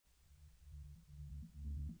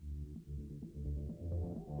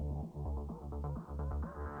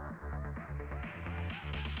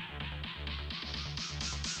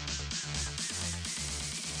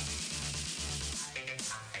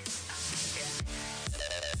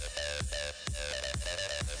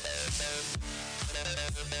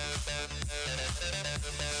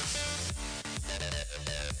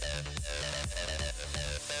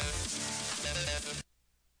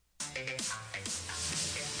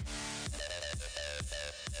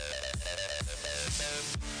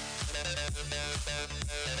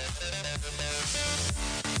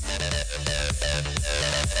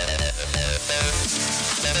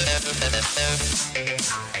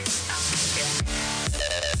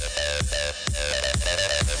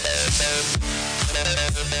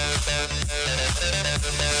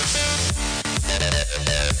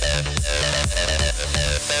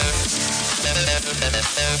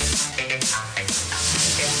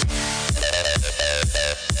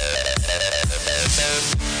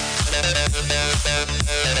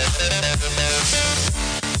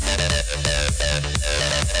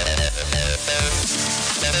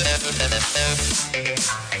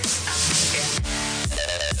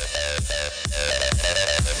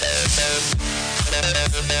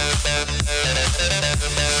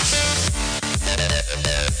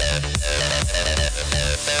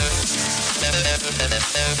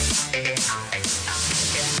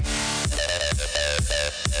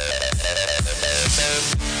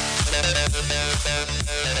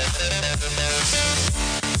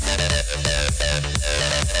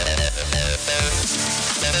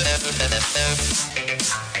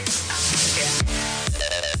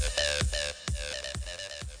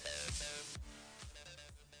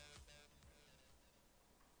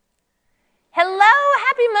Hello,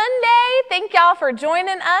 happy Monday. Thank y'all for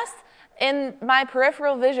joining us. In my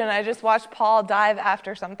peripheral vision, I just watched Paul dive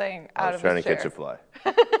after something out of his chair. I was trying to catch a fly.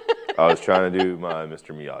 I was trying to do my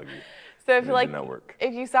Mr. Miyagi. So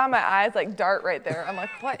if you saw my eyes like dart right there, I'm like,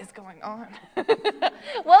 what is going on?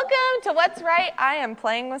 Welcome to What's Right. I am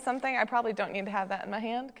playing with something. I probably don't need to have that in my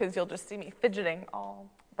hand because you'll just see me fidgeting all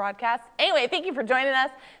broadcast. Anyway, thank you for joining us.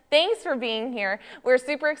 Thanks for being here. We're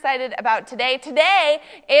super excited about today. Today,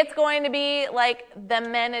 it's going to be like the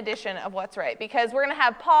men edition of What's Right because we're going to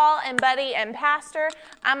have Paul and Buddy and Pastor.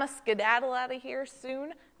 I'm a skedaddle out of here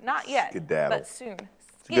soon. Not yet, but soon.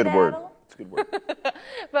 It's a good word. It's a good word.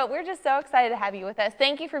 But we're just so excited to have you with us.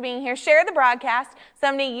 Thank you for being here. Share the broadcast.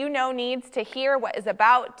 Somebody you know needs to hear what is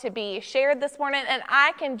about to be shared this morning, and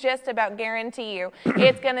I can just about guarantee you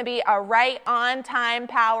it's going to be a right on time,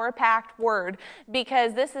 power-packed word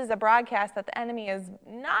because this is a broadcast that the enemy has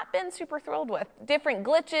not been super thrilled with. Different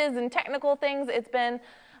glitches and technical things. It's been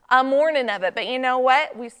a morning of it. But you know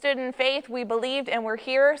what? We stood in faith, we believed, and we're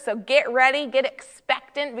here. So get ready, get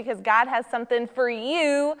expectant because God has something for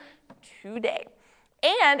you today.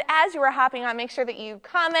 And as you are hopping on, make sure that you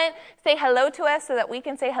comment, say hello to us so that we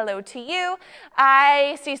can say hello to you.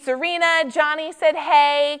 I see Serena, Johnny said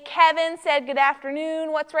hey, Kevin said good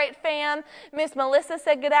afternoon, What's Right fam. Miss Melissa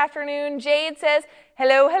said good afternoon. Jade says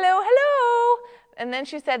hello, hello, hello. And then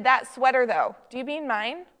she said that sweater though, do you mean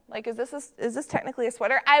mine? Like, is this technically a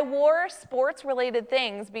sweater? I wore sports-related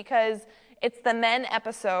things because it's the men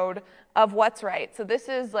episode of What's Right. So this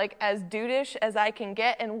is like as dude-ish as I can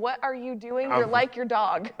get. And what are you doing? You're like your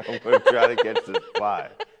dog. I'm going to try to catch this fly.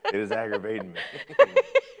 It is aggravating me.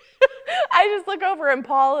 I just look over and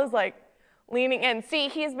Paul is like leaning in. See,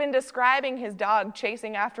 he's been describing his dog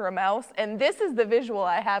chasing after a mouse. And this is the visual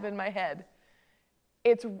I have in my head.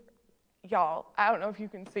 It's, y'all, I don't know if you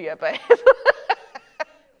can see it, but...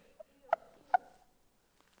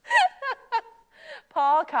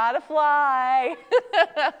 Paul caught a fly.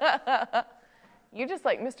 You just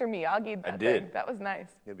like Mr. Miyagi. I did. Thing. That was nice.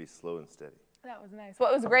 You gotta be slow and steady. That was nice.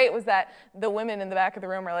 What was great was that the women in the back of the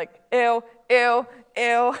room are like, ew, ew,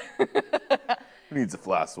 ew. Who needs a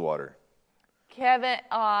flask of water? Kevin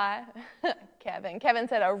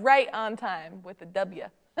said a right on time with a W.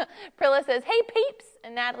 Prilla says, hey, peeps.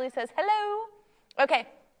 And Natalie says, hello. Okay,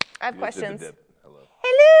 I have questions.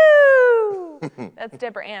 Hello. That's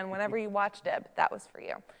Deborah Ann. Whenever you watch Deb, that was for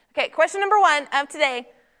you. Okay, question number 1 of today.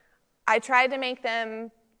 I tried to make them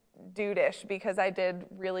dude-ish because I did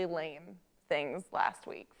really lame things last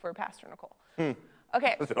week for Pastor Nicole.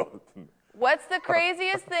 Okay, what's the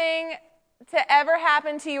craziest thing to ever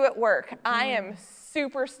happen to you at work? I am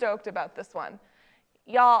super stoked about this one.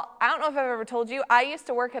 Y'all, I don't know if I've ever told you, I used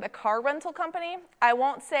to work at a car rental company. I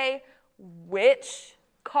won't say which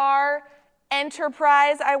car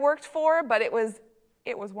enterprise I worked for, but it was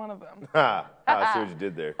one of them. I see what you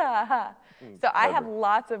did there. So I have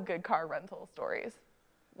lots of good car rental stories.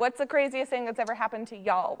 What's the craziest thing that's ever happened to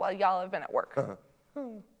y'all while y'all have been at work?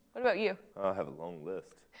 What about you? I have a long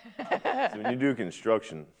list. So when you do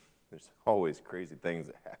construction, there's always crazy things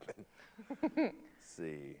that happen. Let's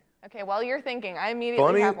see. Okay, while you're thinking, I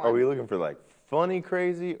immediately have one. Are we looking for like funny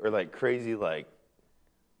crazy or like crazy like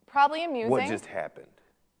probably amusing? What just happened?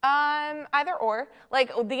 Either or.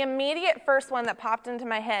 Like the immediate first one that popped into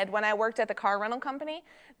my head when I worked at the car rental company,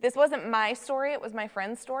 this wasn't my story, it was my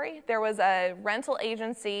friend's story. There was a rental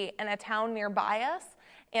agency in a town nearby us,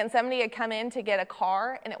 and somebody had come in to get a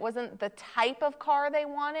car, and it wasn't the type of car they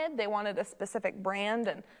wanted. They wanted a specific brand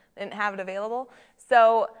and didn't have it available.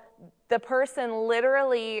 So the person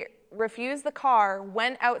literally refused the car,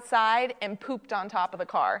 went outside, and pooped on top of the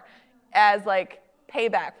car as like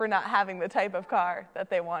payback for not having the type of car that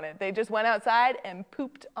they wanted. They just went outside and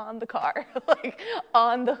pooped on the car, like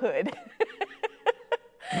on the hood.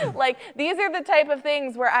 Like, these are the type of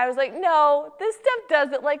things where I was like, no, this stuff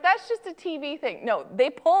doesn't, like, that's just a TV thing. No, they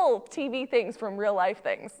pull TV things from real life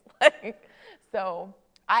things. Like, so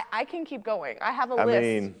I can keep going. I have a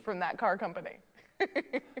list from that car company.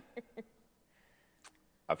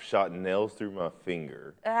 I've shot nails through my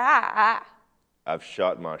finger. I've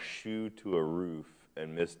shot my shoe to a roof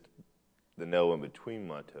and missed the nail in between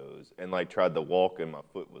my toes, and like tried to walk and my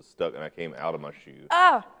foot was stuck and I came out of my shoe.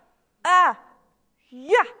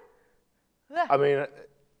 Yeah. I mean,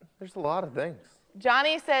 there's a lot of things.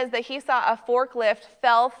 Johnny says that he saw a forklift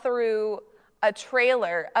fell through a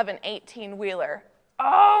trailer of an 18-wheeler.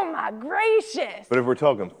 Oh, my gracious. But if we're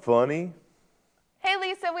talking funny. Hey,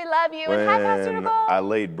 Lisa, we love you. And hi, Pastor When Nicole. I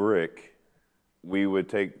laid brick, we would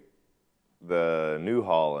take the New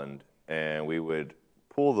Holland and we would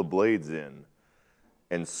pull the blades in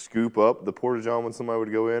and scoop up the porta-john when somebody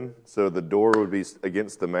would go in, so the door would be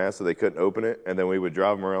against the mast so they couldn't open it, and then we would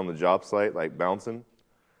drive them around the job site, like bouncing,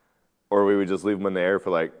 or we would just leave them in the air for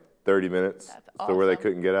like 30 minutes, That's so where they awesome.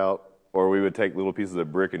 couldn't get out, or we would take little pieces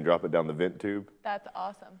of brick and drop it down the vent tube. That's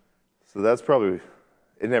awesome. So that's probably,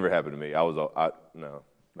 it never happened to me. No,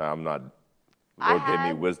 I'm not, Lord gave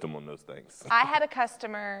me wisdom on those things. I had a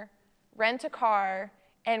customer rent a car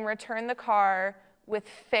and return the car with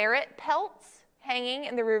ferret pelts hanging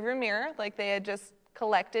in the rearview mirror, like they had just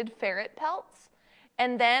collected ferret pelts.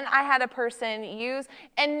 And then I had a person use,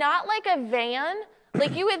 and not like a van,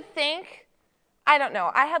 like you would think, I don't know,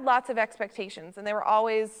 I had lots of expectations and they were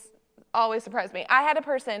always surprised me. I had a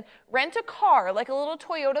person rent a car, like a little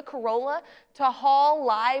Toyota Corolla, to haul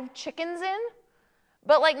live chickens in,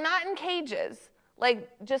 but like not in cages, like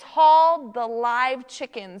just haul the live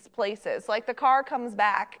chickens places. Like the car comes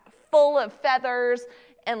back full of feathers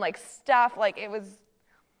and like stuff, like it was,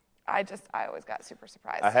 I always got super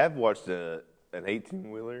surprised. I have watched an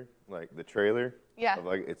 18-wheeler, like the trailer. Yeah. Of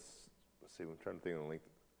like let's see, I'm trying to think of the length.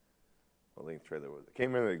 What length trailer was it? I can't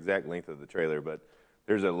remember the exact length of the trailer, but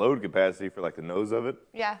there's a load capacity for like the nose of it.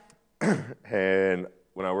 Yeah. And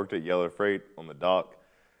when I worked at Yeller Freight on the dock,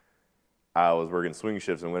 I was working swing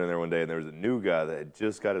shifts and went in there one day, and there was a new guy that had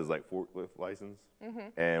just got his like forklift license,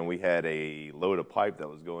 and we had a load of pipe that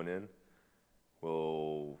was going in.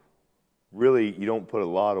 Well, really, you don't put a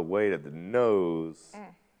lot of weight at the nose,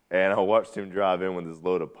 and I watched him drive in with this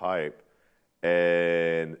load of pipe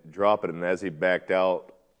and drop it, and as he backed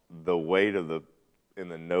out, the weight of in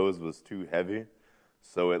the nose was too heavy,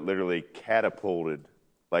 so it literally catapulted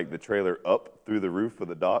like the trailer up through the roof of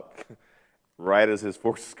the dock right as his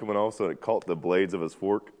fork was coming off, so it caught the blades of his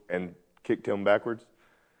fork and kicked him backwards.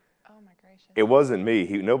 Oh my gracious. It wasn't me.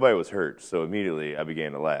 Nobody was hurt, so immediately I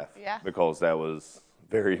began to laugh. Yeah. Because that was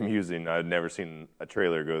very amusing. I'd never seen a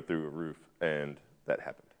trailer go through a roof, and that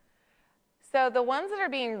happened. So the ones that are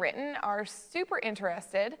being written are super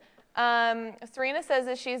interested. Serena says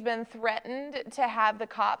that she's been threatened to have the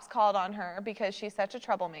cops called on her because she's such a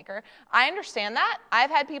troublemaker. I understand that.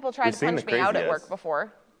 I've had people try to punch me out at work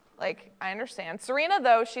before. Like, I understand. Serena,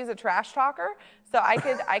 though, she's a trash talker, so I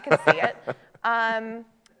could see it.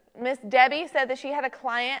 Miss Debbie said that she had a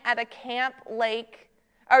client at a camp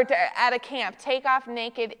take off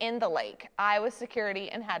naked in the lake. I was security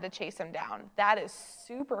and had to chase him down. That is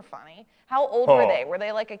super funny. How old were they? Were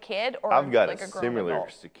they like a kid or I've got like a grown similar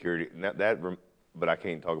adult? security, but I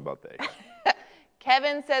can't talk about that.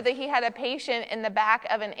 Kevin said that he had a patient in the back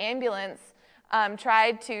of an ambulance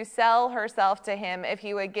tried to sell herself to him if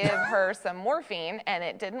he would give her some morphine, and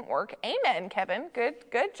it didn't work. Amen, Kevin.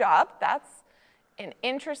 Good job. That's an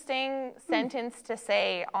interesting sentence to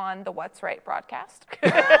say on the What's Right broadcast.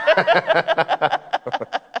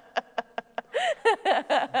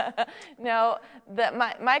 No,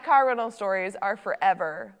 my car rental stories are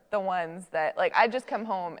forever the ones that, like, I'd just come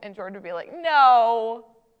home and George would be like, no.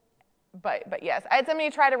 But yes, I had somebody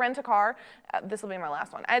try to rent a car. This will be my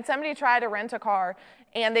last one. I had somebody try to rent a car,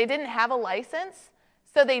 and they didn't have a license,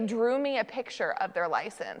 so they drew me a picture of their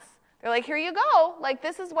license. They're like, here you go. Like,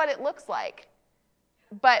 this is what it looks like.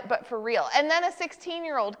 But for real. And then a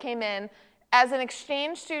 16-year-old came in as an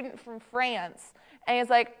exchange student from France, and he's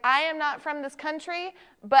like, I am not from this country,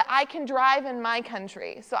 but I can drive in my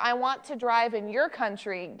country. So I want to drive in your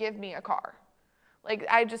country. Give me a car. Like,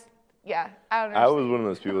 I don't understand. I was one of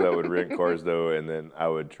those people that would rent cars, though, and then I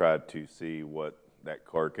would try to see what that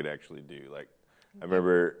car could actually do. Like, I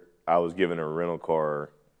remember I was given a rental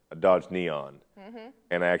car, a Dodge Neon,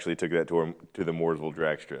 and I actually took that to the Mooresville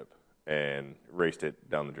drag strip. and raced it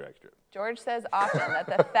down the drag strip. George says often that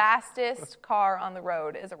the fastest car on the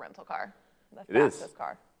road is a rental car. The fastest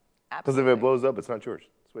car. Because if it blows up, it's not yours.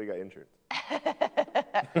 That's why you got insurance.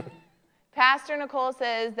 Pastor Nicole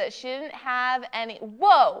says that she didn't have any.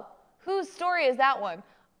 Whoa! Whose story is that one?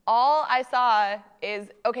 All I saw is,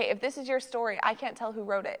 okay, if this is your story, I can't tell who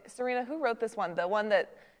wrote it. Serena, who wrote this one? The one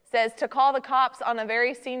that says to call the cops on a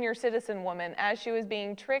very senior citizen woman as she was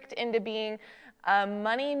being tricked into being a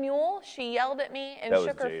money mule. She yelled at me and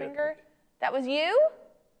shook her finger. That was you?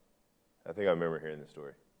 I think I remember hearing the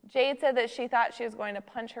story. Jade said that she thought she was going to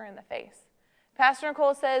punch her in the face. Pastor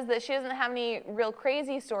Nicole says that she doesn't have any real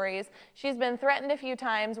crazy stories. She's been threatened a few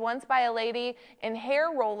times, once by a lady in hair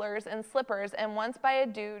rollers and slippers, and once by a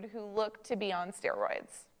dude who looked to be on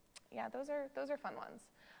steroids. Yeah, those are fun ones.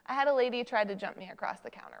 I had a lady try to jump me across the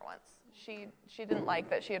counter once. She didn't like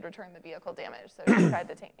that she had returned the vehicle damage, so she tried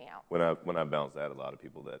to take me out. When I bounced, I had a lot of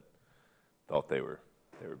people that thought they were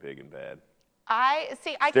big and bad.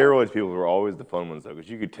 Steroids people were always the fun ones though, because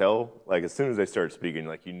you could tell, like as soon as they started speaking,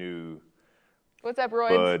 like you knew. What's up,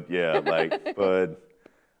 Roids? Bud, yeah, like Bud.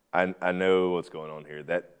 I know what's going on here.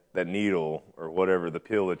 That needle or whatever the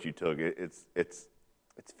pill that you took, it's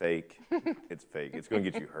fake. It's fake. It's going to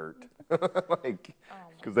get you hurt. Like,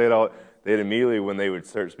 because they'd immediately when they would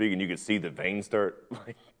start speaking, you could see the veins start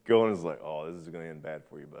like going. It's like, oh, this is going to end bad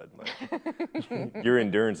for you, bud. Like, your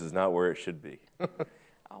endurance is not where it should be.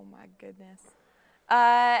 Oh my goodness.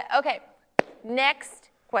 Okay, next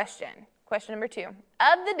question. Question number 2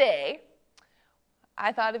 of the day.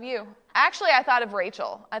 I thought of you. Actually, I thought of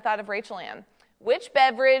Rachel. I thought of Rachel Ann. Which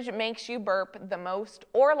beverage makes you burp the most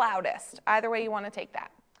or loudest? Either way you want to take that.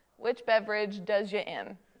 Which beverage does you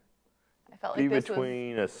in? I felt like this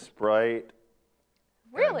between a Sprite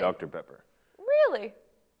and a Dr. Pepper. Really?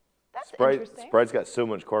 That's interesting. Sprite's got so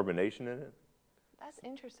much carbonation in it. That's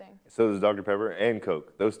interesting. So does Dr. Pepper and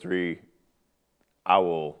Coke. Those three, I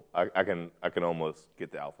can almost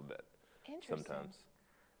get the alphabet sometimes.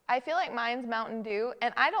 I feel like mine's Mountain Dew,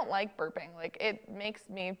 and I don't like burping. Like, it makes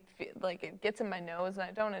me feel like it gets in my nose, and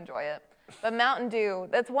I don't enjoy it. But Mountain Dew,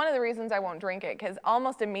 that's one of the reasons I won't drink it, because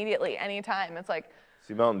almost immediately, anytime, it's like,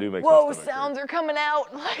 see, Mountain Dew makes whoa, sounds are coming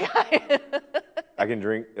out. Like, I can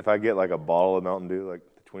drink, if I get like a bottle of Mountain Dew, like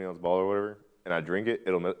the 20-ounce bottle or whatever, and I drink it,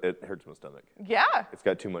 it hurts my stomach. Yeah. It's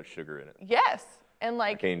got too much sugar in it. Yes. And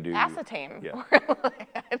like acetane. Yeah.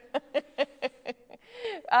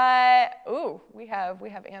 We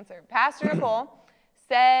have answer. Pastor Nicole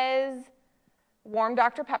says warm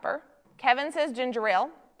Dr. Pepper. Kevin says ginger ale.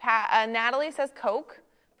 Natalie says Coke.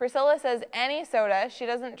 Priscilla says any soda. She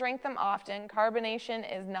doesn't drink them often. Carbonation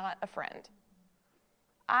is not a friend.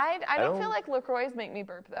 I don't feel like LaCroix make me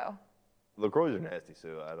burp though. LaCroix are nasty,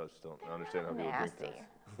 so I just don't understand how people drink those.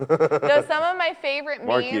 So some of my favorite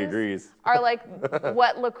memes are like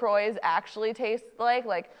what LaCroix actually tastes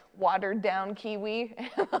like watered down kiwi.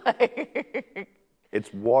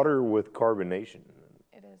 It's water with carbonation.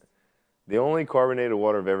 It is. The only carbonated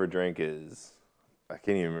water I've ever drank is, I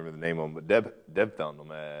can't even remember the name of them, but Deb found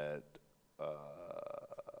them at,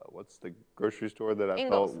 what's the grocery store that I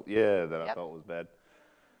Ingles. thought, I thought was bad.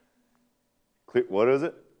 What is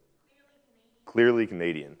it? Clearly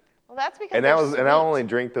Canadian. Well, that's because I only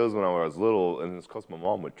drank those when I was little, and it's because my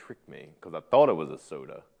mom would trick me because I thought it was a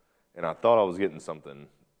soda, and I thought I was getting something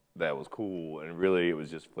that was cool, and really it was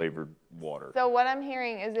just flavored water. So what I'm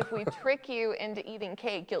hearing is if we trick you into eating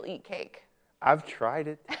cake, you'll eat cake. I've tried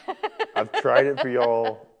it. I've tried it for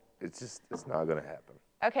y'all. It's not going to happen.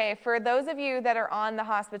 Okay, for those of you that are on the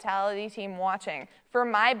hospitality team watching, for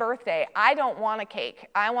my birthday, I don't want a cake.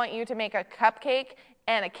 I want you to make a cupcake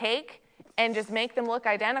and a cake and just make them look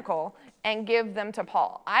identical and give them to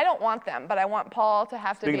Paul. I don't want them, but I want Paul to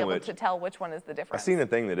have to be able to tell which one is the difference. I seen a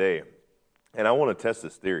thing today, and I want to test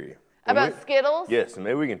this theory. About Skittles? Yes, and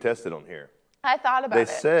maybe we can test it on here. I thought about it.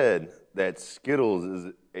 They said that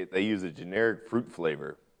Skittles they use a generic fruit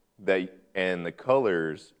flavor and the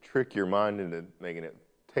colors trick your mind into making it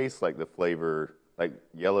taste like the flavor, like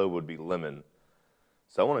yellow would be lemon.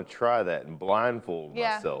 So I want to try that and blindfold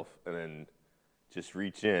myself and just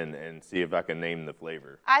reach in and see if I can name the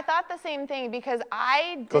flavor. I thought the same thing because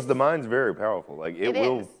the mind's very powerful. Like it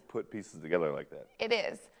will put pieces together like that. It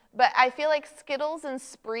is. But I feel like Skittles and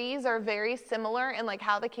Sprees are very similar in like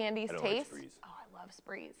how the candies taste. Like Sprees. Oh, I love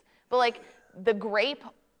Sprees. But like the grape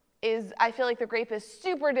I feel like the grape is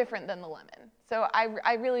super different than the lemon. So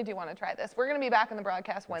I really do want to try this. We're going to be back on the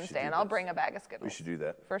broadcast Wednesday, and I'll bring a bag of Skittles. We should do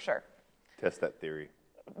that. For sure. Test that theory.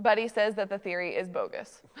 Buddy says that the theory is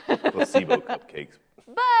bogus. Placebo cupcakes.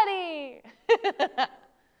 Buddy!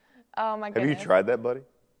 Oh, my goodness. Have you tried that, Buddy?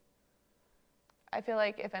 I feel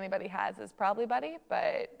like if anybody has, it's probably Buddy,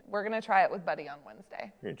 but we're going to try it with Buddy on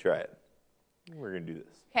Wednesday. We're going to try it. We're going to do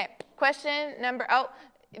this. Okay, question number,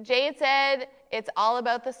 Jade said it's all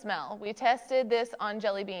about the smell. We tested this on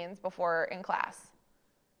jelly beans before in class.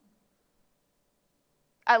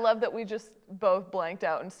 I love that we just both blanked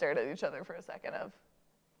out and stared at each other for a second of.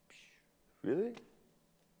 Really?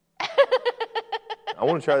 I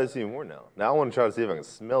want to try this even more now. Now I want to try to see if I can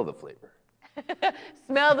smell the flavor.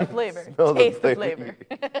 Smell the flavor. Smell Taste the the flavor.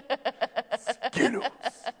 Skittles.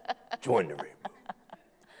 Join the rainbow.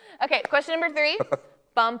 Okay, question number 3.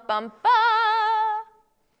 Bum, bum, ba.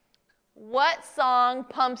 What song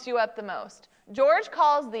pumps you up the most? George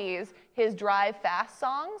calls these his drive fast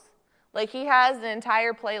songs. Like, he has an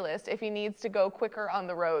entire playlist if he needs to go quicker on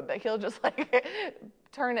the road that he'll just, like,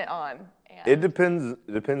 turn it on. And It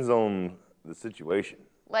depends on the situation.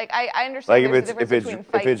 like, I understand Like there's a difference between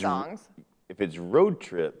fight songs. If it's road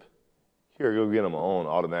trip, here, go get them on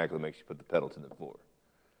automatically makes you put the pedal to the floor.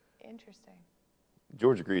 Interesting.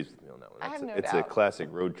 George agrees with me on that one. I have no It's a doubt. classic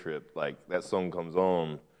road trip. Like, that song comes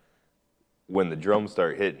on, when the drums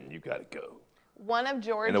start hitting, you got to go. One of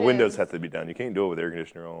George's... And the windows have to be down. You can't do it with the air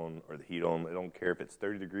conditioner on or the heat on. I don't care if it's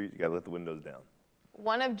 30 degrees. You got to let the windows down.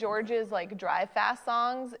 One of George's, like, drive fast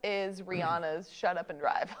songs is Rihanna's Shut Up and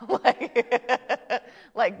Drive.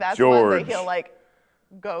 like, that's one that he'll, like,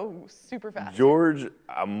 go super fast. George,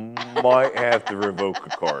 I might have to revoke a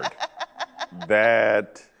card.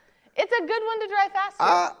 That... It's a good one to drive fast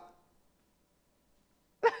to.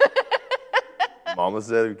 Mama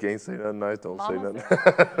said if you can't say nothing nice, don't say Mama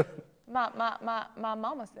nothing. My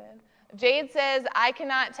mama said. Jade says, I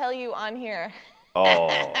cannot tell you on here. Oh.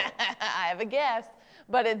 I have a guess,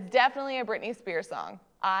 but it's definitely a Britney Spears song.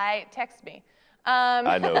 Text me.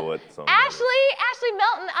 I know what song that is. Ashley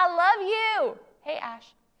Melton, I love you. Hey,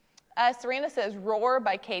 Ash. Serena says, Roar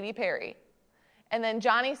by Katy Perry. And then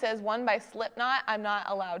Johnny says, one by Slipknot, I'm not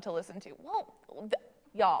allowed to listen to. Well,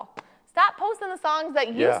 y'all, stop posting the songs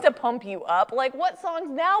that used to pump you up. Like, what songs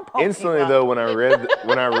now pump Instantly, you up? though, when I read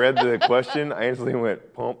the question, I instantly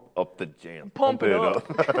went, pump up the jam. Pump it up.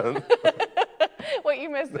 What you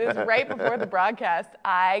missed is right before the broadcast,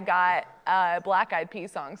 I got a Black Eyed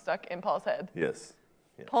Peas song stuck in Paul's head. Yes.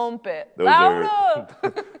 Pump it. Those Louder!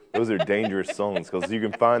 Those are dangerous songs because you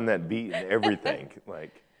can find that beat in everything.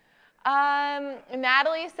 Like,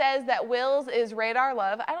 Natalie says that Will's is Radar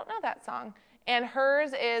Love. I don't know that song. And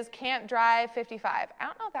hers is Can't Drive 55. I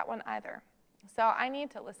don't know that one either. So I need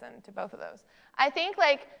to listen to both of those. I think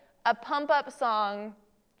like a pump up song.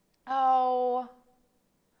 Oh,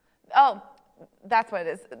 that's what it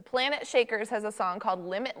is. Planet Shakers has a song called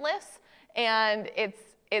Limitless, and it's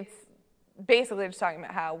basically just talking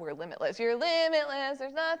about how we're limitless. You're limitless.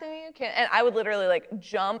 There's nothing you can't. And I would literally like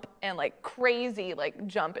jump and like crazy like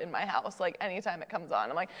jump in my house like anytime it comes on.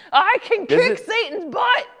 I'm like, I can kick Satan's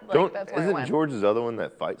butt. Like that's where I isn't went. George's other one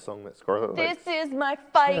that fight song that Scarlett likes? This is my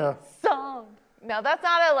fight song. No, that's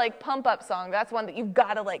not a like pump up song. That's one that you've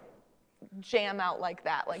got to like jam out like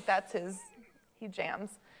that. Like that's he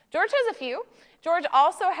jams. George has a few. George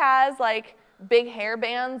also has like big hair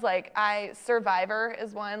bands. Like Survivor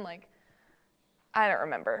is one. Like I don't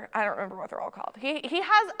remember what they're all called. He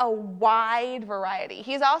has a wide variety.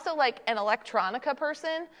 He's also like an electronica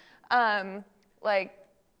person.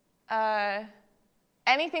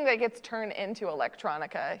 Anything that gets turned into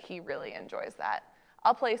electronica, he really enjoys that.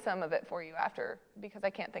 I'll play some of it for you after because I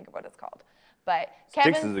can't think of what it's called. But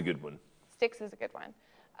Styx is a good one. Styx is a good one.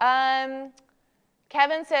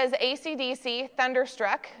 Kevin says AC/DC,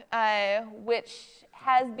 Thunderstruck, which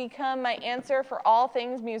has become my answer for all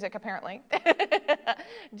things music, apparently.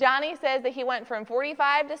 Johnny says that he went from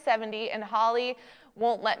 45 to 70, and Holly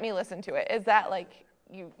won't let me listen to it. Is that like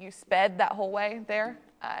you sped that whole way there?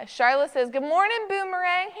 Charla says, good morning,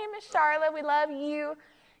 Boomerang. Hey, Miss Charla, we love you.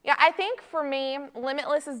 Yeah, I think for me,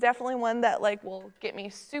 Limitless is definitely one that like will get me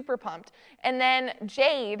super pumped. And then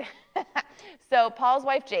Jade, so Paul's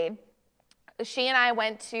wife, Jade, she and I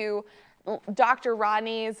went to Dr.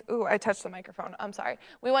 Rodney's, I touched the microphone, I'm sorry.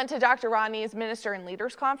 We went to Dr. Rodney's Minister and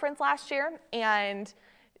Leaders Conference last year, and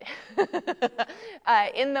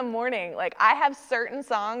in the morning, like I have certain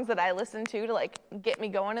songs that I listen to like get me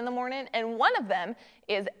going in the morning, and one of them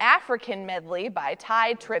is African Medley by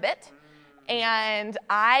Ty Tribbett, and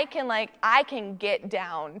I can get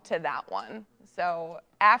down to that one. So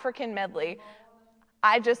African Medley,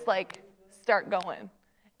 I just like start going.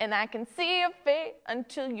 And I can see your face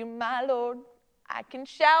until you, my Lord. I can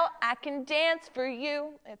shout, I can dance for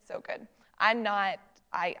you. It's so good. I'm not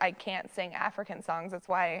I can't sing African songs. That's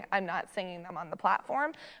why I'm not singing them on the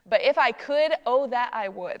platform. But if I could, oh, that I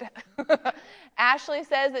would. Ashley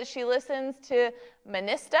says that she listens to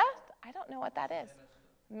Minista. I don't know what that is.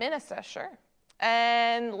 Minista, sure.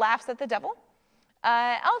 And laughs at the devil.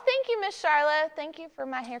 Oh, thank you, Miss Charla. Thank you for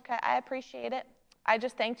my haircut. I appreciate it. I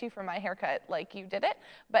just thanked you for my haircut like you did it.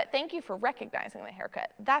 But thank you for recognizing the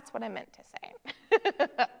haircut. That's what I meant to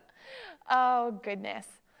say. Oh, goodness.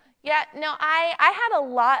 Yeah, no, I had a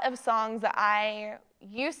lot of songs that I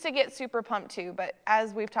used to get super pumped to, but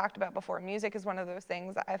as we've talked about before, music is one of those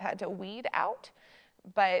things that I've had to weed out.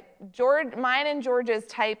 But mine and George's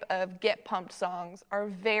type of get pumped songs are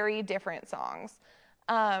very different songs.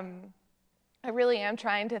 I really am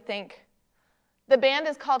trying to think. The band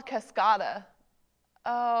is called Cascada.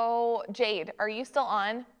 Oh, Jade, are you still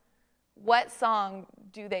on? What song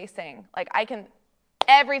do they sing? Like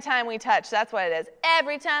Every Time We Touch, that's what it is.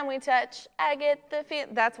 Every time we touch, I get the feel.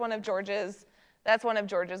 That's one of George's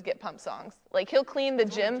get pumped songs. Like he'll clean the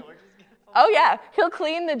gym. Oh yeah, he'll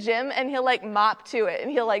clean the gym and he'll like mop to it and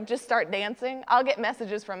he'll like just start dancing. I'll get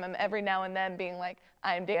messages from him every now and then being like,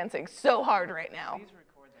 I'm dancing so hard right now. Please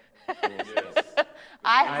record that.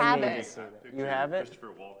 I have it. You have it?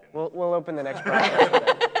 Christopher Walken. We'll open the next broadcast with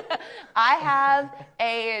that. I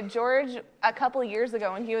have George, a couple of years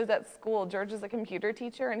ago when he was at school, George is a computer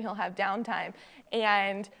teacher and he'll have downtime.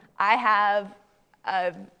 And I have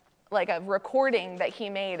a recording that he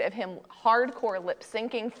made of him hardcore lip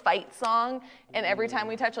syncing fight song and Every Time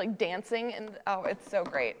We Touch, like dancing. And oh, it's so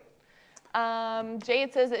great.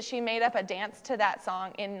 Jade says that she made up a dance to that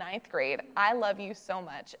song in 9th grade. I love you so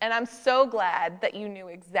much. And I'm so glad that you knew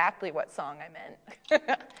exactly what song I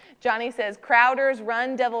meant. Johnny says, Crowder's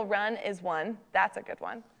Run, Devil Run is one. That's a good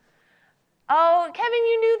one. Oh, Kevin,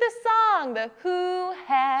 you knew the song. The Who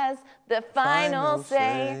Has the Final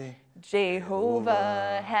Say.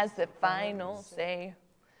 Jehovah has the final say.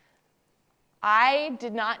 I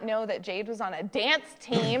did not know that Jade was on a dance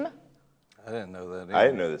team. I didn't know that either. I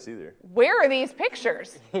didn't know this either. Where are these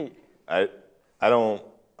pictures? I don't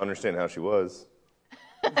understand how she was.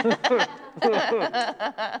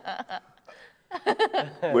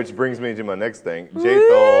 Which brings me to my next thing. Jade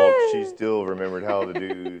thought she still remembered how to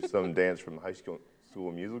do some dance from High School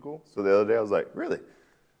Musical. So the other day I was like, really?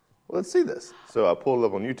 Well, let's see this. So I pulled it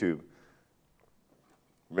up on YouTube.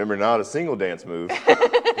 Remember not a single dance move.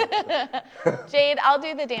 Jade, I'll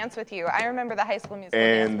do the dance with you. I remember the High School Musical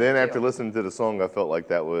dance And then with after you. listening to the song, I felt like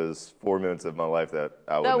that was 4 minutes of my life that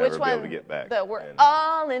I would never be able to get back. We're And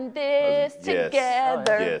all in this yes,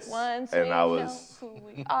 together. yes. Once And we I was- know who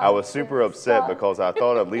we I are, was super we're upset all- because I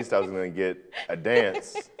thought at least I was going to get a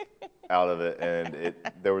dance out of it, and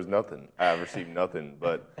there was nothing. I received nothing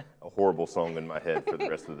but a horrible song in my head for the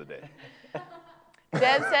rest of the day.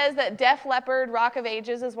 Deb says that Def Leppard, Rock of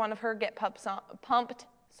Ages is one of her get pumped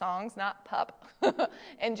songs, not pup.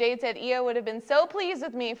 And Jade said, Io would have been so pleased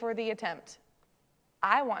with me for the attempt.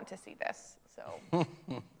 I want to see this. So I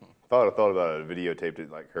thought about it, videotaped it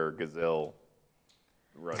like her gazelle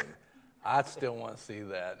running. I still want to see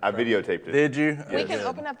that. I videotaped it. Did you? we I can did.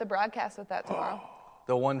 open up the broadcast with that tomorrow.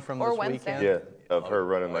 The one from Or this Wednesday. weekend? Yeah, of her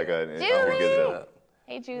running like a Julie! gazelle.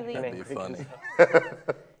 Hey, Julie. That'd be funny.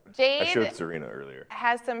 I showed Jade Serena earlier.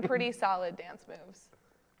 has some pretty solid dance moves.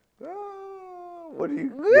 What do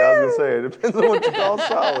you? Yeah, I was gonna say it depends on what you call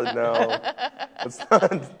solid. No, that's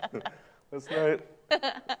not. That's not.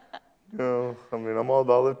 No, I mean I'm all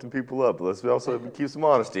about lifting people up. Let's also keep some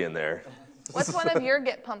honesty in there. What's one of your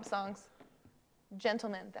get pumped songs?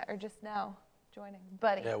 Gentlemen that are just now joining.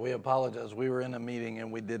 Buddy. Yeah, we apologize. We were in a meeting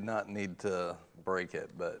and we did not need to break it,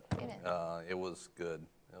 but it was good.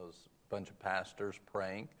 It was a bunch of pastors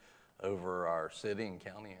praying over our city and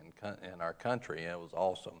county and our country. It was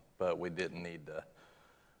awesome, but we didn't need to.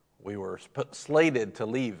 We were slated to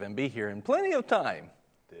leave and be here in plenty of time.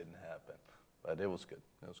 Didn't happen, but it was good.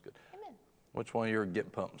 It was good. Amen. Which one of your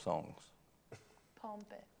get pumped songs? Pump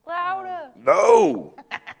it. Louder. No.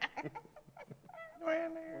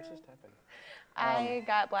 What's just happened? I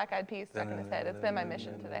got Black Eyed Peas stuck in his head. It's been my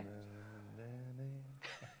mission today.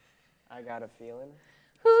 I got a feeling.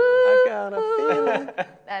 I got a feeling.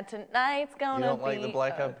 That tonight's gonna don't like be the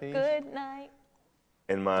Black a Eyed Peas? good night.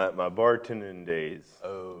 In my bartending days,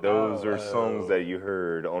 those are songs that you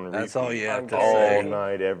heard on repeat That's all you have to all say.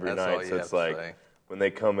 night, every That's all night. you So have it's to like say. when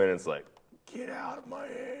they come in, it's like, get out of my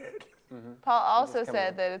head. Paul also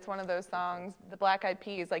said that it's one of those songs, the Black Eyed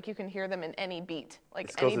Peas, like you can hear them in any beat. Like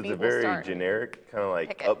It's any because beat it's a will very start. generic kind of like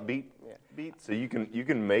Pick it. upbeat beat. So you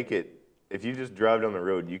can make it if you just drive down the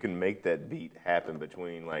road. You can make that beat happen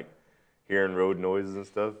between like hearing road noises and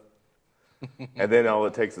stuff. And then all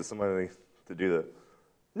it takes is somebody to do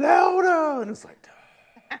louder, and it's like,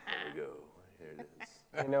 there we go, here it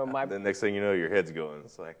is. You know, The next thing you know, your head's going.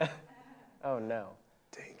 It's like, oh no.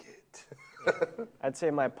 dang it. I'd say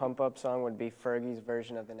my pump-up song would be Fergie's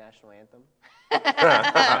version of the national anthem.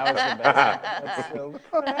 That was the best. That's so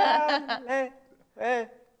proudly,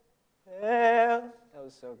 that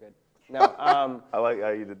was so good. No, I like how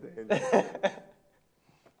you did that.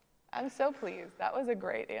 I'm so pleased. That was a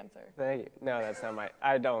great answer. thank you. No, that's not my.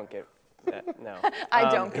 I don't get that. No. I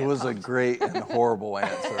don't It get was a great and horrible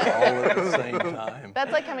answer all at the same time.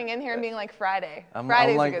 That's like coming in here and being like Friday. I'm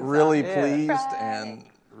Friday's like a good really song. pleased and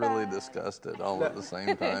really disgusted all at the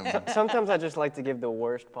same time. Sometimes I just like to give the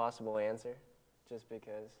worst possible answer, just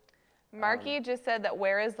because. Marky just said that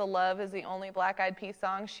Where Is the Love is the only Black Eyed Peas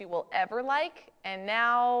song she will ever like, and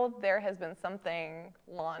now there has been something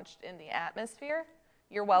launched in the atmosphere.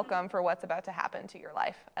 You're welcome for what's about to happen to your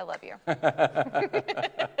life. I love you.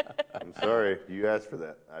 I'm sorry, you asked for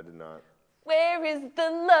that. I did not. Where is the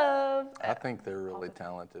love? I think they're really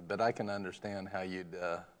talented, but I can understand how you'd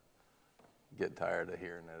get tired of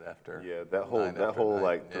hearing it after. Yeah, that whole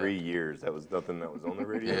like 3 years, that was nothing that was on the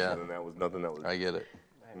radio, Yeah. and then that was nothing that was. I get it.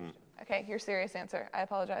 Okay, your serious answer. I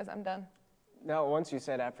apologize. I'm done. No, once you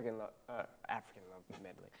said African Love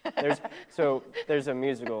Medley. There's a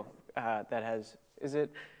musical that has,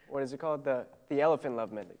 what is it called? The Elephant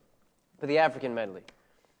Love Medley. But the African Medley.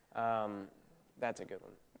 That's a good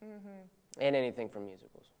one. Mm-hmm. And anything from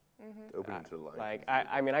musicals. Mm-hmm. Open to the line. Like,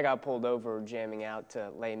 I mean, I got pulled over jamming out to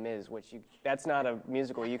Les Mis, which that's not a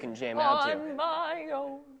musical you can jam out to. On my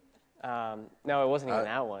own. No, it wasn't even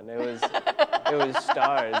that one. It was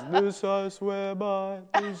Stars. This I swear by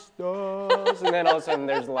the stars. And then all of a sudden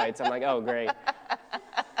there's lights. I'm like, oh, great.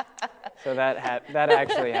 So that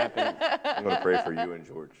actually happened. I'm going to pray for you and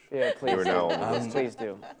George. Yeah, please. You are now on the Yes, list. please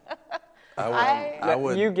do. I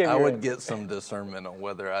would You give I your would answer. get some discernment on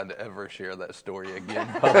whether I'd ever share that story again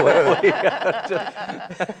publicly.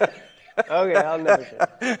 Okay, I'll never share.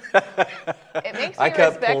 It makes I me got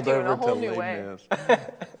respect pulled you in over a whole to new Les way. Mis.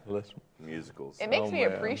 Listen, Musicals. It makes Oh, me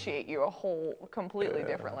man. appreciate you a whole completely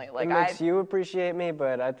differently. Like It makes you appreciate me,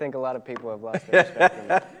 but I think a lot of people have lost their respect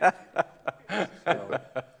for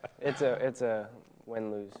me. So it's a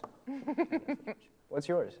win-lose. What's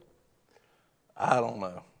yours? I don't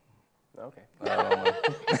know. Okay. I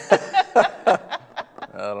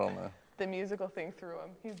don't know. the musical thing through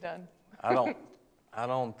him. He's done. I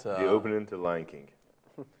don't. The opening to Lion King.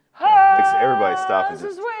 Makes everybody stop and This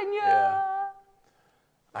is just. when you. Yeah.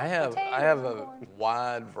 I have a born.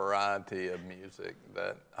 wide variety of music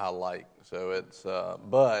that I like. So it's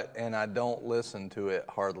and I don't listen to it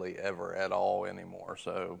hardly ever at all anymore.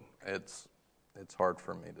 So it's hard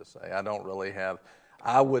for me to say. I don't really have.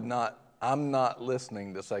 I'm not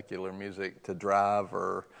listening to secular music to drive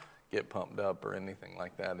or get pumped up or anything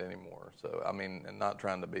like that anymore. So I mean, and not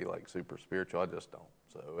trying to be like super spiritual. I just don't.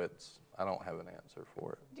 So I don't have an answer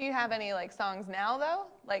for it. Do you have any like songs now though?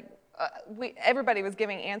 Like everybody was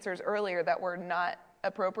giving answers earlier that were not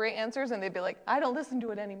appropriate answers, and they'd be like, "I don't listen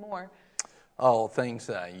to it anymore." Oh, things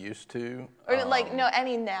that I used to. Or like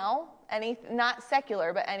any now, any not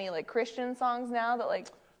secular, but any like Christian songs now that like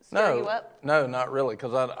stir you up. No, not really,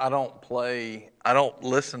 because I don't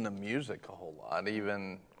listen to music a whole lot.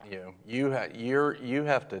 Even you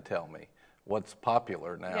have to tell me what's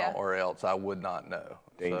popular now, Yeah. or else I would not know.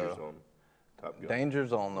 Danger So, Zone. Top Gun. Danger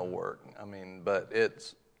Zone will work. I mean, but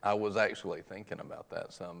I was actually thinking about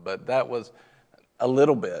that some, but that was a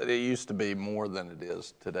little bit. It used to be more than it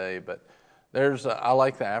is today, but I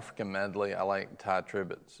like the African medley. I like Ty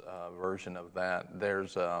Tribbett's version of that.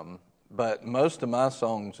 But most of my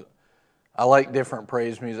songs, I like different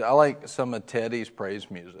praise music. I like some of Teddy's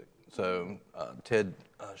praise music. So Ted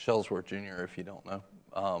Shellsworth Jr., if you don't know,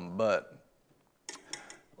 but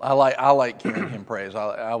I like hearing him praise.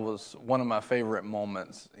 I was one of my favorite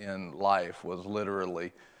moments in life was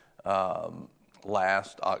literally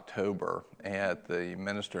last October at the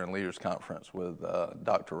Minister and Leaders Conference with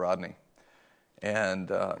Dr. Rodney. And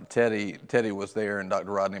Teddy was there, and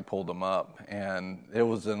Dr. Rodney pulled him up. And it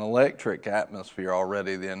was an electric atmosphere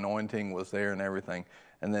already. The anointing was there and everything.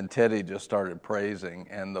 And then Teddy just started praising,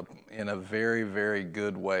 and in a very, very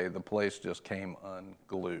good way, the place just came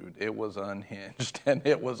unglued. It was unhinged, and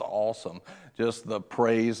it was awesome. Just the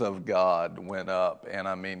praise of God went up, and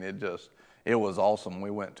I mean, it was awesome.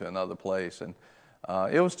 We went to another place, and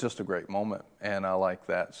it was just a great moment, and I like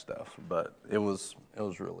that stuff. But it was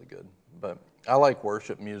really good. But I like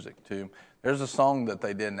worship music too. There's a song that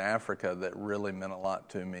they did in Africa that really meant a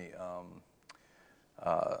lot to me.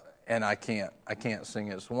 And I can't sing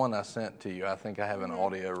it. It's the one I sent to you. I think I have an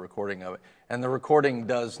audio recording of it. And the recording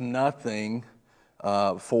does nothing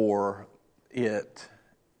for it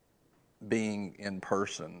being in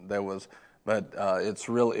person. It was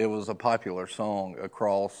a popular song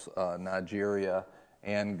across Nigeria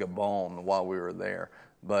and Gabon while we were there.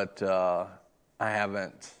 But I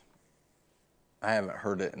haven't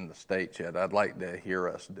heard it in the States yet. I'd like to hear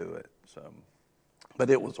us do it. So, but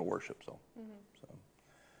it was a worship song. Mm-hmm. So,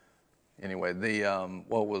 anyway,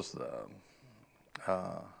 what was the?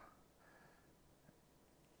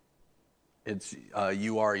 It's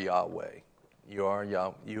You Are Yahweh. You are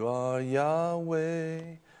Yahweh.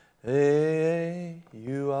 Hey,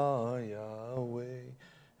 you are Yahweh.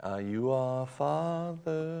 You are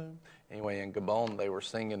Father. Anyway, in Gabon, they were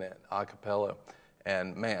singing it a cappella.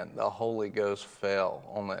 And man, the Holy Ghost fell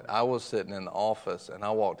on it. I was sitting in the office, and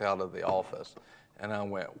I walked out of the office, and I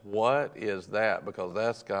went, "What is that?" Because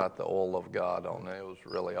that's got the oil of God on it. It was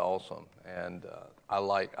really awesome, and I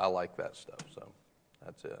like that stuff. So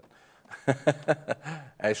that's it.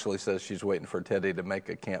 Ashley says she's waiting for Teddy to make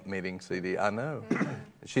a camp meeting CD. I know.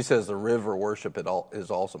 She says the river worship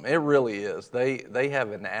is awesome. It really is. They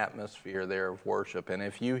have an atmosphere there of worship, and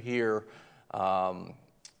if you hear.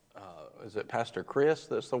 Is it Pastor Chris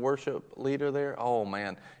that's the worship leader there? Oh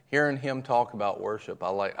man, hearing him talk about worship, I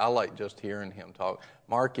like just hearing him talk.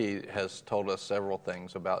 Marky has told us several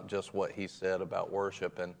things about just what he said about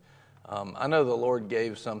worship, and I know the Lord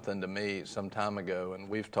gave something to me some time ago, and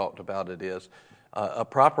we've talked about it. Is a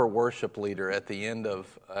proper worship leader at the end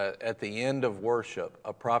of worship,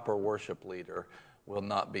 a proper worship leader will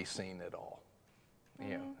not be seen at all.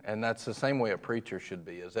 Yeah, and that's the same way a preacher should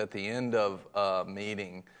be. Is at the end of a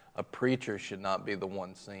meeting. A preacher should not be the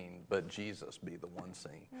one seen, but Jesus be the one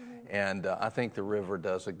seen. Mm-hmm. And I think the river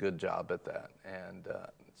does a good job at that. And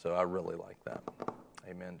so I really like that.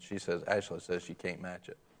 Amen. Ashley says she can't match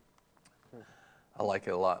it. I like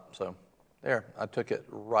it a lot. So there, I took it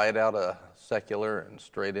right out of secular and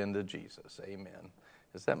straight into Jesus. Amen.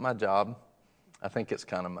 Is that my job? I think it's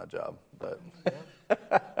kind of my job. But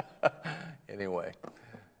anyway,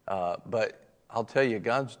 but I'll tell you,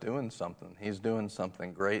 God's doing something. He's doing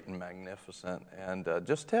something great and magnificent. And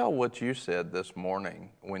just tell what you said this morning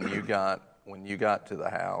when you got to the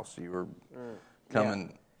house. You were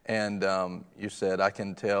coming, and you said, "I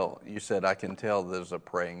can tell." You said, "I can tell there's a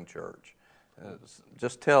praying church."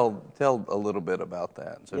 Just tell a little bit about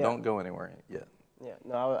that. So don't go anywhere yet. Yeah.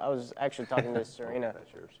 No, I was actually talking to Serena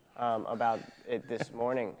about it this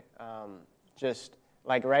morning. Just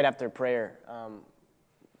like right after prayer.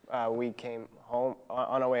 We came home,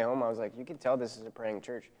 on our way home, I was like, you can tell this is a praying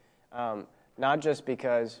church. Not just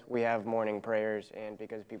because we have morning prayers and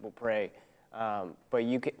because people pray,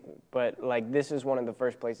 but like this is one of the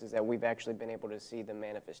first places that we've actually been able to see the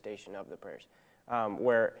manifestation of the prayers.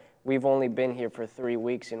 Where we've only been here for 3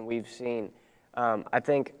 weeks and we've seen, I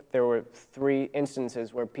think there were 3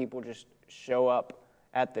 instances where people just show up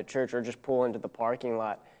at the church or just pull into the parking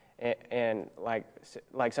lot. And like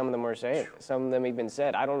some of them were saying, some of them even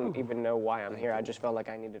said, "I don't even know why I'm here. I just felt like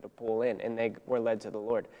I needed to pull in," and they were led to the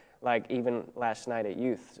Lord. Like even last night at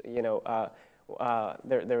youth, there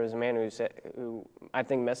was a man who I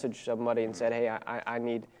think messaged somebody and said, "Hey, I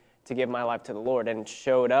need to give my life to the Lord," and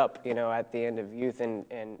showed up, at the end of youth,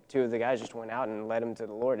 and 2 of the guys just went out and led him to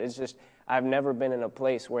the Lord. It's just I've never been in a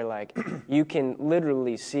place where like you can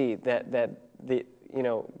literally see that the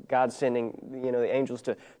God sending, the angels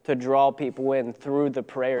to draw people in through the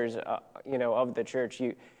prayers, of the church.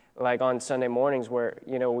 Like on Sunday mornings where,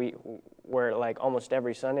 we're like almost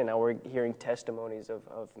every Sunday now we're hearing testimonies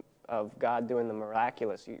of God doing the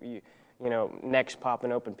miraculous. Necks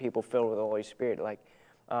popping open, people filled with the Holy Spirit. Like,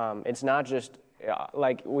 it's not just,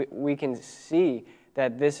 like we can see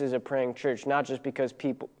that this is a praying church, not just because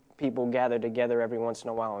people gather together every once in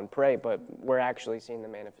a while and pray, but we're actually seeing the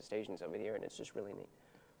manifestations of it here, and it's just really neat.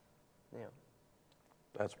 Yeah.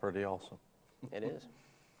 That's pretty awesome. It is.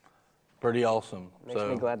 Pretty awesome. Makes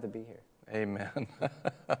me glad to be here. Amen.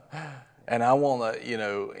 And I want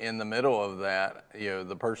to, in the middle of that,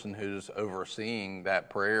 the person who's overseeing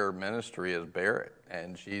that prayer ministry is Barrett,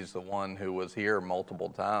 and she's the one who was here multiple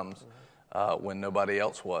times when nobody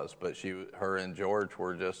else was, but her and George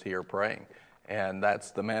were just here praying. And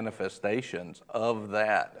that's the manifestations of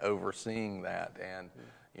that, overseeing that. And,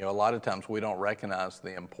 a lot of times we don't recognize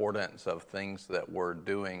the importance of things that we're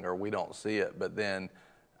doing, or we don't see it. But then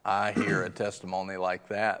I hear a testimony like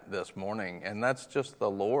that this morning, and that's just the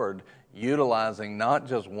Lord utilizing not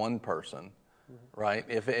just one person, right?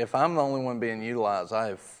 If I'm the only one being utilized, I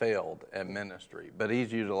have failed at ministry. But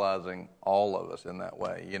He's utilizing all of us in that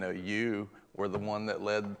way. You were the one that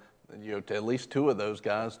led to at least 2 of those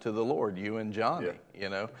guys to the Lord, you and Johnny,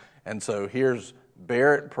 And so here's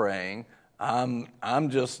Barrett praying. I'm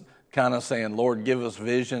just kind of saying, Lord, give us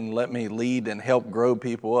vision, let me lead and help grow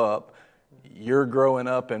people up. You're growing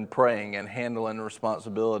up and praying and handling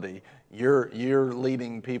responsibility. You're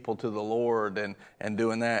leading people to the Lord and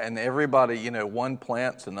doing that. And everybody, one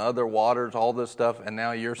plants and other waters, all this stuff, and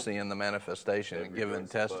now you're seeing the manifestation and giving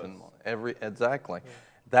testimony. Exactly.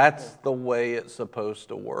 That's the way it's supposed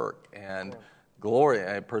to work. And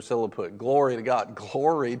glory, Priscilla put, glory to God.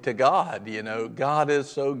 Glory to God. God is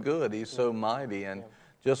so good. He's so mighty. And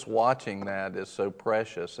just watching that is so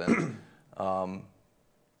precious. And,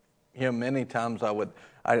 many times I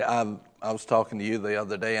was talking to you the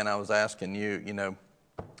other day, and I was asking you,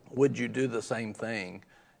 would you do the same thing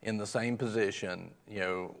in the same position,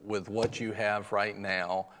 with what you have right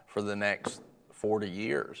now for the next 40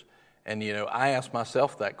 years? And, I ask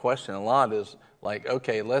myself that question a lot is like,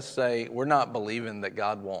 okay, let's say we're not believing that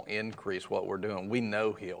God won't increase what we're doing. We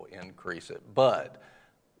know He'll increase it. But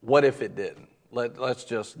what if it didn't? Let's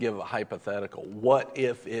just give a hypothetical. What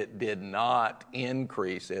if it did not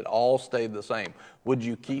increase? It all stayed the same. Would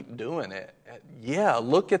you keep doing it? Yeah,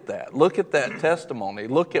 look at that. Look at that testimony.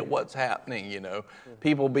 Look at what's happening,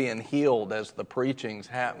 People being healed as the preaching's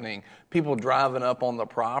happening. People driving up on the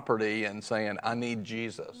property and saying, I need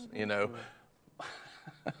Jesus,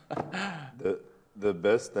 The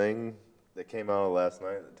best thing that came out of last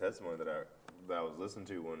night, the testimony that I was listening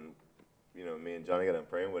to when, me and Johnny got done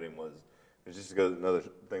praying with him was, it's just another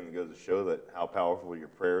thing that goes to show that how powerful your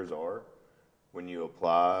prayers are when you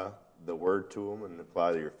apply the word to them and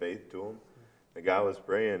apply your faith to them. The guy was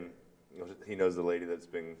praying. He knows the lady that's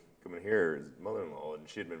been coming here, his mother-in-law, and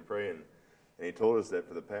she had been praying. And he told us that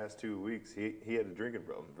for the past 2 weeks, he had a drinking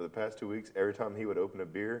problem. For the past 2 weeks, every time he would open a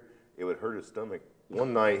beer, it would hurt his stomach.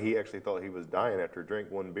 One night, he actually thought he was dying after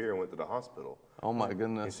drinking one beer and went to the hospital. Oh, my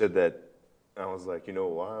goodness. He said that. I was like, you know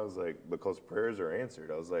why? I was like, because prayers are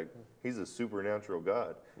answered. I was like, He's a supernatural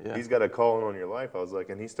God. Yeah. He's got a calling on your life. I was like,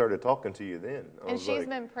 and He started talking to you then. And she's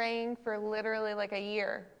been praying for literally like a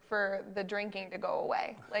year for the drinking to go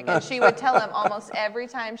away. And she would tell him almost every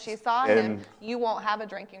time she saw him, you won't have a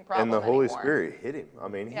drinking problem anymore. And the Holy anymore. Spirit hit him. I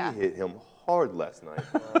mean, He hit him hard last night.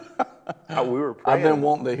 We were praying. I've been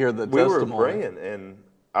wanting to hear the testimony. We were praying, and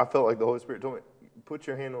I felt like the Holy Spirit told me, put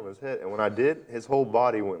your hand on his head. And when I did, his whole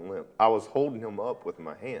body went limp. I was holding him up with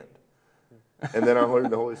my hand. And then I heard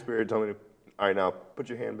the Holy Spirit tell me, all right, now put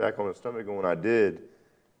your hand back on his stomach. And when I did,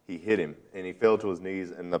 he hit him. And he fell to his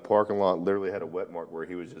knees. And the parking lot literally had a wet mark where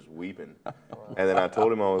he was just weeping. And then I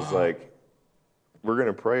told him, I was like, we're going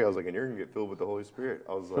to pray. I was like, and you're going to get filled with the Holy Spirit.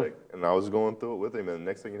 I was like, and I was going through it with him. And the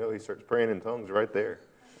next thing you know, he starts praying in tongues right there.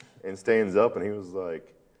 And stands up. And he was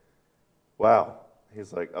like, wow.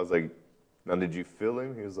 He's like, I was like, now, did you feel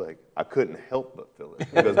him? He was like, I couldn't help but feel it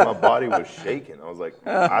because my body was shaking. I was like,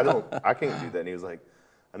 I can't do that. And he was like,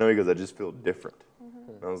 I know. He goes, I just feel different.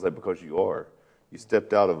 Mm-hmm. And I was like, because you are. You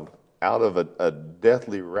stepped out of a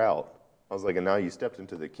deathly route. I was like, and now you stepped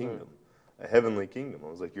into the kingdom, a heavenly kingdom. I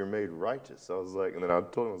was like, you're made righteous. I was like, and then I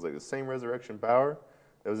told him, I was like, the same resurrection power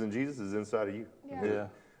that was in Jesus is inside of you. Yeah.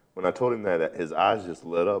 When I told him that, his eyes just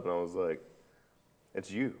lit up, and I was like, it's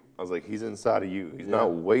you. I was like, He's inside of you. He's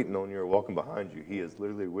not waiting on you or walking behind you. He is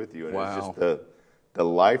literally with you. And it's just the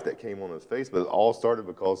life that came on his face. But it all started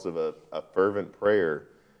because of a fervent prayer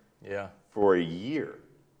for a year.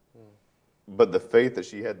 But the faith that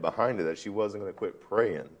she had behind it, that she wasn't going to quit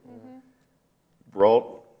praying,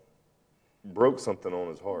 broke something on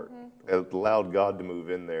his heart. It allowed God to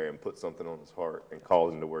move in there and put something on his heart and call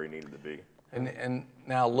him to where he needed to be. And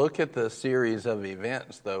now look at the series of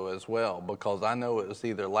events, though, as well, because I know it was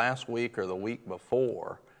either last week or the week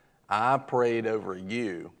before, I prayed over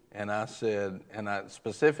you, and I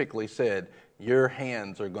specifically said, your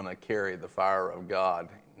hands are going to carry the fire of God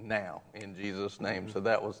now, in Jesus' name. So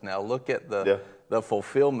that was, now look at the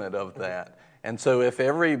fulfillment of that. And so if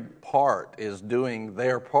every part is doing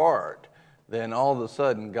their part, then all of a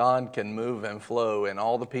sudden God can move and flow and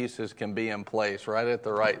all the pieces can be in place right at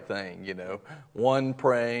the right thing, One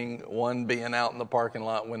praying, one being out in the parking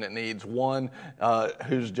lot when it needs, one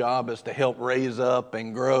whose job is to help raise up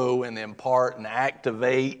and grow and impart and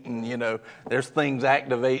activate. And, there's things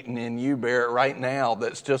activating in you, Barrett, right now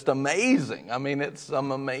that's just amazing. I mean, it's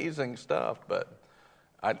some amazing stuff, but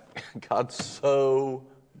God's so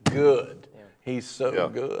good. He's so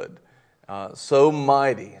good. So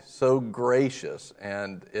mighty, so gracious,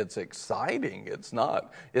 and it's exciting. It's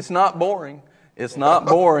not boring. It's not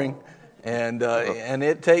boring, and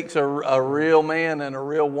it takes a real man and a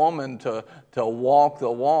real woman to walk the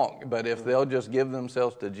walk. But if they'll just give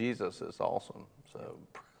themselves to Jesus, it's awesome. So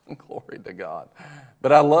glory to God.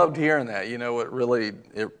 But I loved hearing that.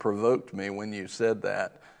 It provoked me when you said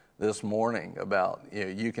that this morning about,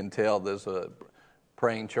 you can tell there's a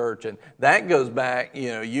praying church. And that goes back,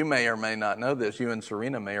 you may or may not know this, you and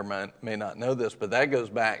Serena may or may not know this, but that goes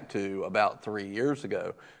back to about 3 years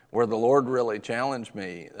ago where the Lord really challenged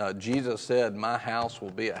me. Jesus said, my house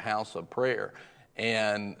will be a house of prayer,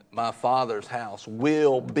 and my Father's house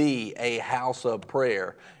will be a house of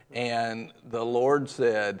prayer. And the Lord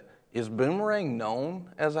said, is Boomerang known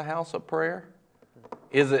as a house of prayer?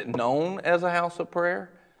 Is it known as a house of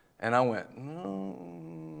prayer? And I went,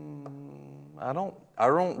 no, I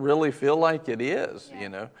don't really feel like it is,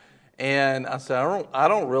 And I said, I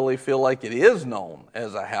don't really feel like it is known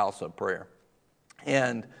as a house of prayer.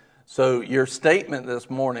 And so your statement this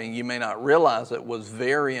morning, you may not realize it, was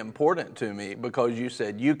very important to me because you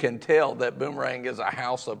said you can tell that Boomerang is a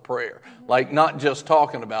house of prayer. Like not just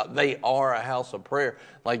talking about, they are a house of prayer.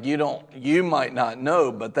 Like you might not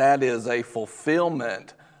know, but that is a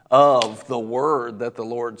fulfillment of the word that the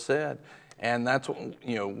Lord said. And that's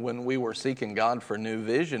when we were seeking God for new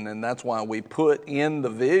vision, and that's why we put in the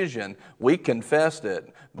vision, we confessed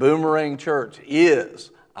it. Boomerang Church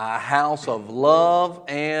is a house of love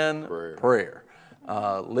and prayer.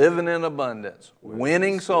 Living in abundance,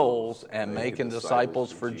 winning souls, and making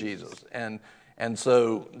disciples for Jesus. And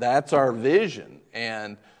so that's our vision.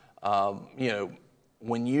 And,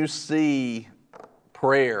 when you see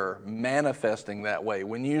prayer manifesting that way,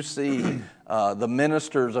 when you see the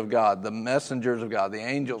ministers of God, the messengers of God, the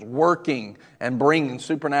angels working and bringing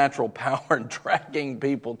supernatural power and dragging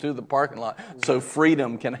people to the parking lot so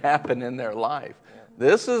freedom can happen in their life.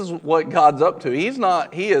 This is what God's up to. He is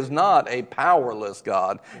not a powerless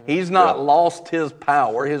God. He's not lost his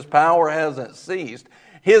power. His power hasn't ceased.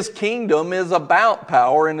 His kingdom is about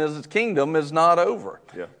power, and his kingdom is not over.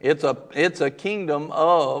 Yeah. It's a kingdom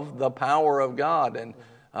of the power of God. And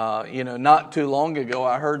not too long ago,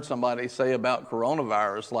 I heard somebody say about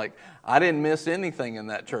coronavirus, like, I didn't miss anything in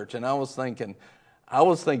that church. And I was thinking,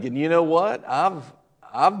 you know what?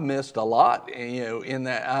 I've missed a lot, in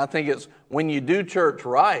that. I think it's when you do church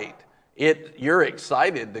right, you're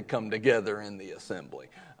excited to come together in the assembly.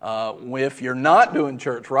 If you're not doing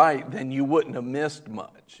church right, then you wouldn't have missed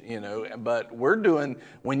much, But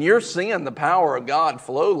when you're seeing the power of God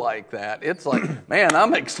flow like that, it's like, man,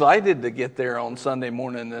 I'm excited to get there on Sunday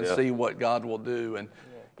morning and see what God will do. And,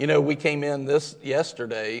 we came in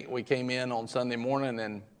yesterday. We came in on Sunday morning,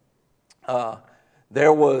 and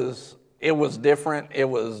it was different. It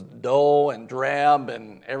was dull and drab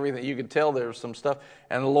and everything. You could tell there was some stuff.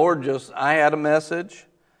 And the Lord I had a message,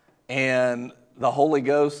 and the Holy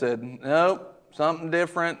Ghost said, nope, something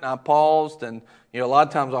different. And I paused, and a lot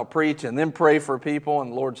of times I'll preach and then pray for people.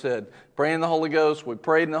 And the Lord said, pray in the Holy Ghost. We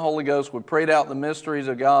prayed in the Holy Ghost. We prayed out the mysteries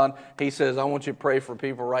of God. He says, I want you to pray for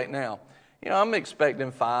people right now. I'm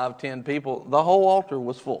expecting 5, 10 people. The whole altar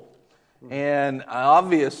was full. And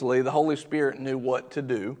obviously the Holy Spirit knew what to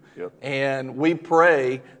do. Yep. And we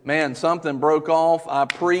pray, man, something broke off. I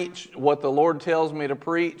preach what the Lord tells me to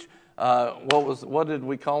preach. What did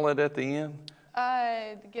we call it at the end?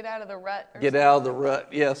 Get out of the rut. Get out of the rut.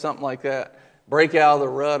 Yeah, something like that. Break out of the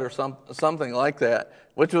rut or something like that,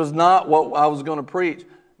 which was not what I was going to preach.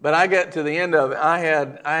 But I got to the end of it. I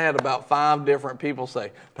had about 5 different people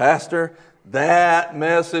say, Pastor, that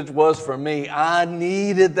message was for me. I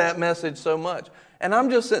needed that message so much. And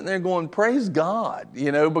I'm just sitting there going, praise God,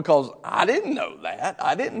 because I didn't know that.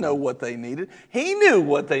 I didn't know what they needed. He knew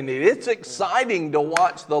what they needed. It's exciting to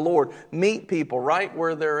watch the Lord meet people right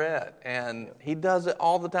where they're at. And he does it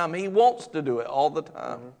all the time. He wants to do it all the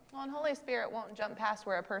time. Well, and Holy Spirit won't jump past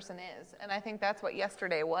where a person is. And I think that's what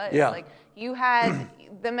yesterday was. Yeah. Like, you had,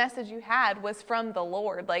 the message you had was from the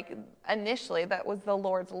Lord. Like, initially, that was the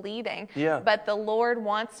Lord's leading. Yeah. But the Lord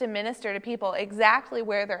wants to minister to people exactly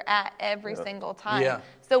where they're at every single time. Yeah.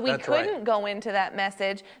 So we couldn't go into that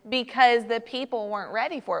message because the people weren't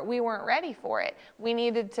ready for it. We weren't ready for it. We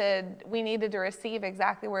needed to receive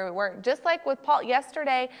exactly where we were. Just like with Paul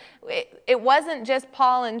yesterday, it wasn't just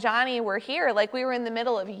Paul and Johnny were here. Like, we were in the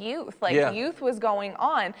middle of youth. Like, youth was going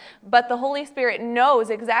on. But the Holy Spirit knows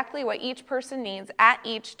exactly what each person needs at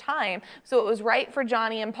each time. So it was right for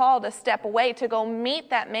Johnny and Paul to step away to go meet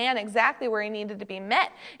that man exactly where he needed to be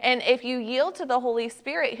met. And if you yield to the Holy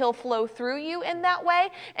Spirit, he'll flow through you in that way.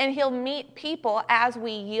 And he'll meet people as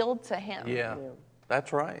we yield to him. Yeah,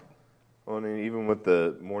 that's right. Well, and even with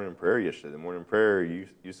the morning prayer yesterday, the morning prayer, you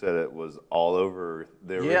said it was all over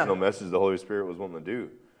the original message the Holy Spirit was wanting to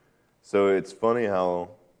do. So it's funny how,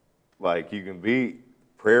 like, you can be,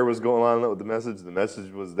 prayer was going on with the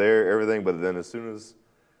message was there, everything, but then as soon as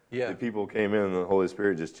the people came in, the Holy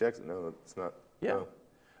Spirit just checks it. No, it's not. Yeah. No.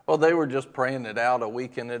 Well, they were just praying it out a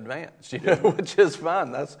week in advance, which is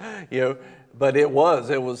fine. That's, but it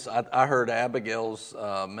was. I heard Abigail's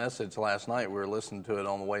message last night. We were listening to it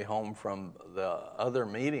on the way home from the other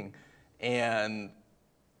meeting, and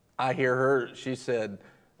I hear her. She said,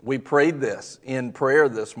 "We prayed this in prayer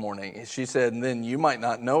this morning." She said, and then you might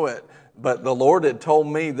not know it, but the Lord had told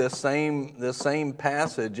me this same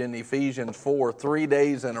passage in Ephesians 4 3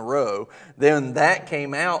 days in a row. Then that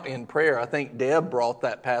came out in prayer. I think Deb brought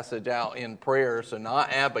that passage out in prayer, so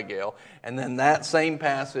not Abigail. And then that same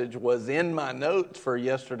passage was in my notes for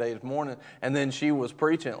yesterday's morning, and then she was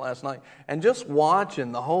preaching it last night. And just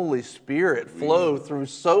watching the Holy Spirit flow through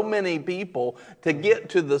so many people to get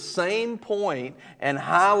to the same point and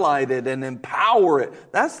highlight it and empower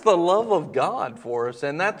it. That's the love of God for us,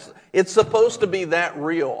 and it's supposed to be that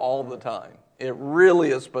real all the time. It really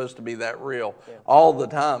is supposed to be that real all the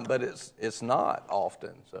time, but it's not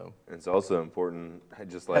often. So it's also important,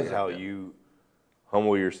 just like how you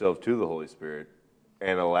humble yourself to the Holy Spirit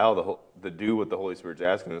and allow to do what the Holy Spirit's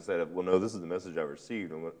asking instead of, well, no, this is the message I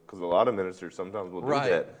received. Because a lot of ministers sometimes will do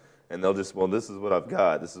that, and they'll just, well, this is what I've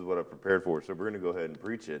got, this is what I've prepared for, so we're going to go ahead and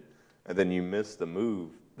preach it, and then you miss the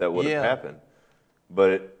move that would have happened.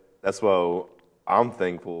 But that's why I'm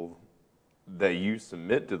thankful that you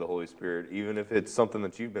submit to the Holy Spirit, even if it's something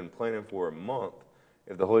that you've been planning for a month.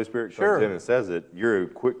 If the Holy Spirit comes in and says it, you're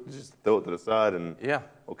quick to just throw it to the side and,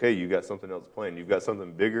 okay, you got something else planned. You've got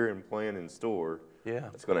something bigger and planned in store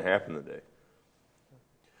that's going to happen today.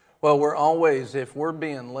 Well, we're always, if we're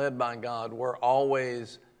being led by God, we're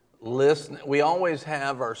always listening. We always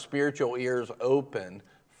have our spiritual ears open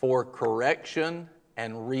for correction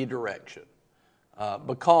and redirection.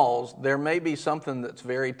 Because there may be something that's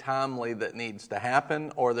very timely that needs to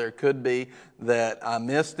happen, or there could be that I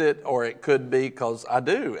missed it, or it could be because I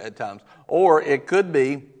do at times, or it could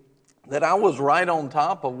be that I was right on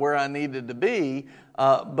top of where I needed to be,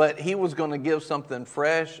 but he was going to give something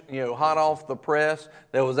fresh, hot off the press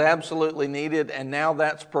that was absolutely needed, and now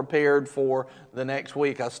that's prepared for the next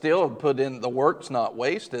week. I still have put in, the work's not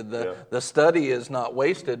wasted. The study is not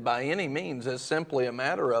wasted by any means. It's simply a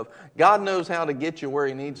matter of God knows how to get you where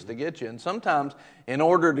he needs to get you. And sometimes in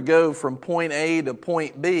order to go from point A to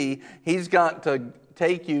point B, he's got to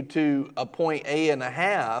take you to a point A and a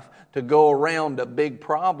half to go around a big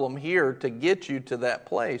problem here to get you to that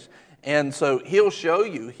place. And so he'll show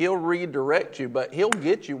you, he'll redirect you, but he'll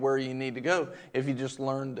get you where you need to go if you just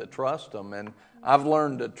learn to trust him. And I've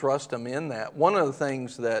learned to trust him in that. One of the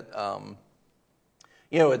things that,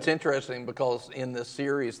 it's interesting because in this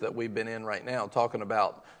series that we've been in right now, talking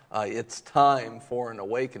about it's time for an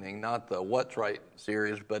awakening, not the What's Right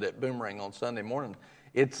series, but at Boomerang on Sunday morning,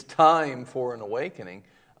 it's time for an awakening.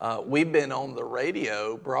 We've been on the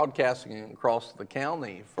radio broadcasting across the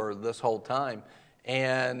county for this whole time.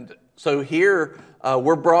 And so here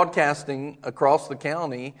we're broadcasting across the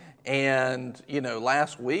county, and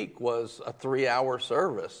last week was a 3-hour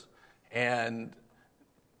service, and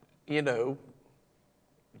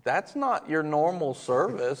that's not your normal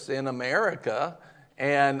service in America.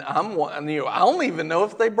 And I don't even know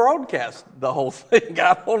if they broadcast the whole thing.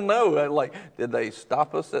 I don't know. Did they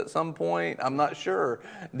stop us at some point? I'm not sure.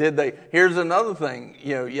 Did they? Here's another thing.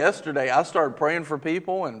 Yesterday I started praying for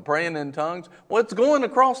people and praying in tongues. Well, it's going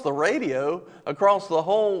across the radio, across the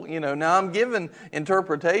whole, Now I'm giving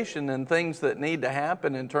interpretation and things that need to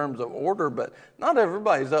happen in terms of order, but not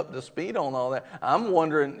everybody's up to speed on all that. I'm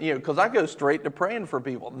wondering, because I go straight to praying for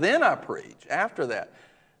people. Then I preach after that.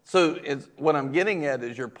 So what I'm getting at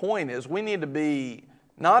is your point is we need to be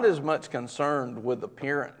not as much concerned with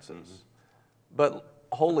appearances, but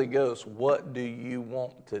Holy Ghost, what do you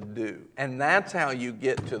want to do? And that's how you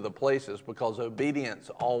get to the places, because obedience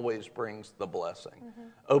always brings the blessing. Mm-hmm.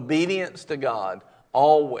 Obedience to God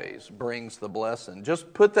always brings the blessing.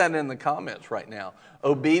 Just put that in the comments right now.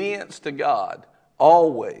 Obedience to God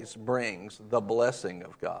always brings the blessing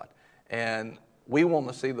of God. And we want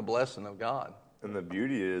to see the blessing of God. And the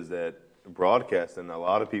beauty is that broadcasting, a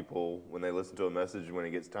lot of people, when they listen to a message, when it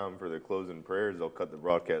gets time for their closing prayers, they'll cut the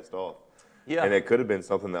broadcast off. Yeah. And it could have been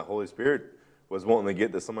something that Holy Spirit was wanting to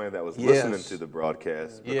get to somebody that was listening to the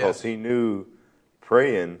broadcast, because he knew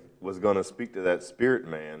praying was going to speak to that spirit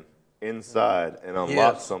man inside and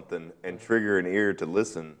unlock something and trigger an ear to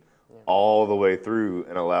listen all the way through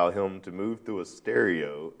and allow him to move through a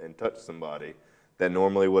stereo and touch somebody that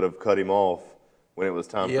normally would have cut him off when it was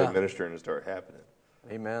time for ministering to start happening.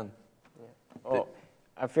 Amen. Yeah. Oh,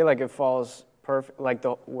 I feel like it falls perfect,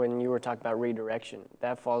 when you were talking about redirection,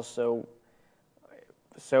 that falls so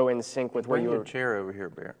in sync with what you were... Bring your chair over here,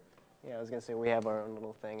 Bear. Yeah, I was gonna say we have our own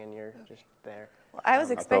little thing, and you're just there. Well, I was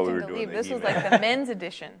thought we expecting were to doing leave. the This was He-Man. like the men's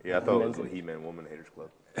edition. Yeah, I thought it was the He-Man Woman Haters Club.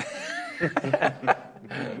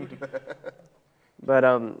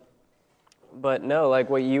 But no, like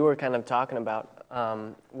what you were kind of talking about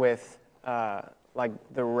with like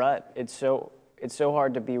the rut. It's so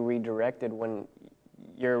hard to be redirected when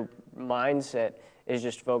your mindset is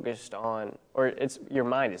just focused on, or your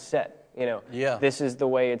mind is set. Yeah. This is the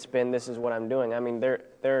way it's been. This is what I'm doing. I mean,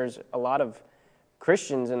 there's a lot of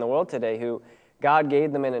Christians in the world today who God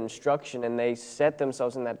gave them an instruction and they set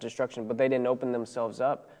themselves in that destruction, but they didn't open themselves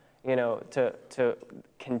up, to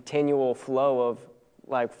continual flow of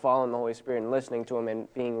like following the Holy Spirit and listening to Him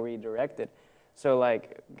and being redirected. So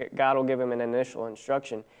like God will give them an initial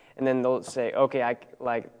instruction, and then they'll say, okay,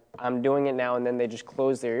 I'm doing it now, and then they just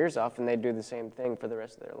close their ears off and they do the same thing for the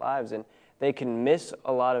rest of their lives, and they can miss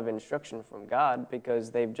a lot of instruction from God because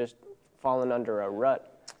they've just fallen under a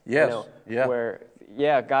rut. Yes. Yeah. Where,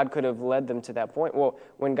 God could have led them to that point. Well,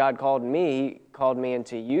 when God called me, He called me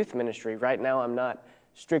into youth ministry. Right now, I'm not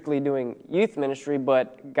strictly doing youth ministry,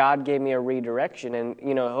 but God gave me a redirection, and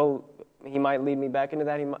He might lead me back into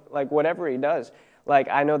that. He might, like whatever He does. Like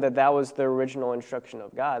I know that was the original instruction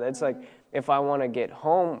of God. It's like if I want to get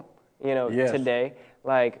home, Yes. today,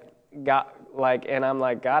 like God, and I'm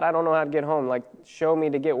like, God, I don't know how to get home. Like, show me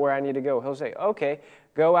to get where I need to go. He'll say, okay,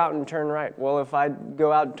 go out and turn right. Well, if I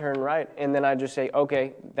go out and turn right, and then I just say,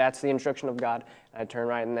 okay, that's the instruction of God. I turn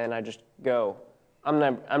right, and then I just go. I'm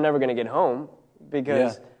never going to get home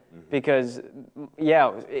because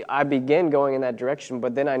I begin going in that direction,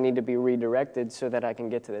 but then I need to be redirected so that I can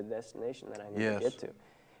get to the destination that I need to get to.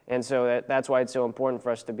 And so that's why it's so important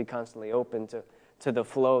for us to be constantly open to the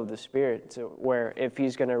flow of the Spirit, to where if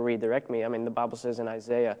He's going to redirect me, I mean, the Bible says in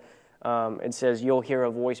Isaiah, it says, you'll hear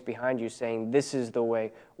a voice behind you saying, this is the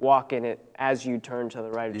way, walk in it as you turn to the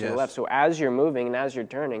right or to the left. So as you're moving and as you're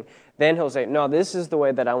turning, then He'll say, no, this is the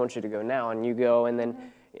way that I want you to go now. And you go, and then,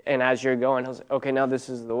 and as you're going, He'll say, okay, now this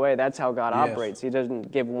is the way. That's how God operates. He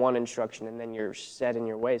doesn't give one instruction and then you're set in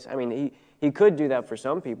your ways. I mean, He could do that for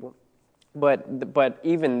some people, but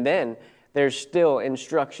even then, there's still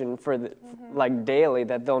instruction for like daily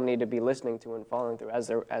that they'll need to be listening to and following through as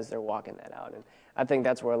they're walking that out. And I think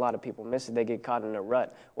that's where a lot of people miss it. They get caught in a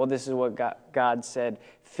rut. Well, this is what God said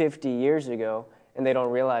 50 years ago, and they don't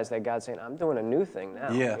realize that God's saying, I'm doing a new thing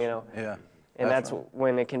now. Yeah. And that's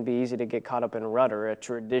when it can be easy to get caught up in a rut or a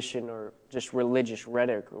tradition or just religious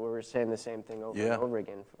rhetoric where we're saying the same thing over and over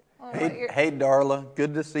again. Well, Hey, Darla,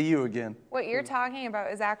 good to see you again. What you're talking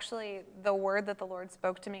about is actually the word that the Lord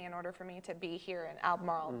spoke to me in order for me to be here in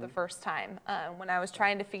Albemarle the first time. When I was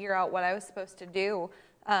trying to figure out what I was supposed to do,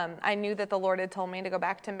 I knew that the Lord had told me to go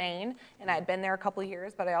back to Maine, and I'd been there a couple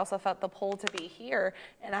years, but I also felt the pull to be here.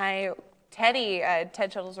 And Ted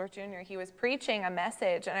Shuttlesworth Jr., he was preaching a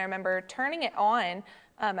message, and I remember turning it on.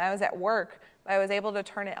 I was at work, but I was able to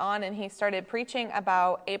turn it on, and he started preaching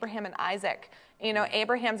about Abraham and Isaac.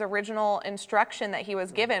 Abraham's original instruction that he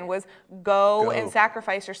was given was go and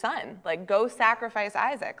sacrifice your son. Like, go sacrifice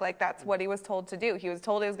Isaac. Like, that's what he was told to do. He was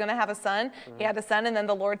told he was going to have a son. He had a son, and then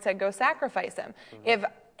the Lord said, go sacrifice him. If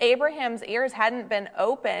Abraham's ears hadn't been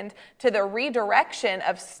opened to the redirection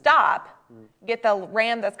of stop, get the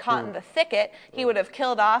ram that's caught in the thicket, he would have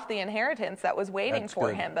killed off the inheritance that was waiting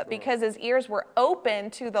for him. But because his ears were open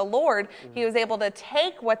to the Lord, he was able to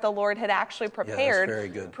take what the Lord had actually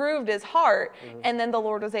prepared, proved his heart, and then the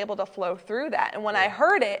Lord was able to flow through that. And when I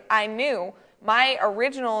heard it, I knew my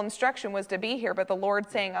original instruction was to be here, but the Lord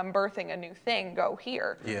saying, I'm birthing a new thing, go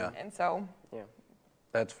here. Yeah. And so. Yeah.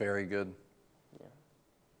 That's very good. Yeah.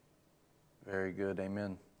 Very good.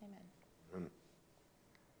 Amen.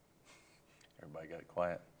 Everybody got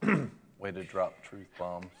quiet. Way to drop truth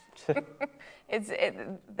bombs.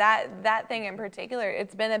 That thing in particular,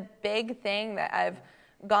 it's been a big thing that I've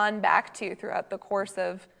gone back to throughout the course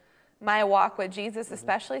of my walk with Jesus,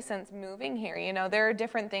 especially since moving here. There are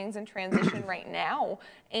different things in transition right now.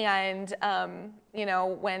 And,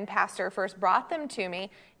 when Pastor first brought them to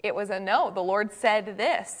me, it was a no. The Lord said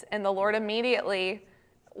this, and the Lord immediately,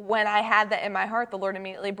 when I had that in my heart, the Lord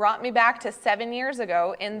immediately brought me back to 7 years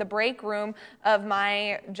ago in the break room of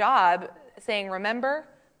my job saying, remember,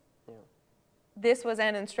 this was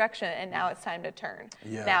an instruction, and now it's time to turn.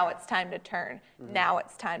 Yeah. Now it's time to turn. Now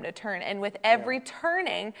it's time to turn. And with every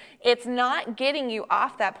turning, it's not getting you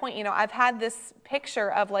off that point. I've had this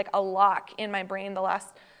picture of like a lock in my brain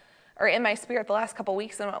in my spirit the last couple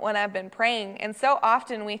weeks when I've been praying. And so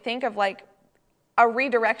often we think of like a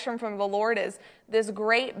redirection from the Lord is this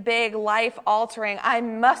great big life altering, I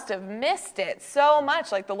must have missed it so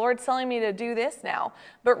much, like the Lord's telling me to do this now.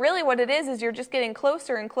 But really what it is you're just getting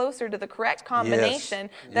closer and closer to the correct combination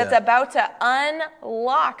that's about to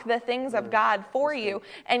unlock the things of God for you.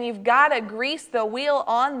 And you've got to grease the wheel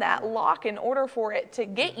on that lock in order for it to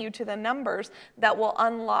get you to the numbers that will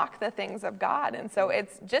unlock the things of God. And so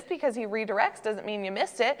it's just because he redirects doesn't mean you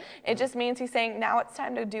missed it. It just means he's saying, now it's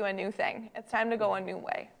time to do a new thing. It's time to go a new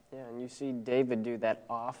way. Yeah, and you see David do that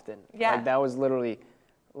often. Yeah. Like that was literally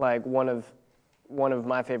like one of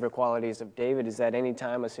my favorite qualities of David is that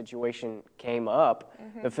anytime a situation came up,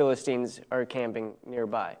 the Philistines are camping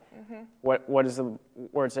nearby. What does the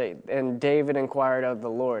word say? And David inquired of the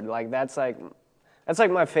Lord. Like that's like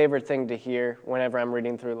my favorite thing to hear whenever I'm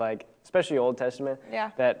reading through, like, especially Old Testament.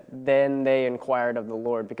 Yeah. That then they inquired of the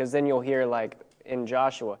Lord, because then you'll hear like in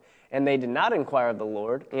Joshua, and they did not inquire of the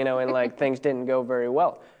Lord, and like things didn't go very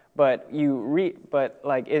well. But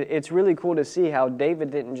it's really cool to see how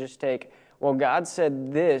David didn't just take, well, God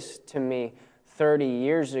said this to me 30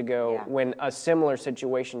 years ago when a similar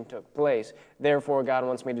situation took place. Therefore, God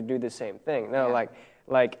wants me to do the same thing. No,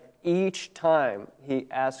 like each time he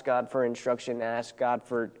asked God for instruction, asked God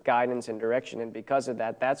for guidance and direction, and because of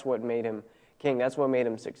that, that's what made him king. That's what made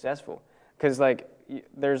him successful. Because like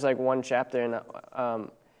there's like one chapter in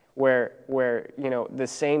where the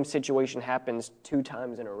same situation happens 2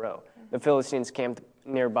 times in a row. The Philistines camped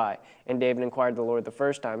nearby, and David inquired of the Lord the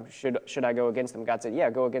first time, should I go against them? God said, yeah,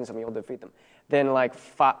 go against them, you'll defeat them. Then like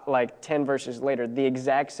 10 verses later, the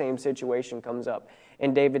exact same situation comes up,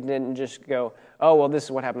 and David didn't just go, oh, well, this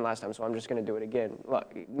is what happened last time, so I'm just going to do it again.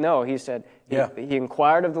 No, he said, he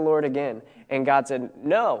inquired of the Lord again, and God said,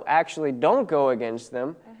 no, actually, don't go against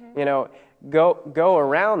them, Go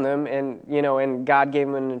around them, and God gave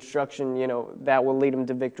him an instruction, that will lead him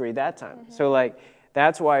to victory that time. So like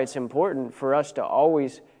that's why it's important for us to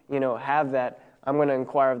always, have that. I'm going to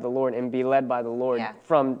inquire of the Lord and be led by the Lord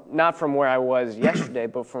not from where I was yesterday,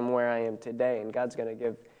 but from where I am today. And God's going to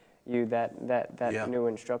give you that new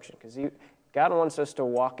instruction, because God wants us to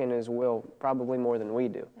walk in His will probably more than we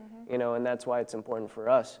do, and that's why it's important for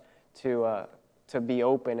us to be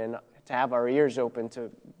open and to have our ears open to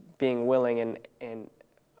being willing and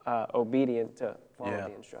obedient to follow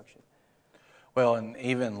the instruction. Well, and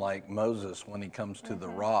even like Moses, when he comes to the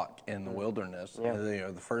rock in the wilderness,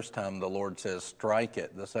 the first time the Lord says, strike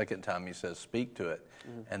it. The second time he says, speak to it.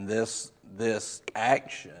 And this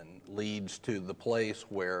action leads to the place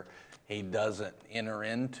where he doesn't enter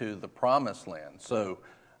into the promised land. So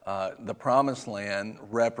the promised land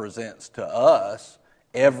represents to us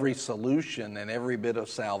every solution and every bit of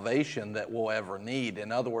salvation that we'll ever need.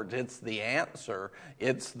 In other words, it's the answer.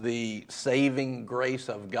 It's the saving grace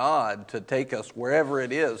of God to take us wherever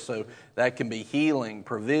it is. So that can be healing,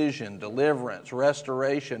 provision, deliverance,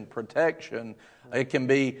 restoration, protection. It can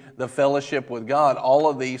be the fellowship with God. All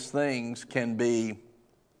of these things can be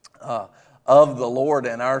of the Lord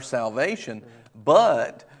and our salvation.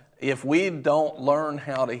 But if we don't learn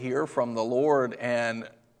how to hear from the Lord and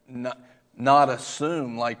not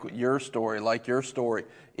assume, like your story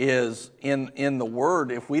is in the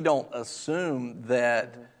Word, if we don't assume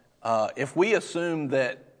that, if we assume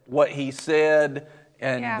that what He said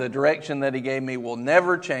and the direction that He gave me will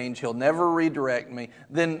never change, He'll never redirect me,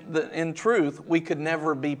 then in truth, we could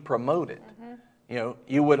never be promoted.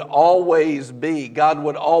 You would always be, God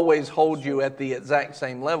would always hold you at the exact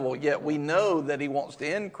same level, yet we know that He wants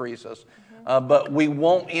to increase us. But we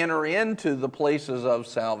won't enter into the places of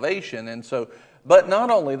salvation. And so, but not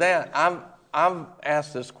only that, I've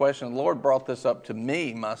asked this question. The Lord brought this up to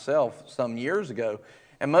me, myself, some years ago.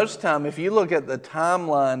 And most of the time, if you look at the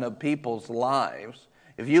timeline of people's lives,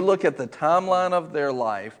 if you look at the timeline of their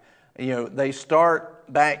life, they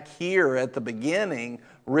start back here at the beginning,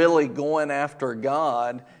 really going after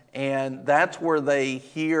God. And that's where they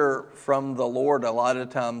hear from the Lord a lot of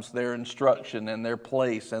times, their instruction and their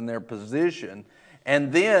place and their position.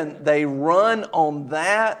 And then they run on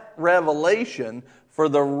that revelation for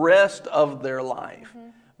the rest of their life.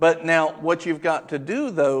 But now what you've got to do,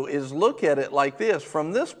 though, is look at it like this.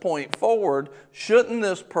 From this point forward, shouldn't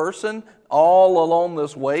this person all along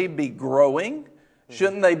this way be growing?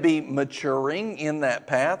 Shouldn't they be maturing in that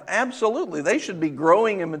path? Absolutely. They should be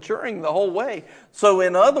growing and maturing the whole way. So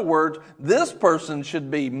in other words, this person should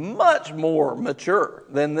be much more mature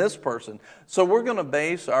than this person. So we're going to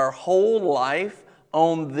base our whole life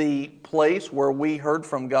on the place where we heard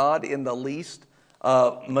from God in the least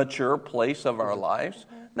mature place of our lives.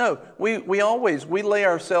 No, we lay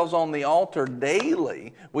ourselves on the altar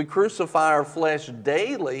daily. We crucify our flesh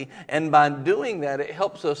daily, and by doing that, it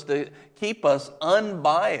helps us to keep us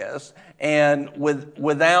unbiased and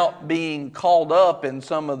without being caught up in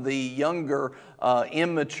some of the younger,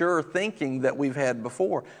 immature thinking that we've had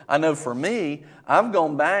before. I know for me, I've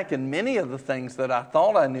gone back and many of the things that I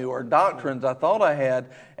thought I knew or doctrines I thought I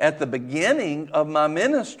had at the beginning of my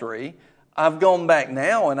ministry, I've gone back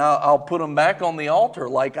now and I'll put them back on the altar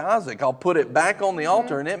like Isaac. I'll put it back on the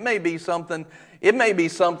altar, and it may be something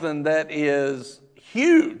that is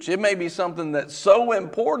huge. It may be something that's so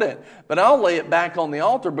important, but I'll lay it back on the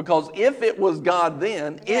altar because if it was God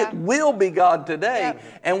then, it will be God today.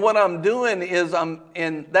 And what I'm doing is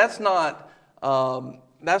that's not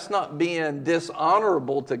being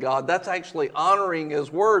dishonorable to God. That's actually honoring His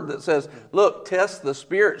Word that says, look, test the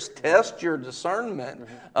spirits, test your discernment,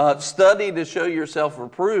 study to show yourself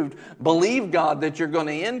approved, believe God that you're going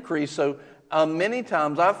to increase. So many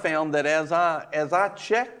times I've found that as I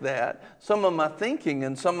check that, some of my thinking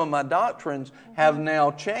and some of my doctrines have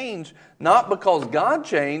now changed, not because God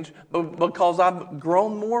changed, but because I've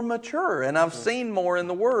grown more mature and I've seen more in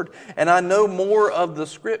the Word and I know more of the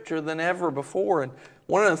Scripture than ever before. And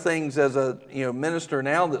one of the things as a minister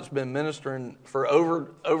now that's been ministering for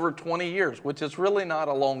over 20 years, which is really not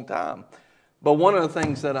a long time, but one of the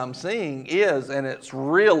things that I'm seeing is, and it's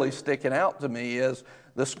really sticking out to me, is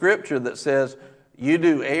the Scripture that says, you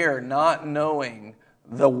do err not knowing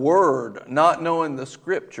the Word, not knowing the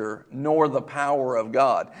Scripture, nor the power of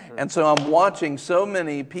God. And so I'm watching so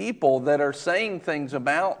many people that are saying things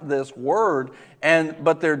about this Word,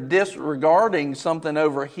 but they're disregarding something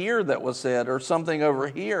over here that was said or something over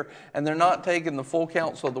here, and they're not taking the full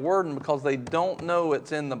counsel of the Word, and because they don't know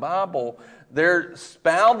it's in the Bible, they're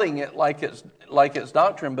spouting it like it's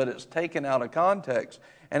doctrine, but it's taken out of context.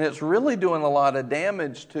 And it's really doing a lot of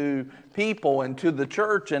damage to people and to the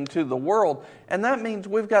church and to the world. And that means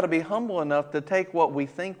we've got to be humble enough to take what we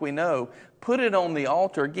think we know, put it on the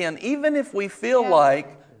altar again, even if we feel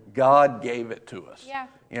like God gave it to us. Yeah.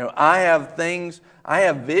 I have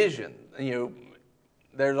vision.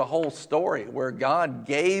 There's a whole story where God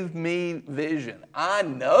gave me vision. I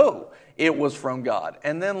know it was from God.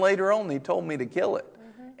 And then later on, He told me to kill it.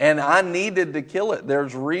 And I needed to kill it.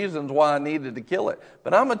 There's reasons why I needed to kill it.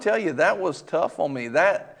 But I'm going to tell you, that was tough on me.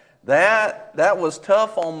 That was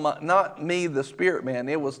tough on not me, the spirit man.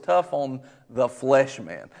 It was tough on the flesh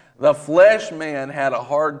man. The flesh man had a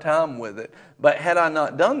hard time with it. But had I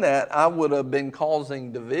not done that, I would have been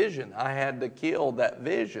causing division. I had to kill that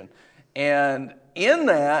vision. And in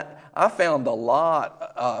that, I found out a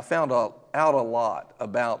lot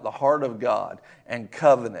about the heart of God and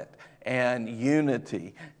covenant and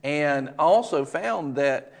unity. And I also found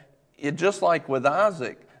that, just like with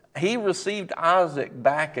Isaac, he received Isaac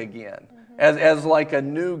back again as like a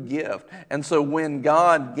new gift. And so when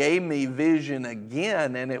God gave me vision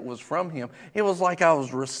again and it was from Him, it was like I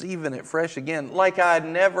was receiving it fresh again, like I had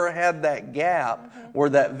never had that gap where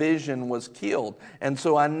that vision was killed. And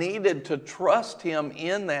so I needed to trust Him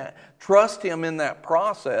in that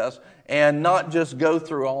process, and not just go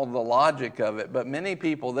through all the logic of it. But many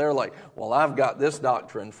people, they're like, well, I've got this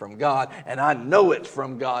doctrine from God, and I know it's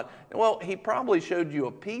from God. Well, He probably showed you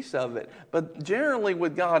a piece of it. But generally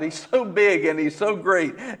with God, He's so big, and He's so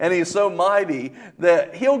great, and He's so mighty,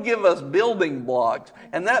 that He'll give us building blocks.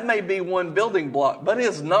 And that may be one building block, but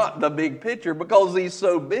it's not the big picture because He's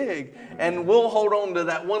so big. And we'll hold on to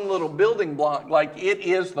that one little building block like it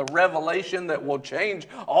is the revelation that will change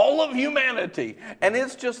all of humanity. And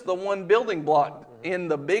it's just the one building block in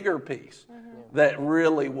the bigger piece that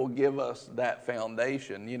really will give us that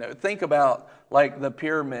foundation. Think about like the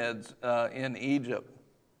pyramids in Egypt.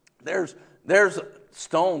 There's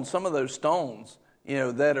stones, some of those stones,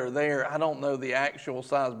 that are there. I don't know the actual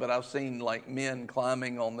size, but I've seen like men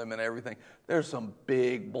climbing on them and everything. There's some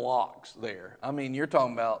big blocks there. I mean, you're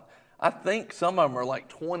talking about, I think some of them are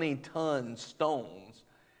like 20-ton stones.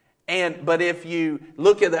 But if you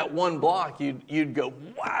look at that one block, you'd go,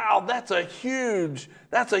 wow, that's a huge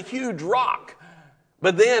rock.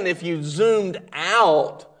 But then if you zoomed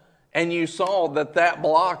out and you saw that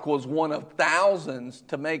block was one of thousands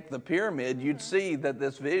to make the pyramid, you'd see that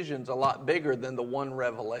this vision's a lot bigger than the one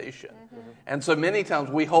revelation. And so many times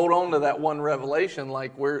we hold on to that one revelation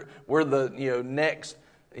like we're the next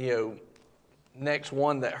next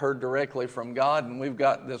one that heard directly from God, and we've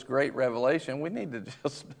got this great revelation, we need to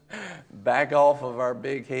just back off of our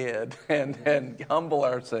big head and humble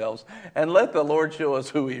ourselves and let the Lord show us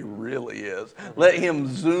who He really is. Let Him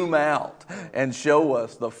zoom out and show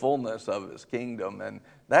us the fullness of His kingdom. And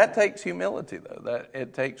that takes humility, though. That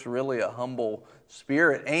it takes really a humble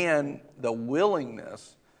spirit and the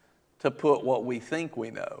willingness to put what we think we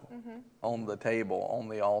know on the table, on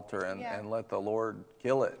the altar, and let the Lord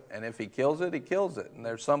kill it. And if He kills it, He kills it. And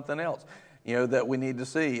there's something else, that we need to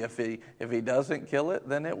see. If he doesn't kill it,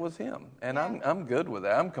 then it was Him. And I'm good with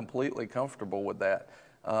that. I'm completely comfortable with that.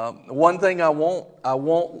 One thing I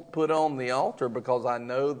won't put on the altar, because I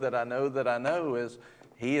know is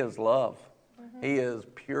He is love. He is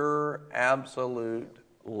pure, absolute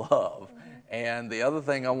love. And the other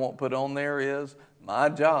thing I won't put on there is my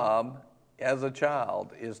job as a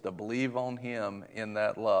child is to believe on Him in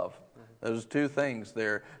that love. Those two things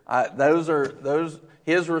there.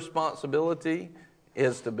 His responsibility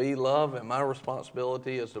is to be love, and my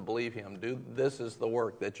responsibility is to believe Him. This is the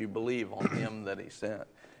work, that you believe on Him that He sent.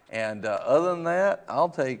 And other than that, I'll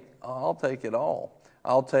take it all.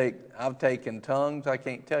 I've taken tongues. I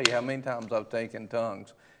can't tell you how many times I've taken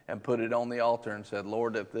tongues and put it on the altar and said,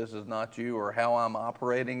 Lord, if this is not You, or how I'm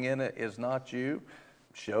operating in it is not You,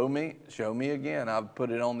 show me again. I've put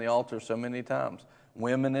it on the altar so many times.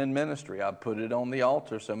 Women in ministry, I've put it on the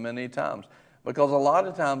altar so many times. Because a lot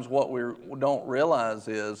of times what we don't realize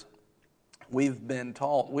is we've been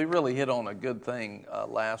taught, we really hit on a good thing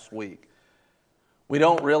last week. We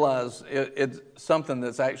don't realize it's something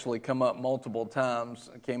that's actually come up multiple times.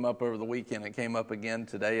 It came up over the weekend. It came up again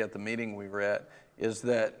today at the meeting we were at, is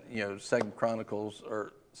that, 2 Chronicles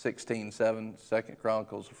or 16:7, 2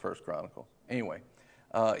 Chronicles or 1 Chronicles. Anyway,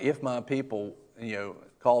 if my people,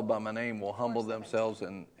 called by my name will humble themselves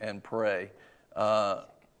and pray.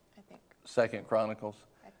 2 Chronicles.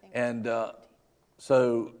 And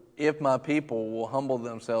so if my people will humble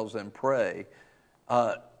themselves and pray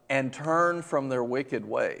and turn from their wicked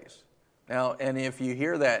ways. Now, and if you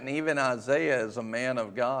hear that, and even Isaiah is a man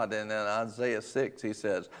of God, and in Isaiah 6 he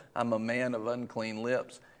says, I'm a man of unclean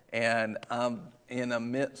lips, and I'm in the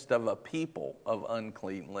midst of a people of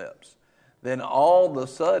unclean lips. Then all of a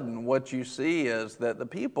sudden what you see is that the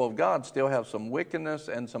people of God still have some wickedness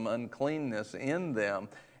and some uncleanness in them.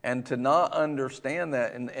 And to not understand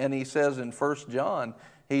that, and he says in 1 John,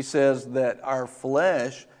 he says that our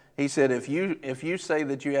flesh, he said, if you say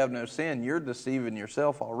that you have no sin, you're deceiving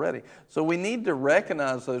yourself already. So we need to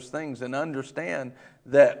recognize those things and understand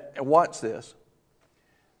that, watch this,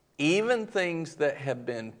 even things that have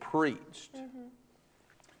been preached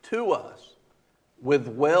to us with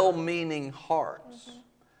well-meaning hearts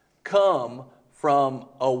come from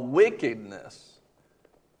a wickedness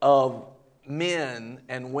of men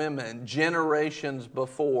and women generations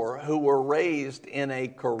before who were raised in a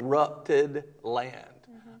corrupted land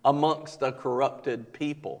amongst a corrupted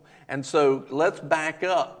people. And so let's back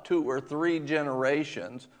up 2 or 3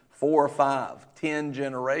 generations, 4 or 5, 10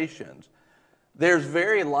 generations. There's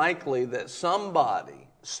very likely that somebody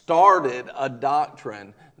started a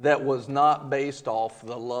doctrine that was not based off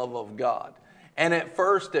the love of God. And at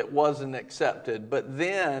first it wasn't accepted, but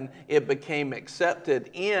then it became accepted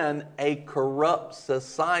in a corrupt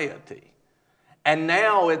society. And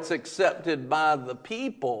now it's accepted by the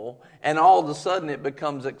people, and all of a sudden it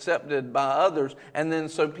becomes accepted by others. And then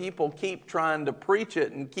so people keep trying to preach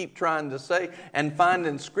it and keep trying to say and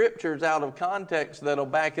finding scriptures out of context that'll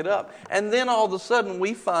back it up. And then all of a sudden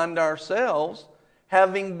we find ourselves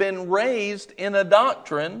having been raised in a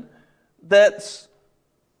doctrine that's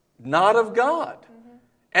not of God.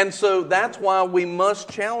 And so that's why we must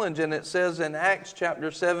challenge. And it says in Acts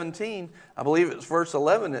chapter 17, I believe it's verse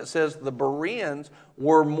 11, it says the Bereans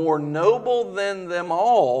were more noble than them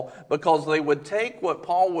all, because they would take what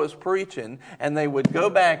Paul was preaching and they would go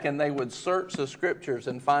back and they would search the scriptures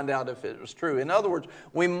and find out if it was true. In other words,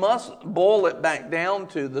 we must boil it back down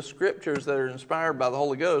to the scriptures that are inspired by the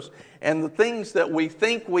Holy Ghost and the things that we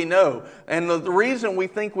think we know. And the reason we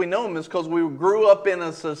think we know them is because we grew up in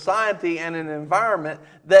a society and an environment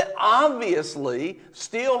that obviously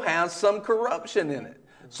still has some corruption in it.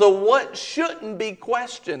 So what shouldn't be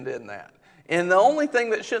questioned in that? And the only thing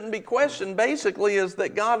that shouldn't be questioned basically is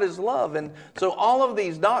that God is love. And so all of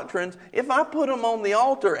these doctrines, if I put them on the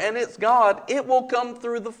altar and it's God, it will come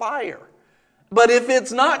through the fire. But if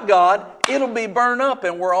it's not God, it'll be burned up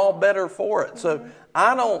and we're all better for it. So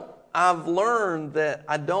I've learned that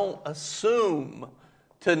I don't assume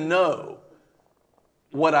to know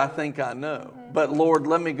what I think I know. But Lord,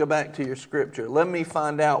 let me go back to your scripture. Let me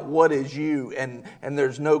find out what is you, and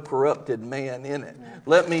there's no corrupted man in it.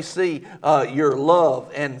 Let me see your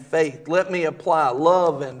love and faith. Let me apply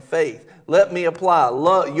love and faith. Let me apply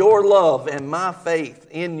your love and my faith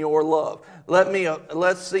in your love.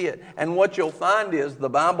 Let's see it. And what you'll find is the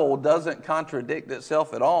Bible doesn't contradict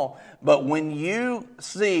itself at all. But when you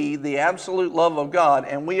see the absolute love of God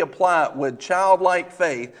and we apply it with childlike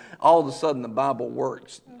faith, all of a sudden the Bible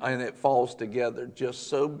works and it falls together just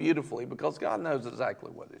so beautifully because God knows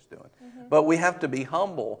exactly what He's doing. But we have to be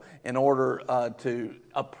humble in order to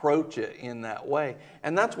approach it in that way.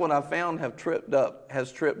 And that's what I found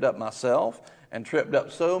has tripped up myself and tripped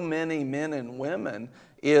up so many men and women,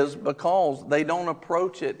 is because they don't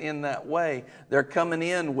approach it in that way. They're coming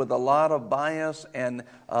in with a lot of bias and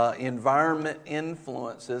environment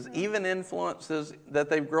influences, even influences that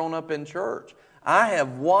they've grown up in church. I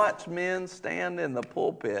have watched men stand in the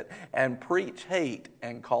pulpit and preach hate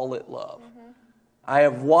and call it love. I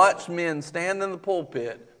have watched men stand in the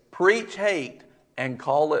pulpit, preach hate, and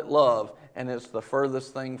call it love. And it's the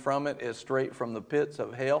furthest thing from it. It's straight from the pits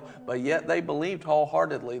of hell. But yet they believed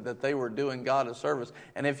wholeheartedly that they were doing God a service.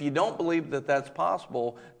 And if you don't believe that that's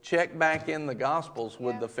possible, check back in the Gospels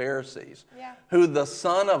with the Pharisees, who the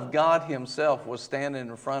Son of God Himself was standing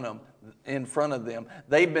in front of them.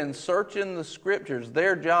 They've been searching the Scriptures.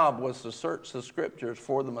 Their job was to search the Scriptures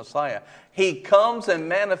for the Messiah. He comes and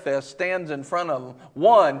manifests, stands in front of them.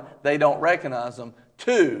 One, they don't recognize Him.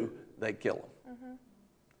 Two, they kill Him.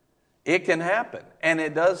 It can happen, and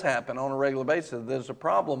it does happen on a regular basis. There's a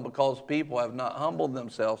problem because people have not humbled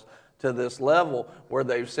themselves to this level where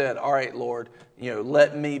they've said, all right, Lord,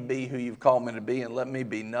 let me be who you've called me to be, and let me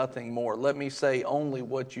be nothing more. Let me say only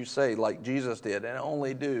what you say, like Jesus did, and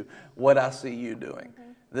only do what I see you doing.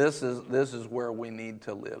 This is where we need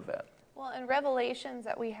to live at. Well, and revelations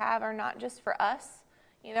that we have are not just for us.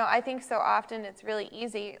 I think so often it's really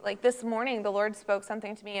easy. Like this morning, the Lord spoke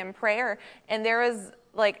something to me in prayer, and there was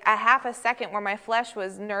like a half a second where my flesh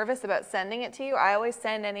was nervous about sending it to you. I always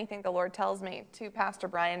send anything the Lord tells me to Pastor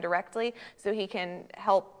Brian directly so he can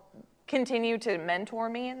help continue to mentor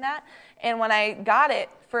me in that. And when I got it,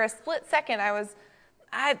 for a split second,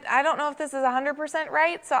 I don't know if this is 100%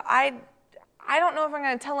 right, so I don't know if I'm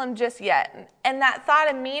going to tell him just yet. And that thought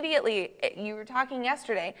immediately, you were talking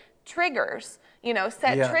yesterday, triggers,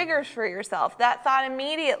 set triggers for yourself. That thought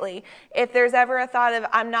immediately, if there's ever a thought of,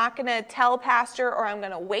 I'm not going to tell Pastor or I'm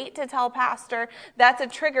going to wait to tell Pastor, that's a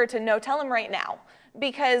trigger to no, tell him right now.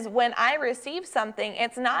 Because when I receive something,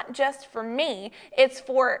 it's not just for me, it's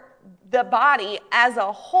for the body as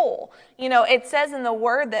a whole. It says in the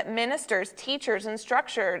Word that ministers, teachers,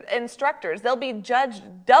 instructors, they'll be judged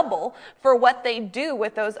double for what they do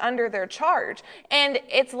with those under their charge. And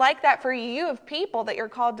it's like that for you of people that you're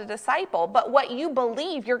called to disciple. But what you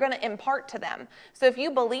believe, you're going to impart to them. So if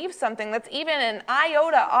you believe something that's even an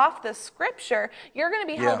iota off the Scripture, you're going to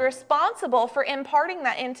be held responsible for imparting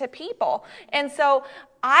that into people. And so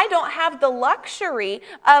I don't have the luxury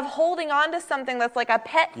of holding on to something that's like a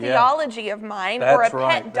pet theology of mine or a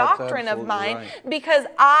pet doctrine of mine, because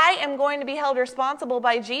I am going to be held responsible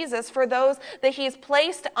by Jesus for those that He's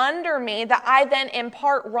placed under me that I then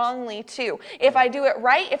impart wrongly to. If I do it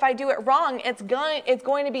right, if I do it wrong, it's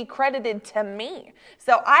going to be credited to me.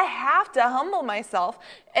 So I have to humble myself,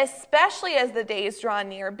 especially as the days draw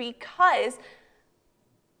near, because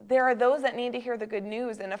there are those that need to hear the good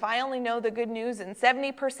news. And if I only know the good news in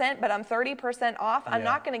 70%, but I'm 30% off, I'm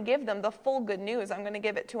not going to give them the full good news. I'm going to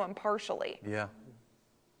give it to them partially. Yeah.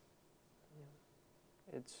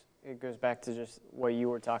 It goes back to just what you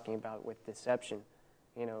were talking about with deception,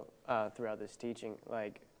 throughout this teaching.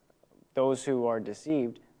 Like, those who are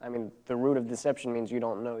deceived, the root of deception means you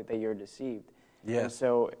don't know that you're deceived. Yeah.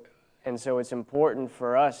 And so it's important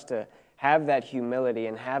for us to have that humility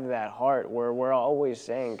and have that heart where we're always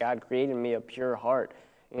saying, God created me a pure heart.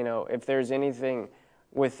 If there's anything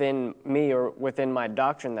within me or within my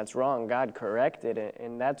doctrine that's wrong, God corrected it.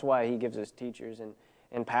 And that's why He gives us teachers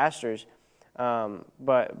and pastors.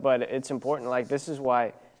 But it's important. Like, this is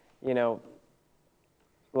why, it's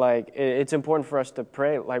important for us to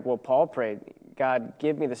pray like what Paul prayed. God,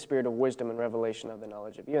 give me the spirit of wisdom and revelation of the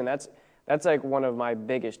knowledge of you. And that's like one of my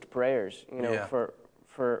biggest prayers,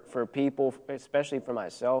 for people, especially for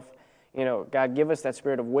myself. God, give us that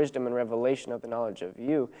spirit of wisdom and revelation of the knowledge of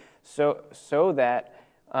you, so that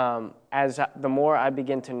the more I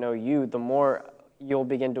begin to know you, the more you'll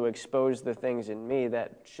begin to expose the things in me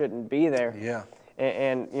that shouldn't be there. Yeah.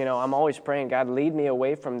 And I'm always praying, God, lead me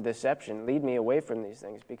away from deception, lead me away from these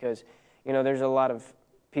things, because there's a lot of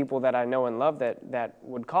people that I know and love that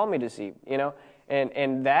would call me deceived,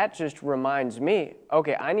 And that just reminds me,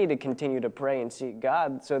 okay, I need to continue to pray and seek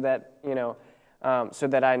God so that, so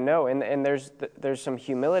that I know. And there's some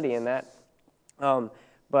humility in that.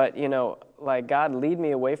 But, like, God, lead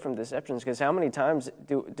me away from deceptions, because how many times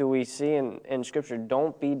do we see in Scripture,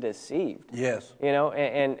 don't be deceived? Yes.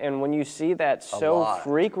 And when you see that so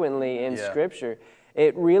frequently in Yeah. Scripture,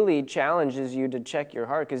 it really challenges you to check your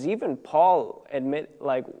heart, because even Paul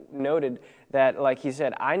noted that, like he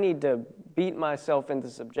said, I need to beat myself into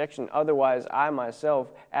subjection, otherwise I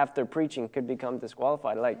myself, after preaching, could become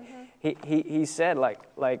disqualified. Like he said, like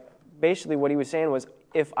basically what he was saying was,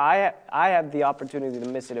 if I have the opportunity to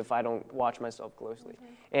miss it if I don't watch myself closely,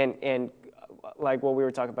 and like what we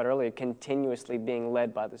were talking about earlier, continuously being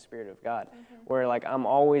led by the Spirit of God, where like I'm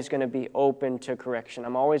always going to be open to correction.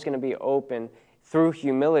 I'm always going to be open through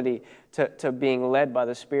humility to being led by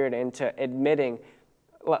the Spirit and to admitting,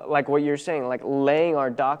 like what you're saying, like laying our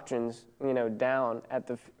doctrines, down at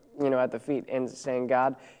the feet and saying,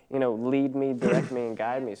 God, lead me, direct me, and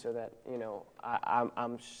guide me, so that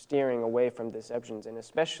I'm steering away from deceptions, and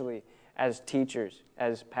especially as teachers,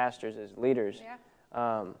 as pastors, as leaders,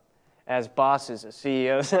 as bosses, as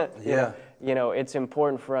CEOs. It's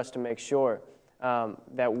important for us to make sure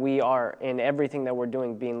that we are, in everything that we're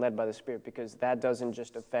doing, being led by the Spirit, because that doesn't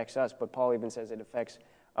just affect us, but Paul even says it affects